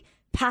baby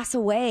pass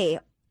away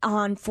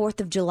on 4th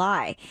of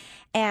July.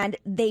 And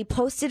they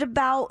posted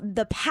about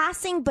the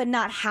passing, but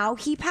not how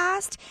he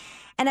passed.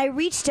 And I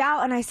reached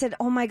out and I said,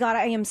 oh my God,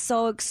 I am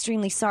so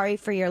extremely sorry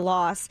for your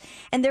loss.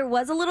 And there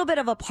was a little bit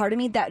of a part of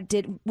me that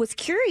was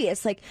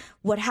curious, like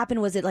what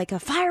happened? Was it like a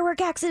firework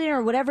accident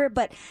or whatever?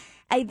 But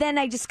I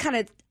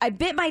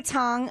bit my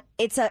tongue.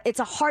 It's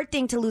a hard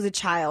thing to lose a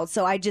child.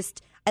 So I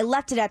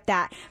left it at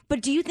that. But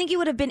do you think it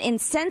would have been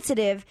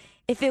insensitive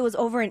if it was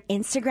over an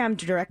Instagram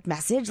direct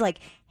message? Like,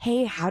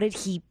 hey, how did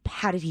he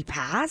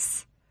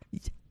pass?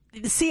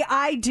 See,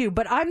 I do,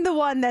 but I'm the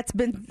one that's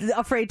been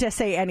afraid to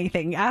say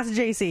anything. Ask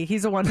JC.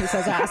 He's the one who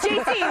says ask.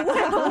 JC,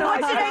 what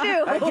should I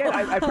do? Again,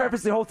 I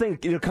preface the whole thing.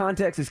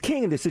 Context is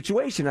king in this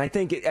situation. I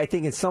think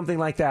it's something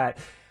like that.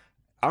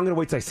 I'm going to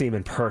wait till I see him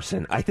in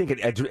person. I think an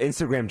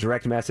Instagram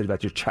direct message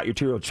about your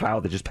 2-year-old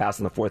child that just passed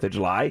on the 4th of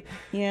July.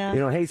 Yeah.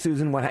 Hey,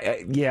 Susan,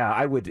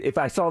 I would, if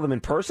I saw them in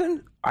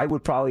person, I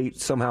would probably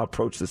somehow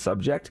approach the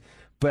subject.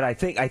 But I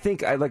think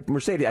I like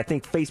Mercedes. I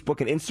think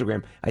Facebook and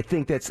Instagram, I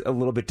think that's a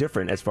little bit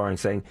different as far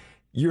as saying,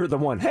 you're the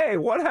one. Hey,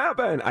 what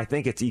happened? I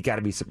think you got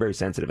to be very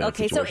sensitive.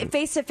 Okay, so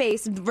face to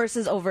face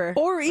versus over,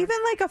 or even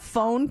like a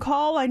phone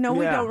call. I know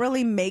we don't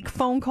really make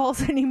phone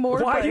calls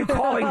anymore. Why are you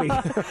calling me?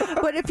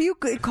 But if you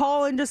could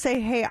call and just say,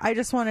 "Hey, I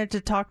just wanted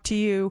to talk to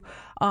you,"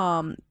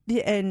 and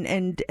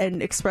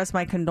express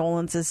my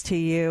condolences to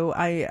you.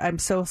 I'm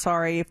so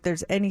sorry. If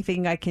there's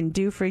anything I can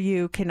do for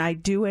you, can I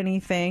do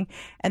anything?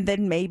 And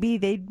then maybe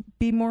they'd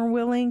be more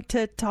willing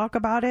to talk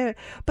about it.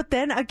 But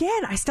then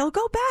again, I still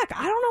go back.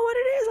 I don't know what it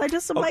is. I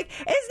just am like,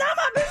 it's not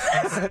my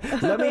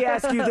business. Let me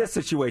ask you this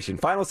situation.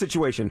 Final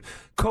situation.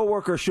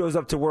 Coworker shows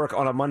up to work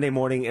on a Monday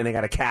morning and they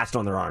got a cast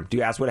on their arm. Do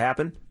you ask what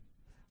happened?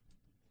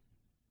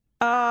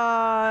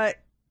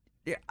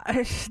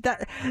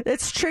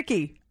 It's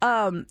tricky.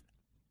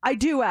 I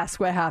do ask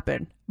what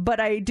happened, but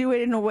I do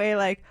it in a way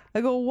like,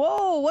 I go,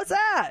 whoa, what's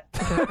that?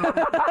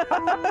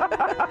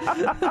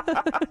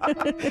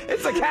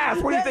 It's a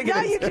cast. What do you think it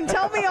is? You can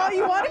tell me all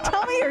you want to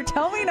tell me or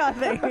tell me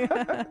nothing.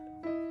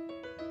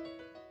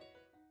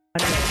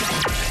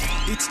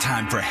 It's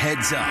time for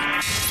Heads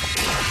Up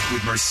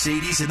with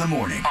Mercedes in the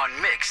morning on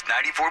Mix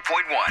 94.1.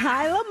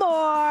 Hi,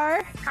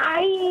 Lamar.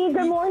 Hi,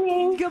 good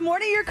morning. Good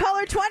morning. You're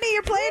caller 20.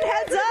 You're playing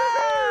Heads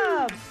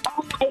Up.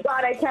 Oh my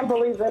God, I can't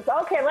believe this.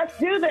 Okay, let's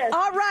do this.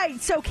 All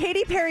right, so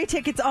Katy Perry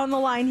tickets on the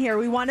line here.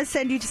 We want to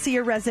send you to see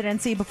your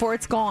residency before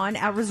it's gone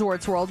at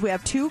Resorts World. We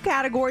have 2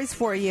 categories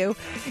for you.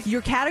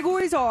 Your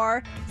categories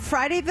are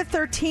Friday the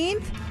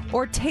 13th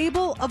or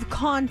Table of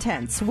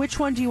Contents. Which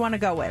one do you want to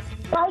go with?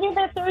 Friday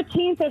the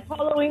 13th is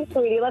Halloween,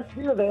 sweetie. Let's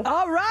do this.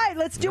 All right,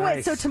 let's do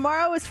it. So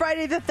tomorrow is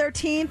Friday the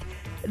 13th.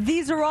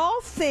 These are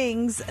all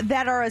things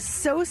that are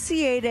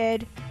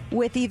associated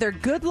with either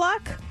good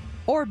luck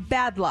or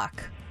bad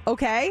luck.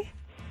 Okay?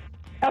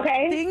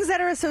 Okay. Things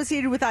that are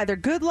associated with either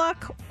good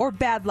luck or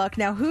bad luck.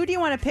 Now, who do you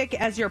want to pick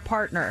as your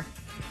partner?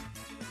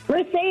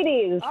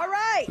 Mercedes. All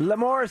right.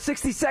 Lamar,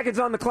 60 seconds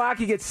on the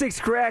clock. You get 6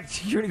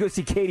 correct. You're going to go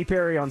see Katy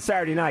Perry on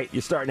Saturday night. You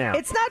start now.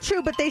 It's not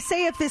true, but they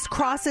say if this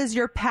crosses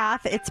your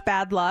path, it's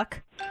bad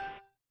luck.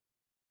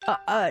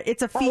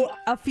 It's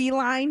a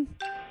feline.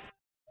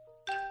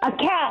 A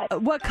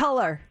cat. What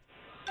color?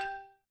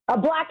 A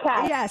black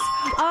cat. Yes.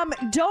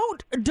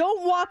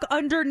 Don't walk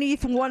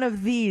underneath one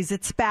of these.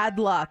 It's bad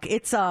luck.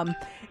 It's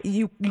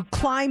you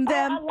climb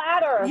them. A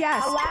ladder.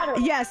 Yes. A ladder.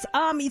 Yes.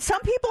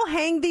 Some people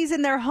hang these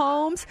in their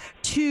homes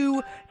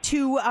to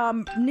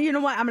you know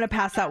what? I'm going to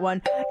pass that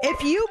one.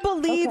 If you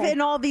believe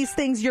in all these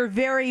things, you're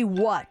very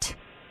what?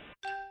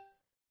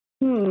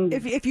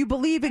 If you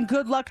believe in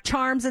good luck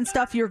charms and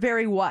stuff, you're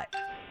very what?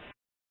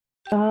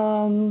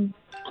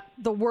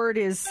 The word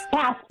is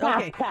pass.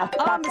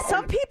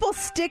 Some people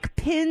stick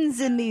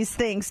pins in these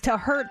things to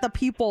hurt the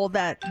people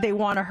that they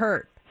want to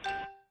hurt.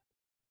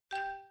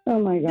 Oh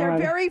my God! They're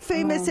very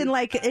famous in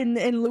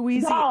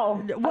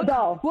Louisiana.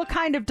 Doll. What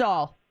kind of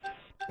doll?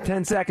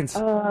 10 seconds.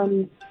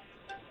 A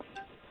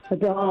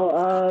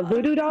doll,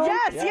 voodoo doll.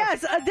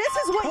 Yes. This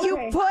is what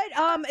you put.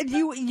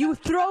 You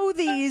throw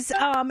these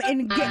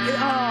and get.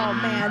 Oh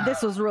man,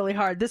 this was really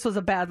hard. This was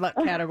a bad luck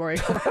category.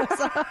 Sorry.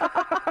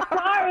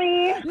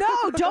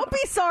 No, don't be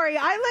sorry.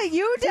 I let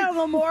you down,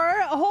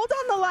 Lamar. Hold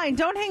on the line.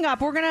 Don't hang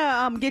up. We're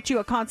gonna get you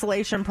a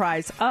consolation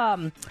prize.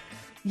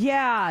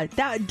 Yeah,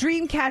 that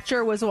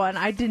Dreamcatcher was one.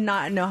 I did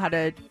not know how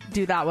to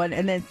do that one.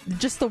 And then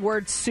just the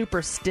word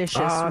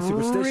superstitious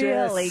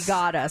really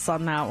got us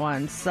on that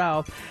one.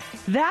 So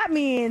that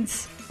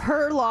means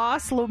her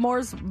loss,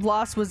 Lamore's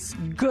loss, was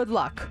good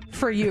luck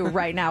for you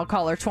right now,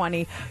 caller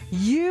 20.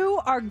 You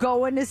are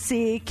going to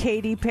see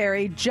Katy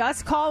Perry.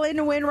 Just call in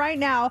to win right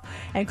now,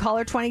 and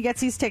caller 20 gets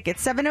these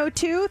tickets.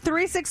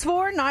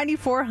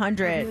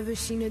 702-364-9400. Never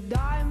seen a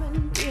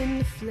diamond in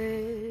the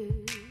flesh.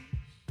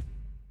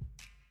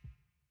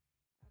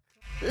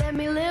 Let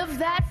me live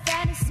that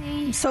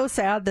fantasy. I'm so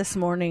sad this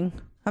morning.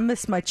 I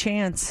missed my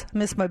chance. I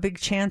missed my big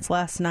chance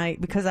last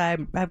night because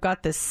I've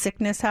got this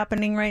sickness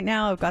happening right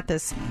now. I've got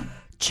this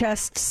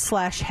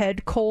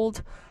chest/head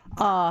cold.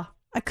 I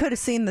could have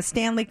seen the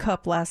Stanley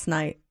Cup last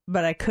night,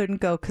 but I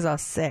couldn't go because I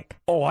was sick.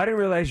 Oh, I didn't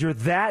realize you're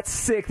that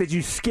sick that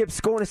you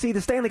skipped going to see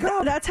the Stanley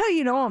Cup. That's how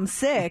you know I'm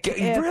sick.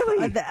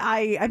 Really?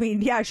 I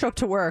mean, yeah, I show up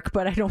to work,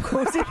 but I don't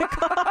go see the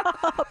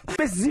Cup.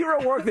 Missed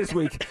zero work this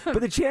week,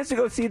 but the chance to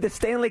go see the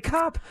Stanley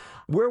Cup,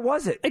 where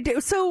was it?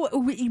 So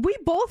we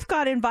both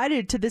got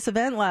invited to this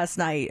event last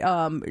night.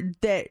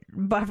 That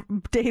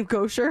Dave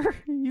Gosher,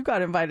 you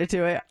got invited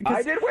to it.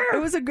 I did. Where?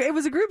 It was a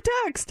group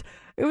text.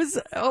 It was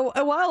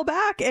a while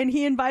back, and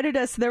he invited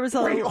us. There was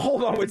a Wait,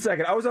 hold on 1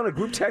 second. I was on a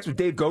group text with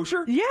Dave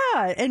Gosher.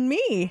 Yeah, and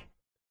me.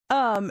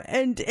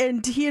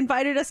 And he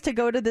invited us to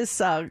go to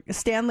this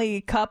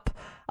Stanley Cup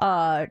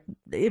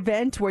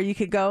event where you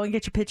could go and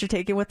get your picture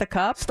taken with the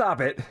cup.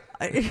 Stop it.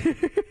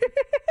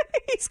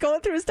 He's going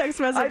through his text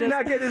messages. I did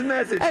not get his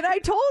message. And I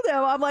told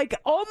him, I'm like,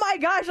 oh my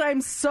gosh,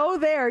 I'm so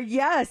there.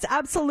 Yes,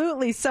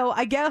 absolutely. So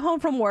I get home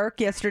from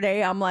work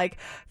yesterday. I'm like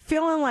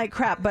feeling like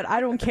crap, but I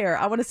don't care.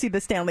 I want to see the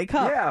Stanley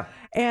Cup. Yeah.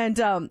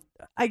 And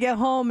I get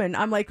home and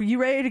I'm like, you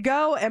ready to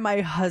go? And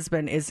my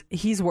husband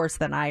he's worse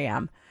than I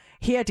am.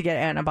 He had to get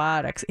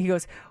antibiotics. He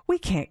goes, we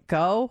can't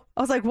go.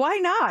 I was like, why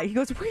not? He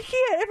goes, we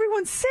can't.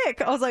 Everyone's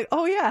sick. I was like,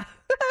 oh, yeah.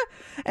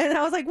 And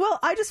I was like, well,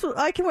 I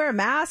can wear a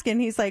mask.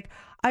 And he's like,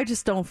 I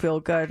just don't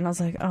feel good. And I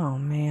was like, oh,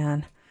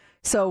 man.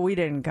 So we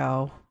didn't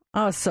go.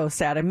 I was so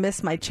sad. I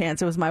missed my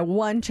chance. It was my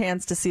one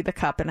chance to see the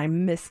Cup, and I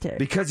missed it.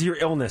 Because of your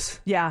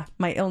illness. Yeah,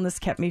 my illness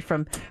kept me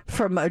from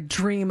a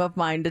dream of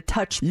mine to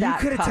touch that You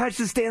could have cup. touched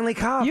the Stanley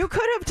Cup. You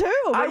could have, too.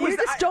 But you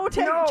just don't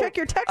check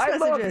your text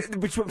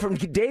messages. From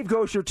Dave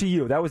Gosher to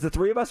you. That was the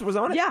three of us was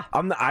on it? Yeah.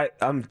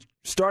 I'm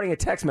starting a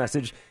text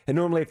message, and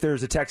normally if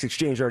there's a text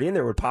exchange already in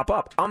there, it would pop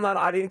up.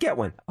 I didn't get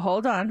one.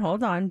 Hold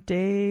on.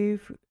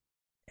 Dave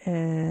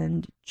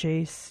and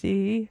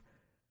JC.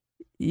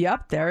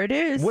 Yep, there it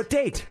is. What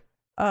date?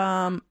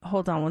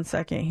 Hold on 1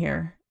 second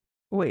here.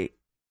 Wait.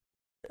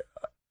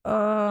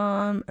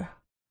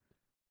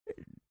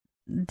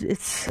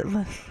 It's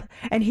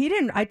and he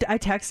didn't. I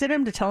texted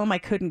him to tell him I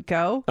couldn't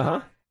go.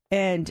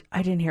 And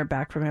I didn't hear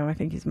back from him. I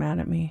think he's mad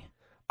at me.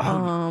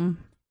 I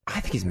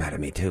think he's mad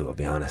at me too. I'll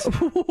be honest.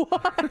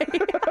 Why?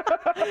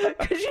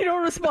 Because you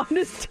don't respond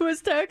to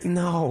his text.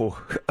 No.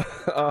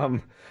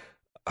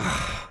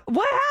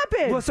 What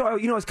happened? Well, so I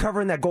was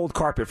covering that gold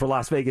carpet for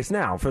Las Vegas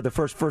now for the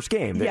first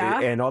game. Yeah.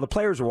 And all the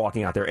players were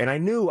walking out there, and I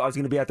knew I was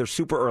going to be out there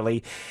super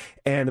early,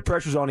 and the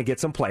pressure's on to get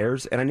some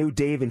players, and I knew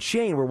Dave and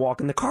Shane were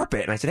walking the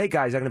carpet, and I said, hey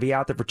guys, I'm going to be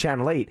out there for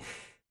Channel 8.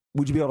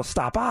 Would you be able to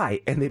stop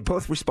by? And they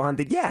both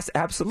responded, yes,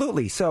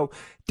 absolutely. So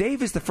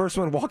Dave is the first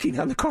one walking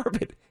down the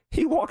carpet.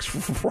 He walks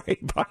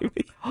right by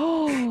me.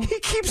 He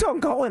keeps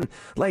on going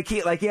like he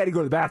had to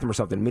go to the bathroom or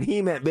something. I mean,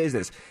 he meant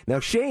business. Now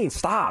Shane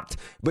stopped,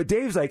 but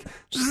Dave's like,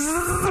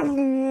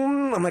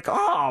 I'm like,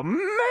 oh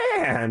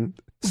man.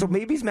 So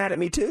maybe he's mad at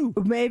me too.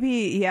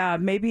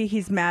 Maybe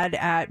he's mad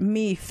at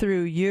me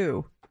through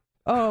you.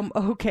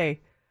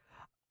 Okay.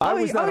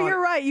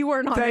 You're right. You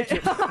weren't on it.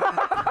 Thank you.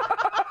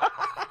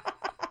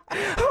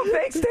 Oh,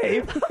 thanks,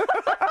 Dave.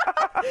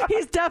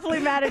 He's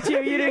definitely mad at you.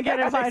 You didn't get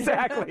invited.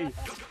 Exactly.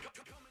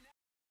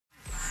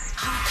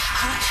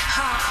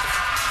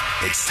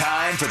 It's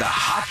time for the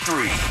Hot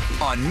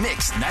 3 on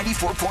Mix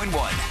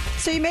 94.1.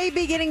 So you may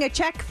be getting a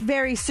check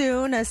very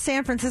soon. A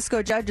San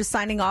Francisco judge is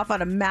signing off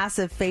on a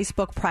massive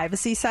Facebook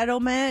privacy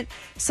settlement.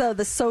 So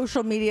the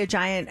social media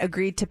giant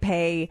agreed to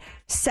pay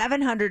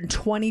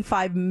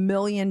 $725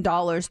 million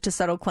to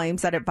settle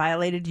claims that it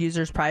violated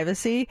users'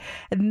 privacy.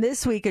 And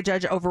this week, a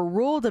judge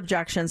overruled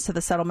objections to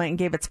the settlement and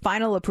gave its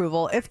final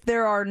approval. If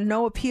there are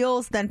no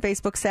appeals, then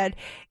Facebook said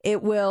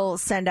it will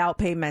send out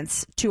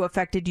payments to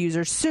affected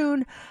users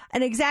soon.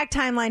 An exact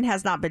timeline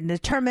has not been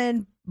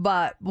determined,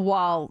 but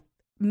while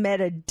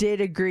Meta did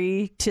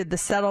agree to the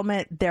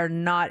settlement, they're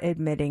not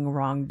admitting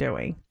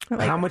wrongdoing.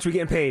 How much we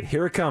getting paid?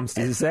 Here it comes.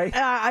 Does it say?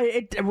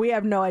 We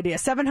have no idea.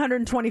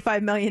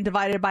 $725 million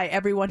divided by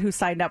everyone who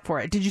signed up for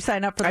it. Did you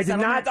sign up for the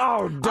settlement? I did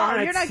not. Oh,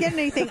 darn it. You're not getting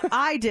anything.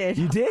 I did.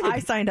 You did? I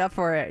signed up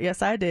for it.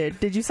 Yes, I did.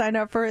 Did you sign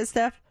up for it,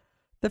 Steph?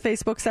 The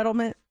Facebook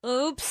settlement?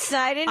 Oops,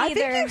 I didn't either.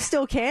 I think you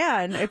still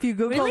can. If you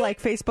Google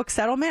like Facebook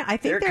settlement, I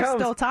think there's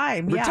still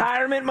time.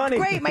 Retirement money.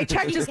 Great, my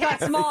check just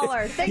got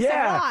smaller. Thanks a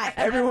lot.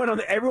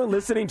 Everyone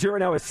listening to it right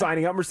now is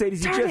signing up.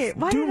 Mercedes, you just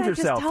doomed yourself. Why did I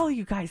just tell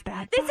you guys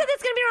that? They said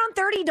it's going to be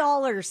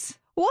around $30.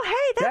 Well,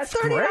 hey, that's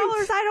 $30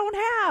 great. I don't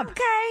have.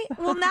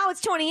 Okay. Well, now it's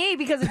 28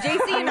 because of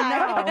JC and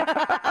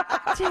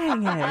I.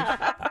 Dang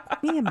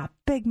it. Me and my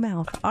big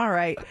mouth. All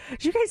right.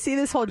 Did you guys see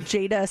this whole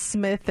Jada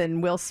Smith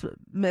and Will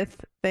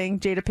Smith thing?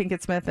 Jada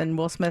Pinkett Smith and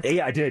Will Smith?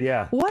 Yeah, I did,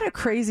 yeah. What a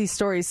crazy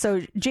story.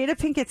 So Jada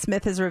Pinkett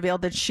Smith has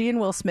revealed that she and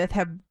Will Smith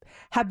have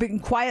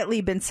quietly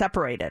been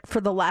separated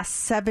for the last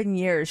 7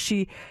 years.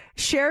 She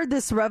shared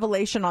this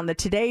revelation on the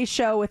Today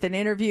Show with an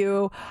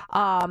interview.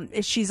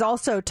 She's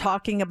also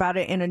talking about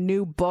it in a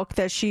new book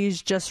that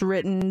she's just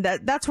written.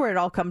 That's where it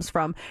all comes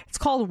from. It's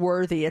called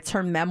Worthy. It's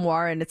her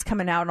memoir, and it's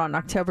coming out on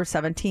October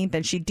 17th.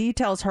 And she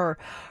details her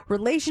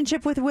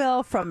relationship with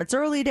Will from its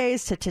early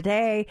days to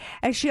today.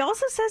 And she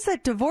also says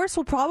that divorce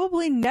will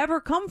probably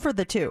never come for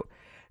the two.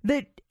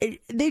 That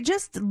they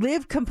just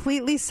live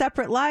completely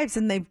separate lives,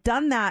 and they've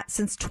done that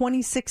since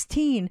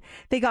 2016.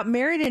 They got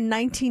married in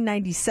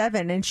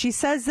 1997, and she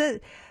says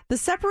that the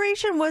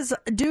separation was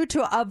due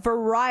to a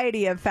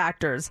variety of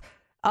factors.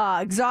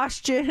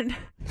 Exhaustion,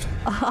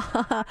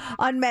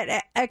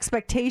 unmet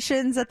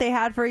expectations that they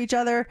had for each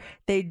other.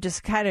 They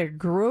just kind of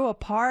grew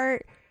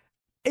apart.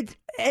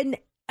 And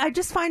I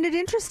just find it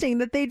interesting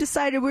that they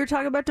decided, we were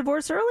talking about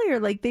divorce earlier,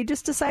 like they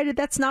just decided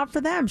that's not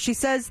for them. She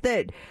says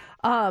that,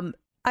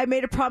 I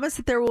made a promise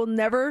that there will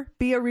never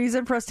be a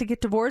reason for us to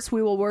get divorced.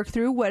 We will work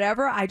through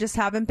whatever. I just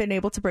haven't been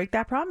able to break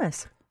that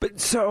promise. But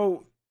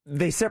so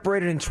they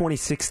separated in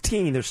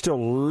 2016. They're still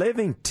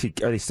living.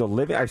 Are they still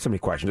living? I have so many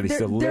questions. Are they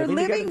still living They're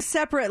living together?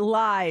 separate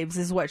lives,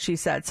 is what she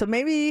said. So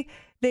maybe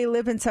they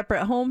live in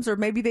separate homes, or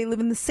maybe they live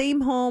in the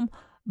same home,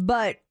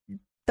 but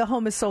the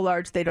home is so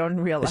large they don't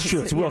realize. It's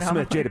true. It's Will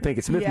Smith, Jada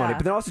Pinkett Smith money.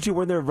 But then also, too,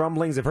 weren't there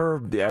rumblings of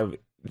her,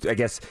 I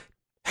guess,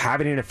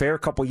 having an affair a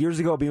couple years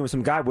ago, being with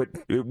some guy?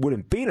 It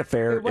wouldn't be an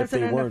affair if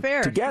they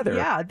weren't together.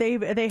 Yeah,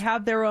 they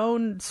have their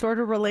own sort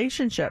of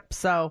relationship.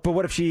 So, but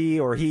what if she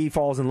or he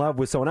falls in love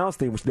with someone else?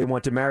 They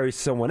want to marry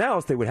someone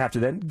else. They would have to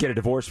then get a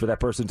divorce for that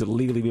person to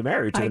legally be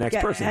married to the next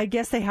person. I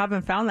guess they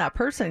haven't found that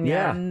person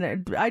yet. Yeah.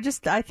 And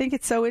I think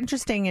it's so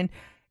interesting. And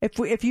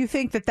if you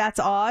think that that's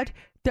odd,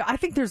 I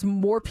think there's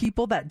more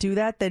people that do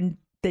that than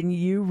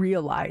you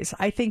realize.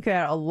 I think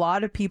that a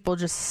lot of people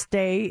just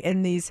stay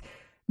in these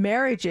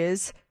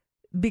marriages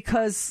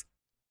because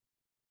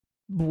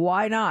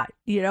why not?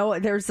 You know,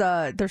 there's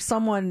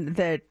someone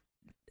that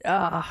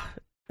I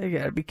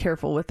gotta be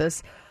careful with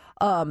this.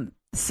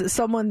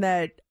 Someone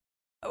that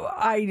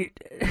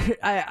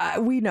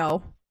we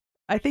know.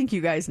 I think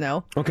you guys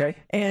know. Okay.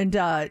 And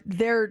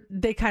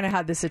they kind of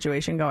had this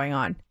situation going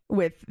on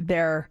with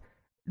their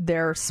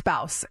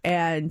spouse,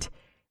 and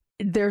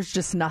there's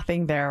just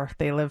nothing there.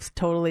 They live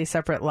totally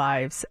separate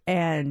lives.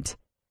 And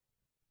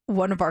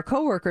one of our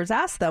coworkers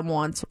asked them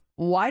once,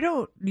 why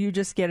don't you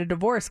just get a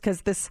divorce?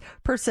 Because this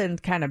person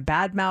kind of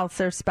badmouths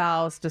their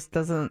spouse, just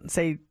doesn't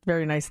say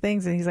very nice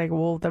things. And he's like,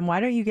 well, then why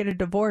don't you get a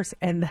divorce?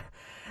 And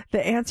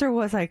the answer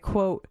was, I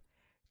quote,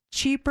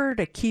 cheaper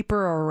to keep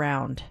her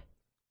around.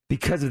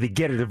 Because if they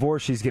get a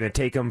divorce, she's going to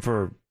take him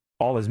for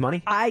all his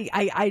money?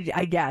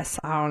 I guess.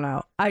 I don't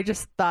know. I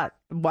just thought,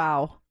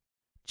 wow,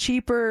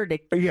 cheaper to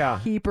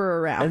keep her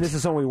around. And this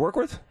is someone we work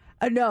with?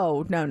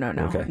 No.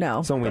 Okay.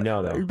 No. Someone we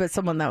know, though. But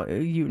someone that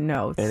you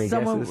know. Any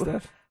guesses,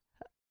 Steph?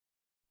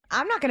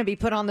 I'm not going to be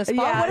put on the spot.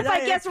 What if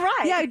I guess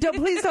right? Yeah,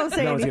 please don't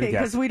say anything,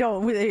 because we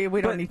don't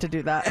need to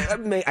do that.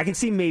 I can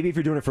see maybe if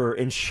you're doing it for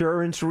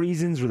insurance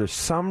reasons, or there's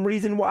some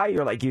reason why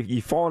you're like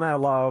you've fallen out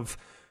of love,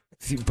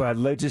 but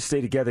let's just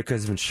stay together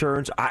because of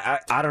insurance.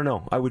 I don't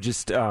know. I would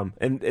just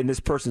in this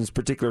person's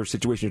particular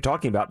situation you're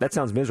talking about, that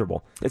sounds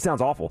miserable. It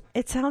sounds awful.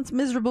 It sounds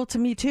miserable to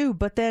me too.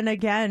 But then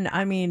again,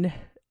 I mean,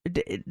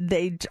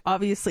 they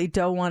obviously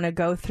don't want to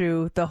go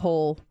through the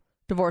whole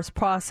divorce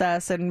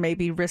process and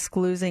maybe risk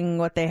losing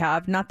what they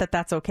have. Not that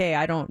that's okay.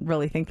 I don't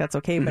really think that's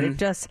okay, but it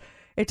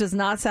does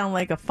not sound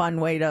like a fun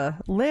way to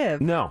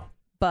live. No.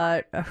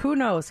 But who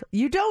knows?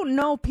 You don't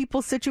know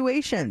people's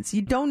situations.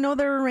 You don't know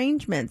their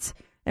arrangements.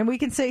 And we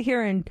can sit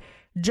here and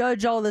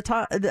judge all the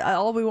time,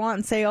 all we want,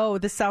 and say, oh,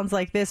 this sounds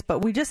like this, but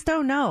we just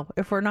don't know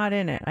if we're not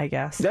in it, I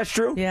guess. That's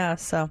true. Yeah,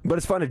 so. But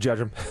it's fun to judge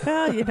them.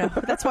 Well,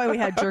 that's why we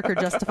had Jerk or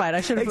Justified.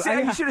 I should have saved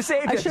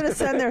it. I should have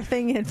sent their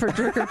thing in for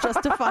Jerk or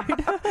Justified.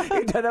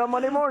 You did that on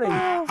Monday morning.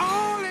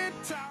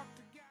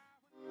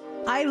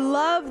 I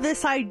love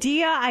this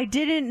idea. I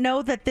didn't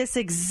know that this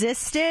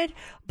existed,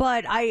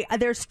 but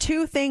there's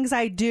two things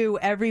I do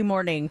every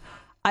morning.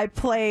 I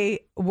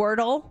play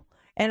Wordle,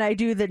 and I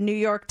do the New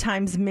York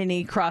Times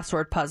mini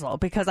crossword puzzle,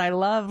 because I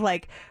love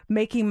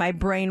making my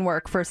brain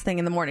work first thing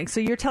in the morning. So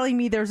you're telling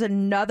me there's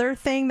another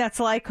thing that's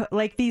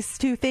like these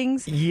two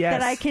things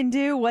that I can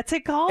do? What's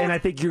it called? And I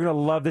think you're going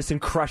to love this and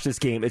crush this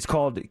game. It's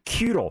called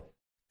Cuedle.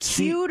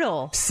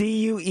 Cuedle.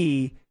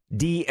 Cuedle.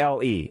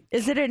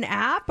 Is it an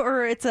app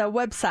or it's a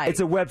website?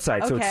 It's a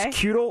website. So Okay. it's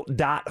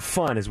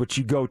Cuedle.fun is what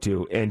you go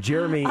to. And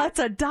Jeremy... It's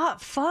a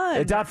 .fun.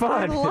 It's a .fun.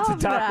 I love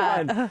It's a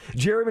that. .fun.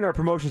 Jeremy in our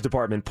promotions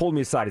department pulled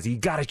me aside and said, you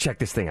got to check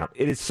this thing out.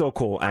 It is so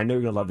cool. I know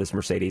you're going to love this,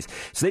 Mercedes.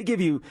 So they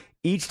give you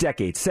each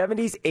decade,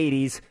 70s,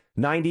 80s,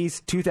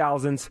 90s,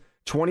 2000s,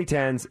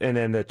 2010s, and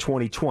then the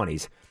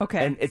 2020s.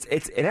 Okay. And it's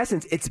in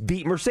essence, it's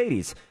beat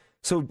Mercedes.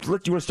 So do you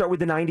want to start with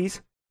the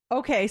 90s?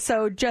 Okay,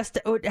 so just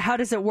how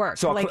does it work?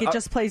 So it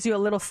just plays you a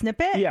little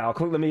snippet? Yeah,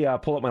 let me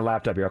pull up my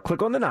laptop here. I'll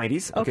click on the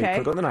 90s. Okay.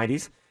 Click on the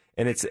 90s.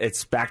 And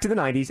it's back to the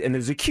 90s, and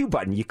there's a Q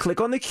button. You click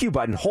on the Q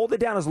button, hold it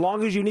down as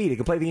long as you need. It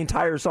can play the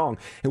entire song.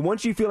 And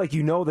once you feel like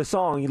you know the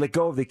song, you let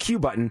go of the Q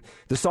button,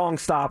 the song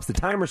stops, the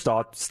timer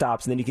stops,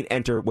 and then you can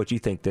enter what you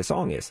think the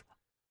song is.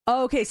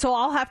 Okay, so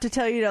I'll have to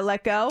tell you to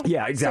let go?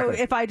 Yeah, exactly.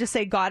 So if I just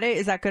say got it,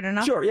 is that good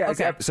enough? Sure, yeah. Okay.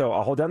 Exactly. So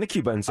I'll hold down the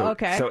Q button. So,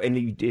 okay. So and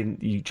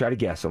you try to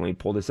guess. So let me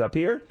pull this up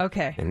here.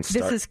 Okay. And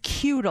start. This is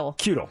Cuedle.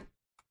 Cuedle.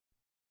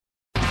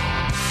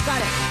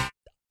 Got it.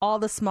 All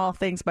the Small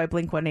Things by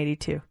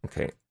Blink-182.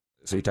 Okay.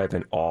 So you type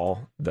in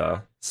all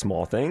the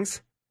small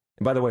things.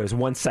 And by the way, it was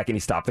 1 second. You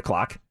stop the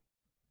clock.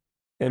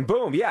 And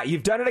boom, yeah,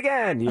 you've done it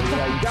again. You got it.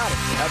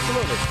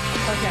 Absolutely.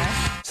 Okay.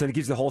 So it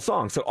gives you the whole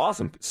song. So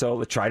awesome. So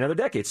let's try another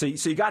decade. So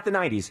you got the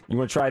 90s. You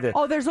want to try the...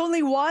 Oh, there's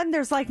only one?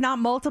 There's like not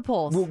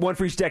multiples. One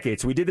for each decade.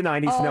 So we did the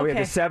 90s. So now we have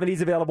the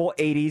 70s available,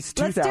 80s, 2000s.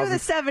 Let's do the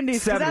 70s,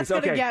 because that's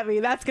going to get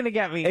me. That's going to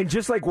get me. And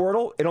just like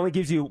Wordle, it only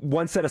gives you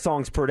one set of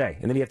songs per day.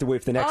 And then you have to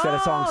wait for the next set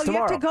of songs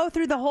tomorrow. You have to go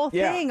through the whole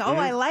thing. Yeah. Oh,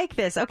 I like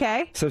this.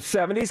 Okay. So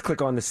 70s,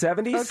 click on the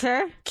 70s.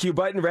 Okay. Q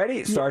button ready.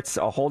 It starts.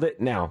 I'll hold it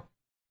now.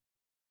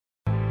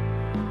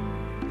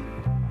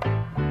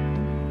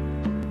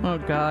 Oh,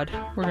 God.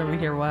 We're going to be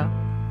here a while.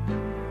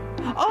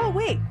 Oh,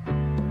 wait.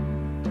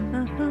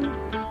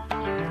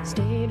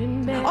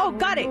 Oh,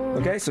 got it.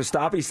 Okay, so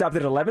stop. You stopped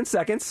at 11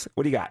 seconds.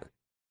 What do you got?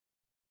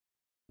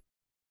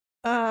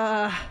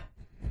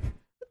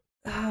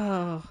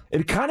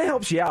 It kind of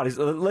helps you out.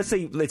 Let's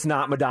say it's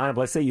not Madonna, but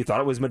let's say you thought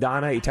it was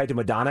Madonna. You typed in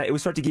Madonna. It would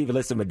start to give you a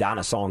list of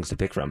Madonna songs to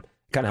pick from.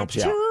 It kind of helps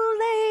you out. Too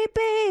late,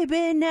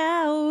 baby.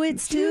 Now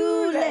it's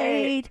too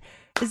late.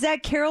 Is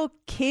that Carole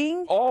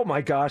King? Oh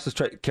my gosh, let's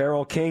try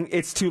Carole King.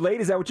 It's Too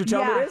Late. Is that what you're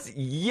telling me it is?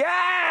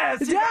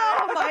 Yes!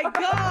 Oh my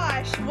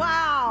gosh,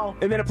 wow.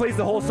 And then it plays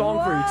the whole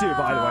song for you too,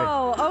 by the way.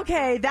 Oh,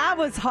 okay, that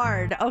was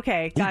hard.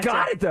 Okay, gotcha. You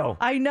got it though.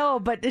 I know,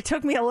 but it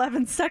took me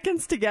 11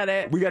 seconds to get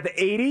it. We got the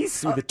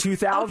 80s with the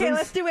 2000s. Okay,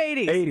 let's do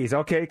 80s. 80s,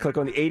 okay. Click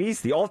on the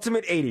 80s, the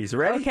ultimate 80s.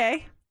 Ready?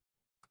 Okay.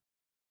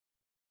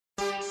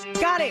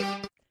 Got it.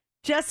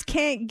 Just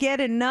Can't Get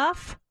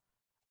Enough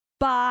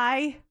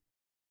by...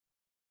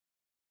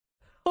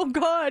 Oh,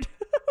 God.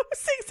 Who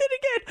sings it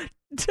again?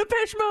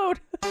 Depeche Mode.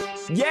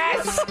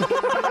 Yes!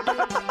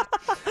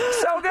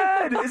 So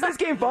good. Is this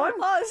game fun?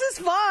 Oh, this is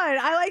fun.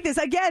 I like this.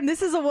 Again,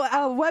 this is a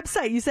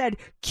website. You said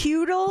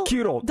Cuedle.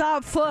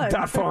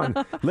 Fun.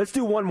 Let's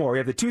do one more. We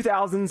have the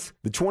 2000s,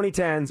 the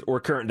 2010s, or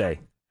current day.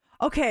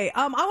 Okay.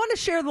 I want to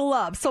share the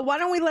love. So why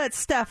don't we let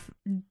Steph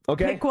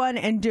pick one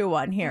and do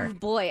one here? Oh,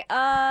 boy.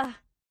 2010s.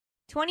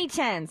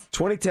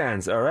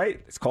 2010s. All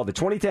right. It's called the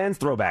 2010s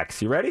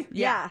Throwbacks. You ready?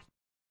 Yeah.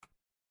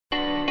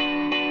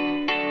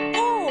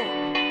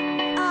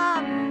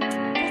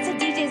 What's the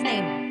DJ's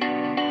name?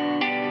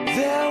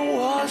 There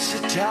was a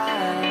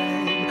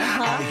time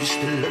I used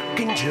to look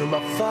into my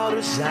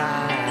father's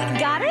eyes.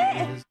 Got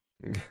it?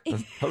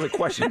 That was a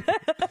question.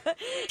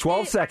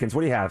 12 seconds.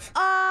 What do you have?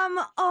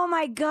 Oh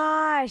my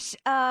gosh.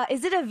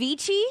 Is it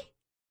Avicii?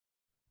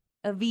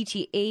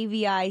 Avicii.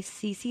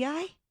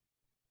 Avicii?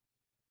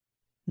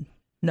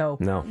 No.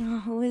 Do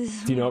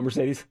you know it,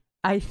 Mercedes?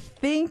 I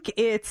think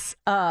it's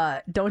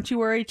Don't You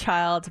Worry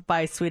Child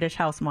by Swedish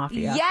House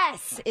Mafia.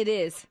 Yes, it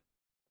is.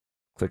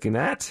 Clicking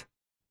that.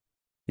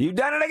 You've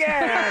done it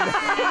again.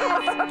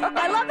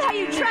 I love how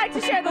you tried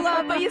to share the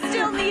love, but we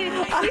still needed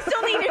you.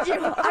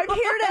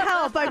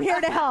 I'm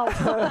here to help.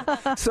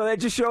 So that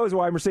just shows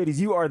why,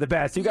 Mercedes, you are the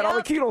best. You got all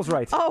the Cuedles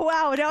right. Oh,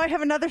 wow. Now I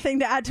have another thing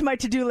to add to my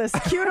to-do list.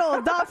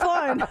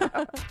 Cuedle.fun.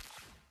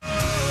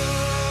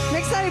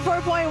 Mix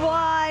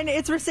 94.1.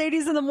 It's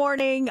Mercedes in the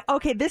morning.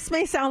 Okay, this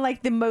may sound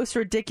like the most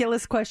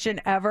ridiculous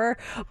question ever,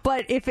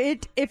 but if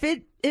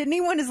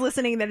anyone is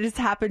listening that it's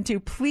happened to,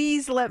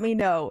 please let me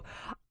know.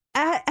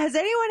 Has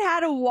anyone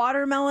had a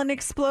watermelon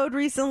explode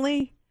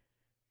recently?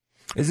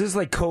 Is this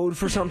like code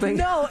for something?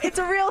 No, it's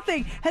a real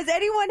thing. Has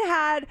anyone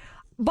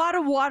bought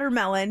a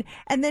watermelon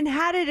and then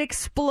had it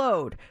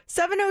explode?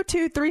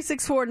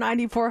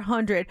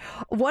 702-364-9400.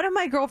 One of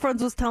my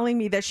girlfriends was telling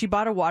me that she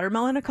bought a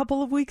watermelon a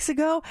couple of weeks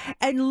ago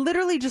and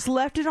literally just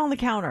left it on the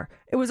counter.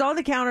 It was on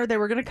the counter. They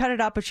were going to cut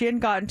it up, but she hadn't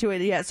gotten to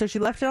it yet, so she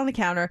left it on the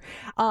counter.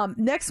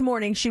 Next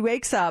morning, she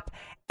wakes up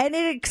and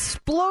it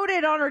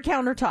exploded on her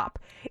countertop,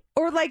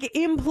 or like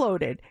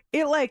imploded.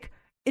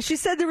 She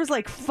said there was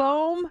like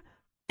foam,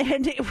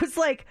 and it was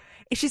like,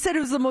 she said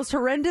it was the most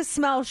horrendous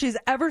smell she's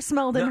ever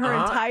smelled in her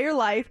entire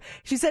life.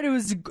 She said it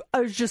was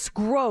just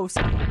gross.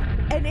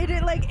 And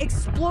it like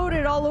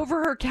exploded all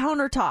over her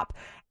countertop.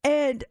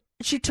 And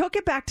she took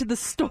it back to the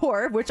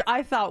store, which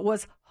I thought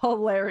was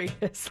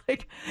hilarious.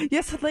 Like,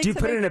 yes, I'd like Do you to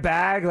put it in a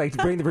bag, like to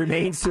bring the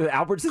remains to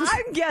Albertsons?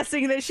 I'm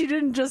guessing that she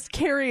didn't just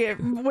carry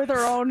it with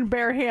her own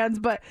bare hands,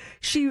 but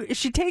she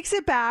takes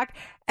it back.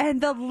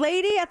 And the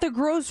lady at the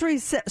grocery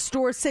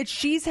store said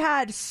she's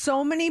had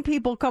so many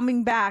people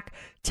coming back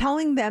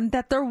telling them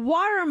that their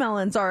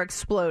watermelons are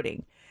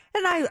exploding.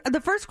 And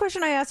the first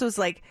question I asked was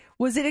like,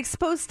 was it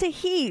exposed to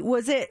heat?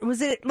 Was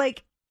it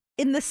like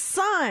in the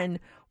sun?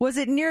 Was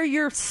it near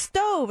your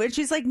stove? And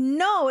she's like,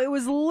 no, it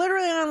was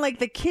literally on like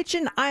the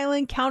kitchen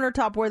island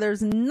countertop where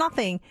there's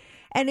nothing.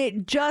 And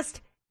it just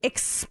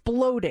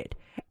exploded.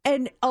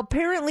 And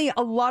apparently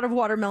a lot of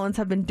watermelons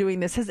have been doing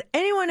this. Has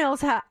anyone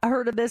else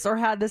heard of this or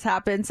had this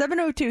happen?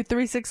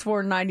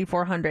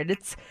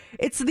 702-364-9400.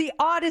 It's the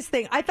oddest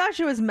thing. I thought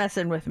she was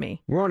messing with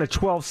me. We're on a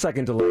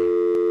 12-second delay.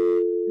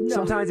 No.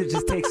 Sometimes it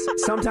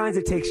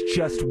takes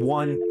just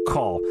one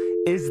call.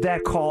 Is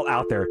that call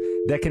out there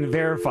that can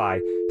verify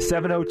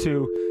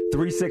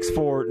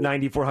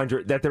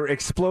 702-364-9400 that there are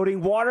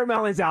exploding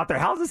watermelons out there?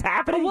 How's this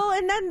happening? Well,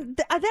 and then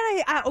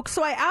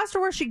I asked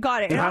her where she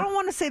got it, and I don't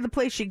want to say the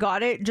place she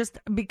got it just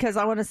because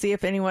I want to see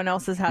if anyone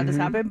else has had this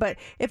happen. But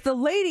if the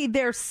lady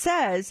there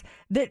says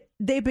that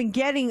they've been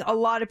getting a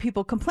lot of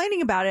people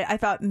complaining about it, I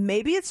thought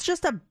maybe it's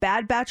just a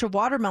bad batch of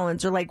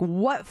watermelons, or like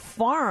what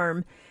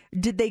farm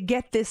did they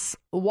get this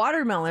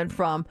watermelon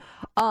from?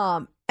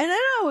 And then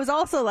I was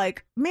also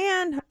like,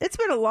 man, it's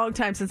been a long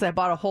time since I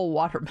bought a whole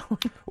watermelon.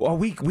 Well,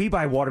 we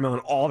buy watermelon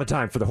all the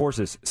time for the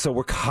horses, so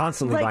we're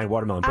constantly buying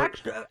watermelon.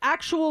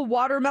 Actual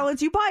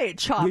watermelons, you buy it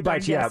chopped. We buy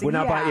it, yeah. We're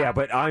not buying, yeah.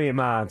 But I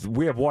am.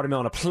 We have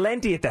watermelon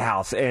aplenty at the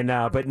house, and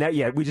but now,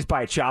 yeah, we just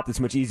buy it chopped.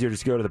 It's much easier to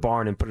just go to the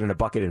barn and put it in a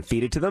bucket and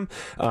feed it to them.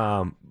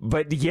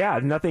 But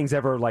yeah, nothing's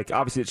ever like.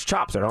 Obviously, it's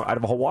chopped. So I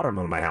have a whole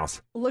watermelon in my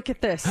house. Look at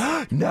this.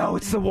 No,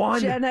 it's the one.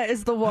 Jenna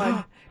is the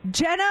one.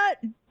 Jenna,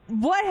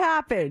 what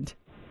happened?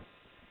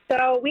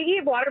 So we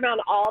eat watermelon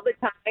all the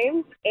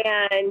time,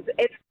 and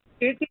it's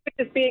due to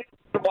just being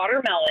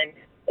watermelon.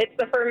 It's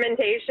the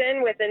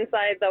fermentation with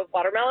inside the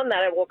watermelon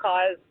that it will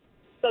cause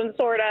some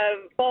sort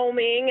of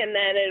foaming, and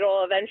then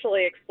it'll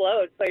eventually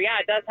explode. So, yeah,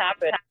 it does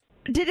happen.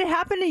 Did it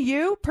happen to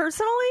you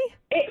personally?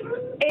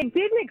 It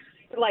didn't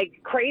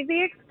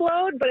crazy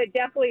explode, but it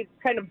definitely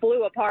kind of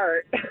blew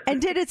apart.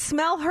 And did it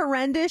smell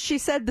horrendous? She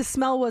said the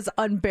smell was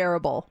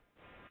unbearable.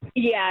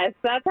 Yes,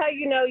 that's how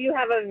you know you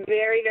have a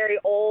very, very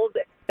old,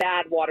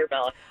 bad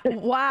watermelon.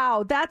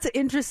 Wow, that's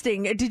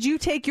interesting. Did you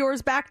take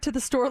yours back to the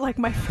store like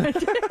my friend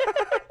did?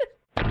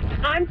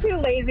 I'm too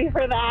lazy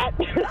for that.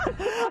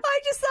 I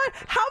just thought,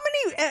 how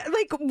many,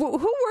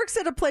 who works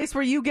at a place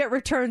where you get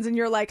returns and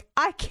you're like,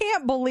 I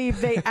can't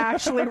believe they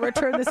actually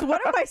returned this. What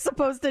am I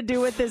supposed to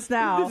do with this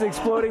now? This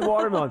exploding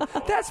watermelon.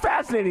 That's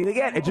fascinating.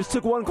 Again, it just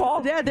took one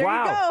call. Yeah, there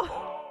you go.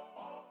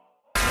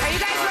 Are you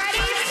guys ready?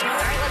 All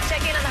right, let's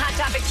check in on the hot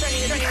topics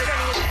trending.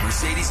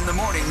 Mercedes in the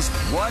mornings.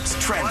 What's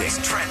trending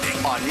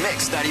on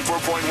Mix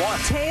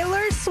 94.1?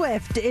 Taylor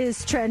Swift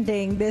is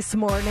trending this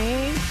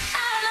morning.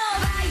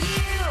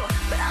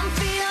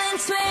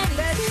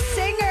 The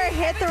singer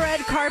hit the red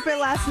carpet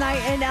last night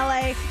in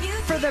LA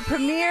for the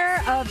premiere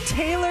of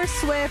Taylor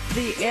Swift,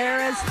 The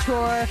Eras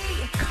Tour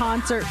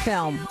concert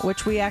film,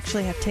 which we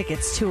actually have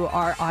tickets to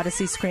our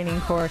Odyssey screening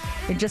for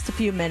in just a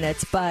few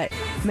minutes. But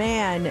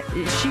man,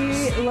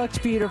 she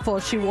looked beautiful.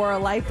 She wore a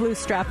light blue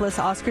strapless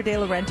Oscar de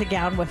la Renta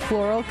gown with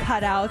floral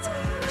cutouts.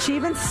 She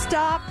even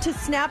stopped to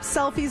snap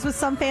selfies with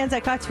some fans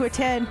that got to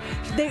attend.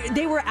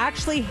 They were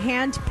actually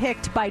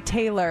handpicked by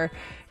Taylor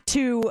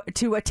to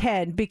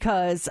attend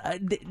because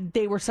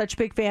they were such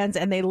big fans,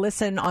 and they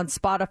listen on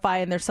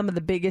Spotify, and they're some of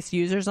the biggest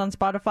users on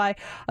Spotify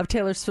of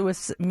Taylor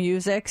Swift's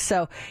music.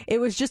 So it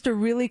was just a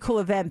really cool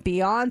event.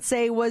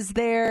 Beyonce was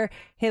there,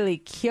 Haley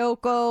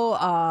Kiyoko,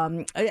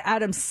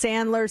 Adam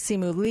Sandler,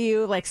 Simu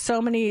Liu, like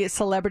so many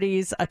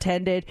celebrities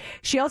attended.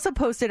 She also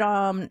posted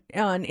on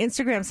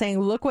Instagram saying,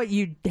 look what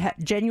you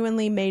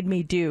genuinely made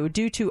me do.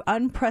 Due to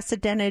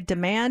unprecedented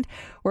demand,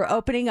 we're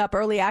opening up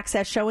early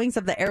access showings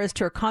of the Eras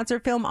Tour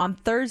concert film on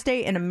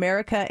Thursday in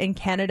America and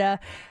Canada.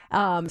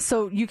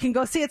 So you can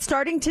go see it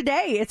starting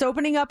today. It's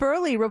opening up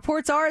early.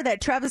 Reports are that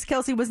Travis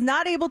Kelce was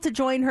not able to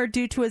join her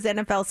due to his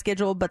NFL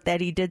schedule, but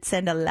that he did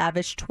send a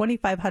lavish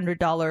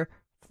 $2,500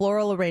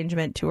 floral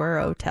arrangement to her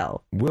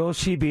hotel. Will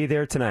she be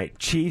there tonight?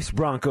 Chiefs,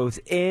 Broncos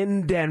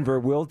in Denver.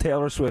 Will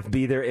Taylor Swift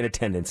be there in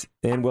attendance?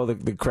 And will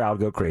the crowd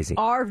go crazy?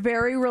 Our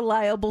very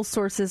reliable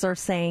sources are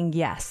saying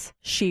yes,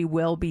 she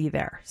will be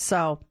there.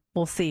 So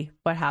we'll see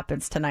what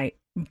happens tonight.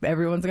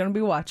 Everyone's going to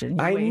be watching.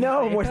 I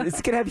know.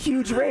 It's going to have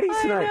huge ratings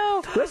tonight. I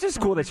know. That's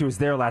just cool that she was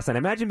there last night.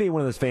 Imagine being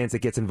one of those fans that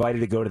gets invited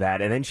to go to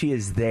that, and then she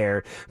is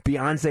there.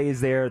 Beyonce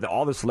is there.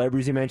 All the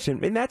celebrities you mentioned.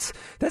 I mean, that's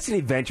an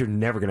event you're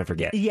never going to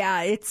forget.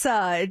 Yeah, it's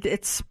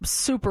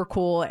super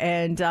cool,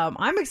 and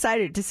I'm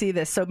excited to see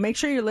this. So make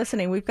sure you're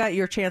listening. We've got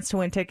your chance to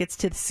win tickets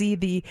to see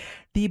the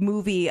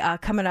movie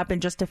coming up in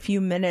just a few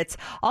minutes.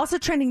 Also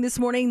trending this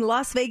morning,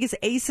 Las Vegas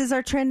Aces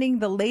are trending.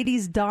 The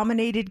ladies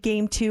dominated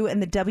Game 2 in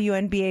the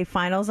WNBA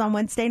Finals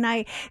on Wednesday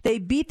night. They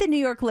beat the New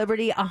York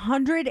Liberty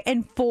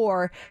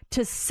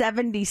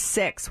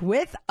 104-76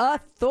 with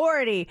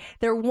authority.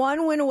 They're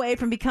one win away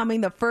from becoming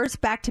the first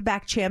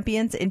back-to-back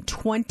champions in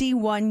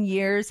 21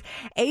 years.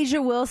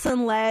 Asia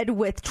Wilson led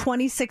with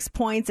 26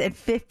 points and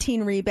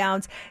 15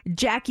 rebounds.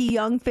 Jackie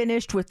Young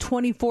finished with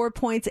 24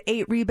 points,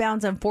 8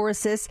 rebounds, and 4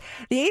 assists.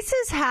 The Aces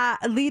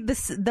lead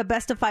the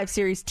best of 5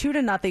 series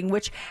 2-0,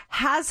 which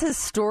has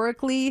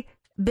historically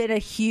been a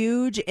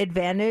huge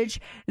advantage.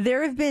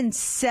 There have been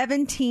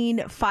 17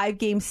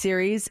 5-game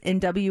series in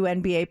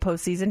WNBA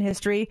postseason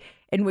history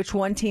in which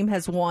one team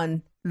has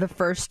won the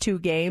first 2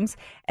 games,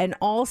 and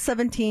all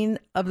 17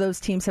 of those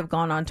teams have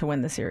gone on to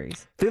win the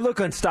series. They look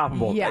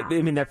unstoppable. Yeah.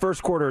 I mean, that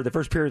first quarter, the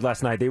first period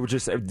last night, they were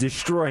just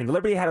destroying.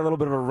 Liberty had a little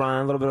bit of a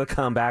run, a little bit of a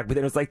comeback, but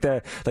then it was like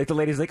the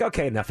ladies like,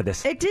 okay, enough of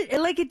this. It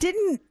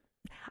didn't.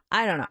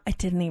 I don't know. It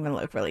didn't even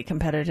look really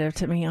competitive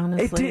to me,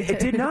 honestly.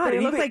 It did not.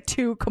 It looked like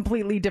 2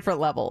 completely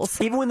different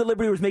levels. Even when the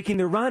Liberty was making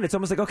their run, it's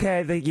almost like,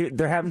 okay,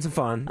 they're having some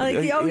fun.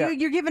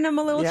 You're giving them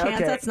a little chance.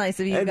 Okay. That's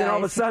nice of you and guys. then all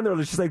of a sudden, they're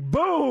just like,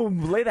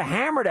 boom, lay the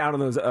hammer down on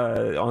those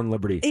on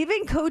Liberty.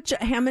 Even Coach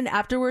Hammond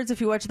afterwards,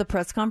 if you watch the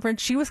press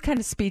conference, she was kind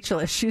of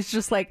speechless. She's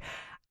just like,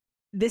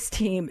 this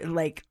team,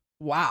 like,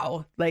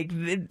 wow. Like,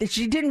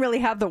 she didn't really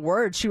have the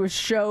words. She was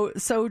so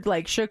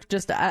shook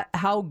just at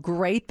how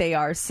great they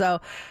are.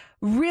 So,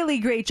 really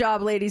great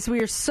job, ladies.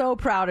 We are so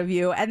proud of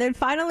you. And then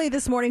finally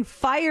this morning,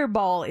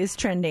 Fireball is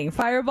trending.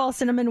 Fireball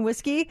Cinnamon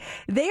Whiskey.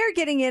 They are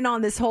getting in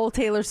on this whole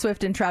Taylor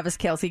Swift and Travis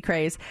Kelce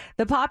craze.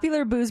 The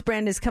popular booze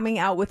brand is coming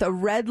out with a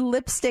red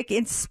lipstick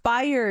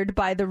inspired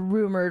by the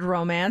rumored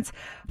romance.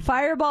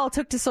 Fireball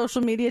took to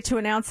social media to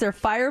announce their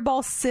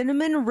Fireball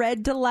Cinnamon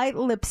Red Delight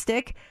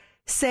lipstick,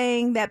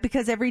 saying that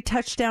because every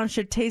touchdown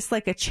should taste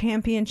like a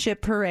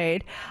championship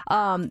parade.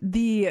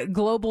 The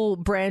global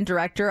brand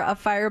director of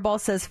Fireball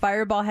says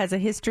Fireball has a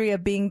history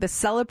of being the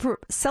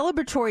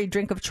celebratory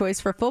drink of choice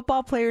for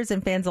football players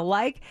and fans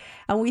alike,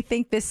 and we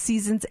think this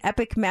season's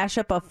epic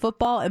mashup of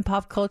football and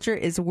pop culture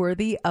is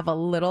worthy of a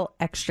little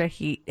extra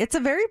heat. It's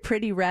a very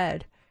pretty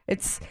red.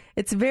 It's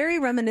very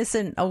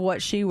reminiscent of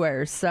what she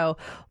wears. So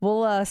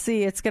we'll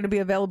see. It's going to be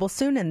available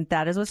soon, and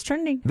that is what's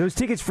trending. Those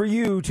tickets for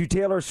you to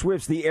Taylor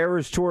Swift's The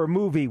Eras Tour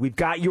movie. We've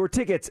got your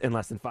tickets in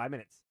less than 5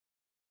 minutes.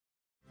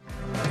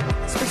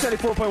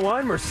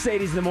 694.1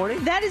 Mercedes in the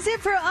morning. That is it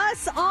for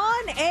us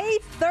on a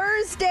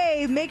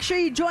Thursday. Make sure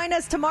you join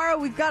us tomorrow.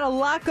 We've got a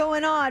lot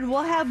going on.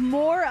 We'll have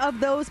more of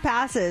those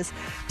passes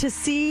to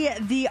see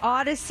the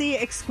Odyssey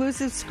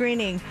exclusive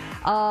screening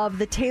of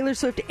the Taylor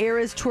Swift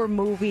Eras Tour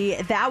movie.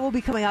 That will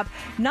be coming up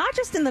not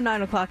just in the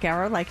 9 o'clock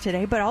hour like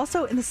today, but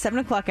also in the 7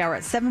 o'clock hour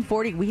at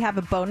 7:40. We have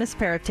a bonus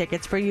pair of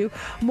tickets for you.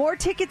 More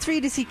tickets for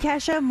you to see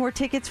Kesha, more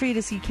tickets for you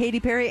to see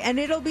Katy Perry, and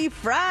it'll be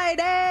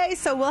Friday.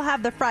 So we'll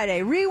have the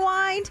Friday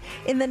Rewind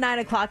in the 9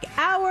 o'clock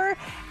hour,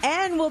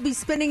 and we'll be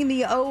spinning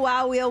the Oh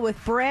Wow Wheel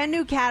with brand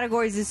new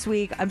categories this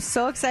week. I'm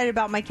so excited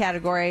about my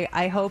category.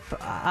 I hope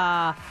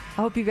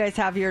you guys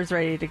have yours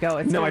ready to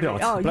go. No, I don't,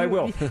 but I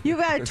will. You've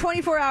had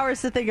 24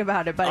 hours to think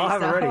about it, buddy. I'll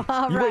have it ready.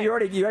 All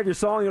right. You have your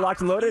song, you're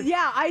locked and loaded?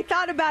 Yeah, I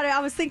thought about it.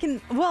 I was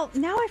thinking, well,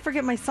 now I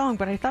forget my song,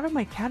 but I thought of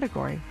my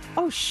category.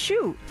 Oh,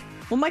 shoot.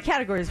 Well, my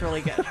category is really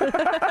good. I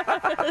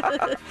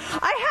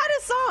had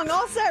a song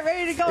all set,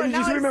 ready to go. Did you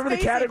just remember the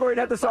category,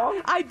 not the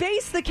song? I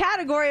based the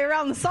category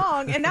around the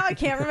song, and now I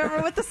can't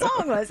remember what the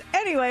song was.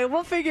 Anyway,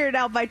 we'll figure it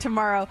out by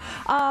tomorrow.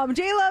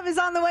 J-Love is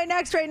on the way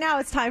next. Right now,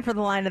 it's time for the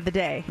line of the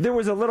day. There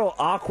was a little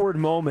awkward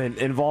moment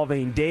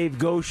involving Dave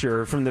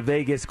Gosher from the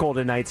Vegas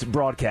Golden Knights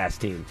broadcast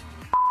team.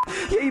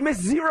 Yeah, he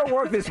missed 0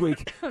 work this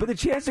week, but the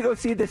chance to go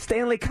see the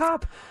Stanley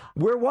Cup,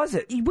 where was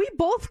it? We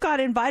both got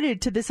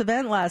invited to this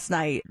event last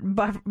night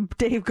by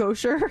Dave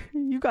Gosher.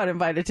 You got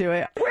invited to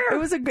it. Where? It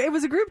was a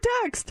group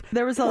text.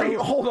 There was a Wait,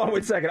 hold on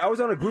 1 second. I was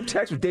on a group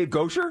text with Dave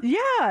Gosher?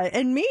 Yeah,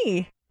 and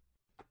me.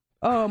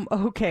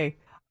 Okay.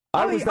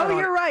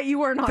 You're right. You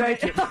weren't on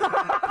Thank it. you.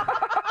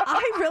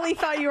 I really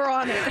thought you were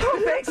on it.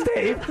 Oh, thanks,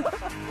 Dave.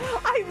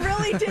 I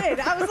really did.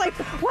 I was like,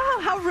 wow,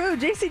 how rude.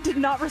 JC did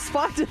not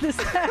respond to this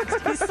text.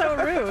 He's so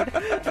rude.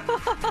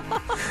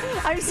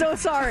 I'm so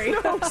sorry.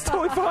 No, it's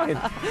totally fine.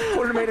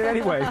 Would have made it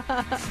anyway.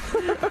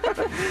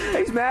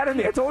 He's mad at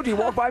me. I told you,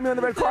 he walked by me on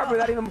the red carpet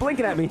without even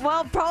blinking at me.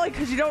 Well, probably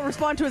because you don't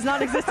respond to his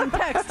non-existent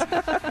text.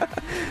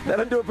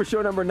 That'll do it for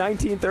show number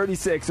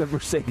 1936 of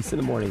Mercedes in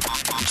the Morning.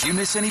 Did you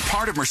miss any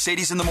part of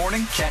Mercedes in the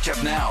Morning? Catch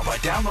up now by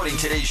downloading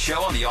today's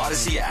show on the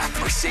Odyssey app.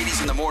 Mercedes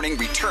in the Morning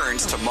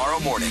returns tomorrow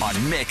morning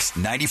on Mix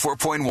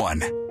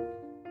 94.1.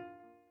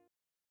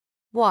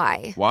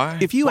 Why?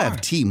 If you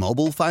have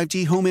T-Mobile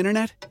 5G home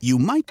internet, you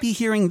might be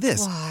hearing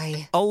this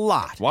Why? a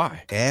lot.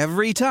 Why?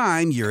 Every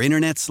time your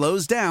internet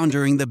slows down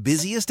during the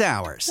busiest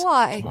hours.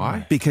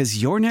 Why?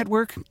 Because your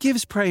network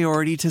gives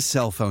priority to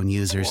cell phone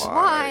users.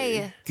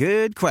 Why?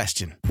 Good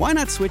question. Why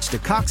not switch to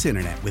Cox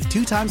Internet with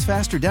 2 times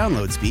faster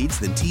download speeds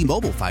than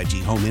T-Mobile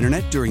 5G home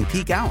internet during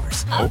peak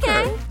hours?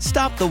 Okay.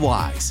 Stop the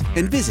whys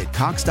and visit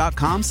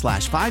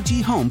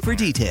cox.com/5G home for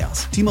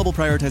details. T-Mobile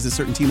prioritizes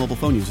certain T-Mobile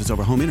phone users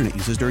over home internet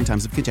users during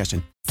times of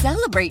congestion.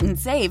 Celebrate and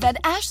save at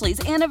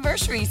Ashley's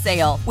Anniversary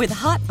Sale. With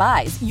Hot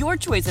Buys, your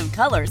choice of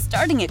colors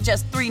starting at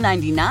just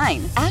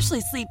 $3.99.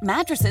 Ashley Sleep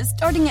mattresses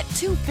starting at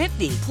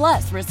 $2.50.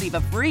 Plus, receive a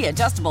free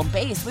adjustable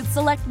base with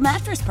select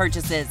mattress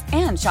purchases.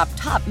 And shop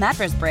top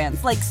mattress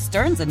brands like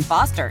Stearns &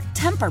 Foster,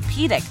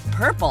 Tempur-Pedic,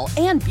 Purple,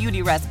 and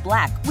Beautyrest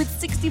Black with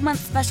 60-month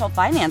special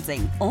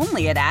financing.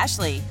 Only at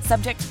Ashley.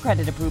 Subject to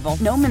credit approval.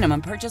 No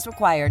minimum purchase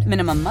required.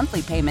 Minimum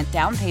monthly payment,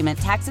 down payment,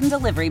 tax, and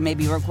delivery may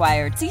be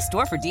required. See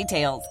store for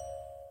details.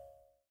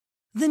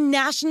 The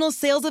national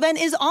sales event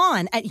is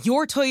on at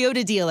your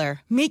Toyota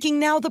dealer, making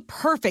now the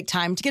perfect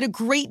time to get a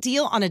great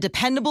deal on a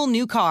dependable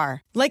new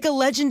car. Like a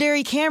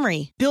legendary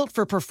Camry, built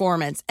for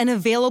performance and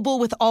available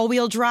with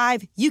all-wheel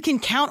drive, you can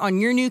count on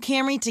your new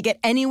Camry to get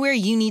anywhere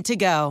you need to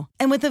go.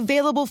 And with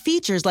available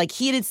features like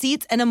heated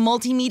seats and a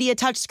multimedia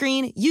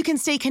touchscreen, you can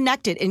stay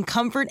connected in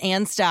comfort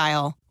and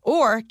style.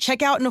 Or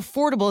check out an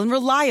affordable and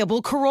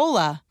reliable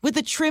Corolla with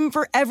a trim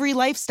for every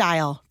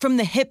lifestyle. From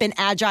the hip and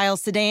agile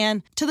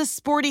sedan to the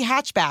sporty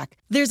hatchback,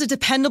 there's a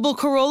dependable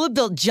Corolla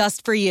built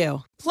just for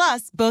you.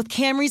 Plus, both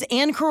Camrys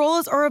and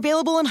Corollas are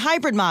available in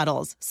hybrid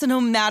models, so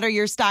no matter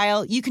your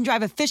style, you can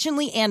drive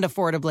efficiently and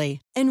affordably.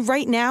 And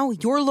right now,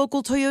 your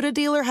local Toyota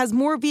dealer has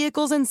more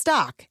vehicles in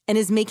stock and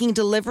is making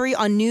delivery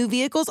on new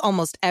vehicles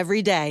almost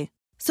every day.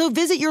 So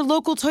visit your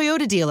local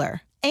Toyota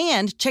dealer.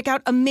 And check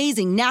out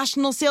amazing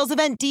national sales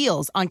event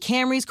deals on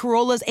Camrys,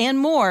 Corollas, and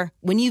more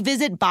when you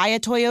visit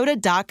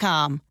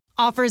buyatoyota.com.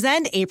 Offers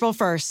end April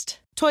 1st.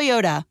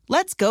 Toyota,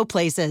 let's go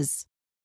places.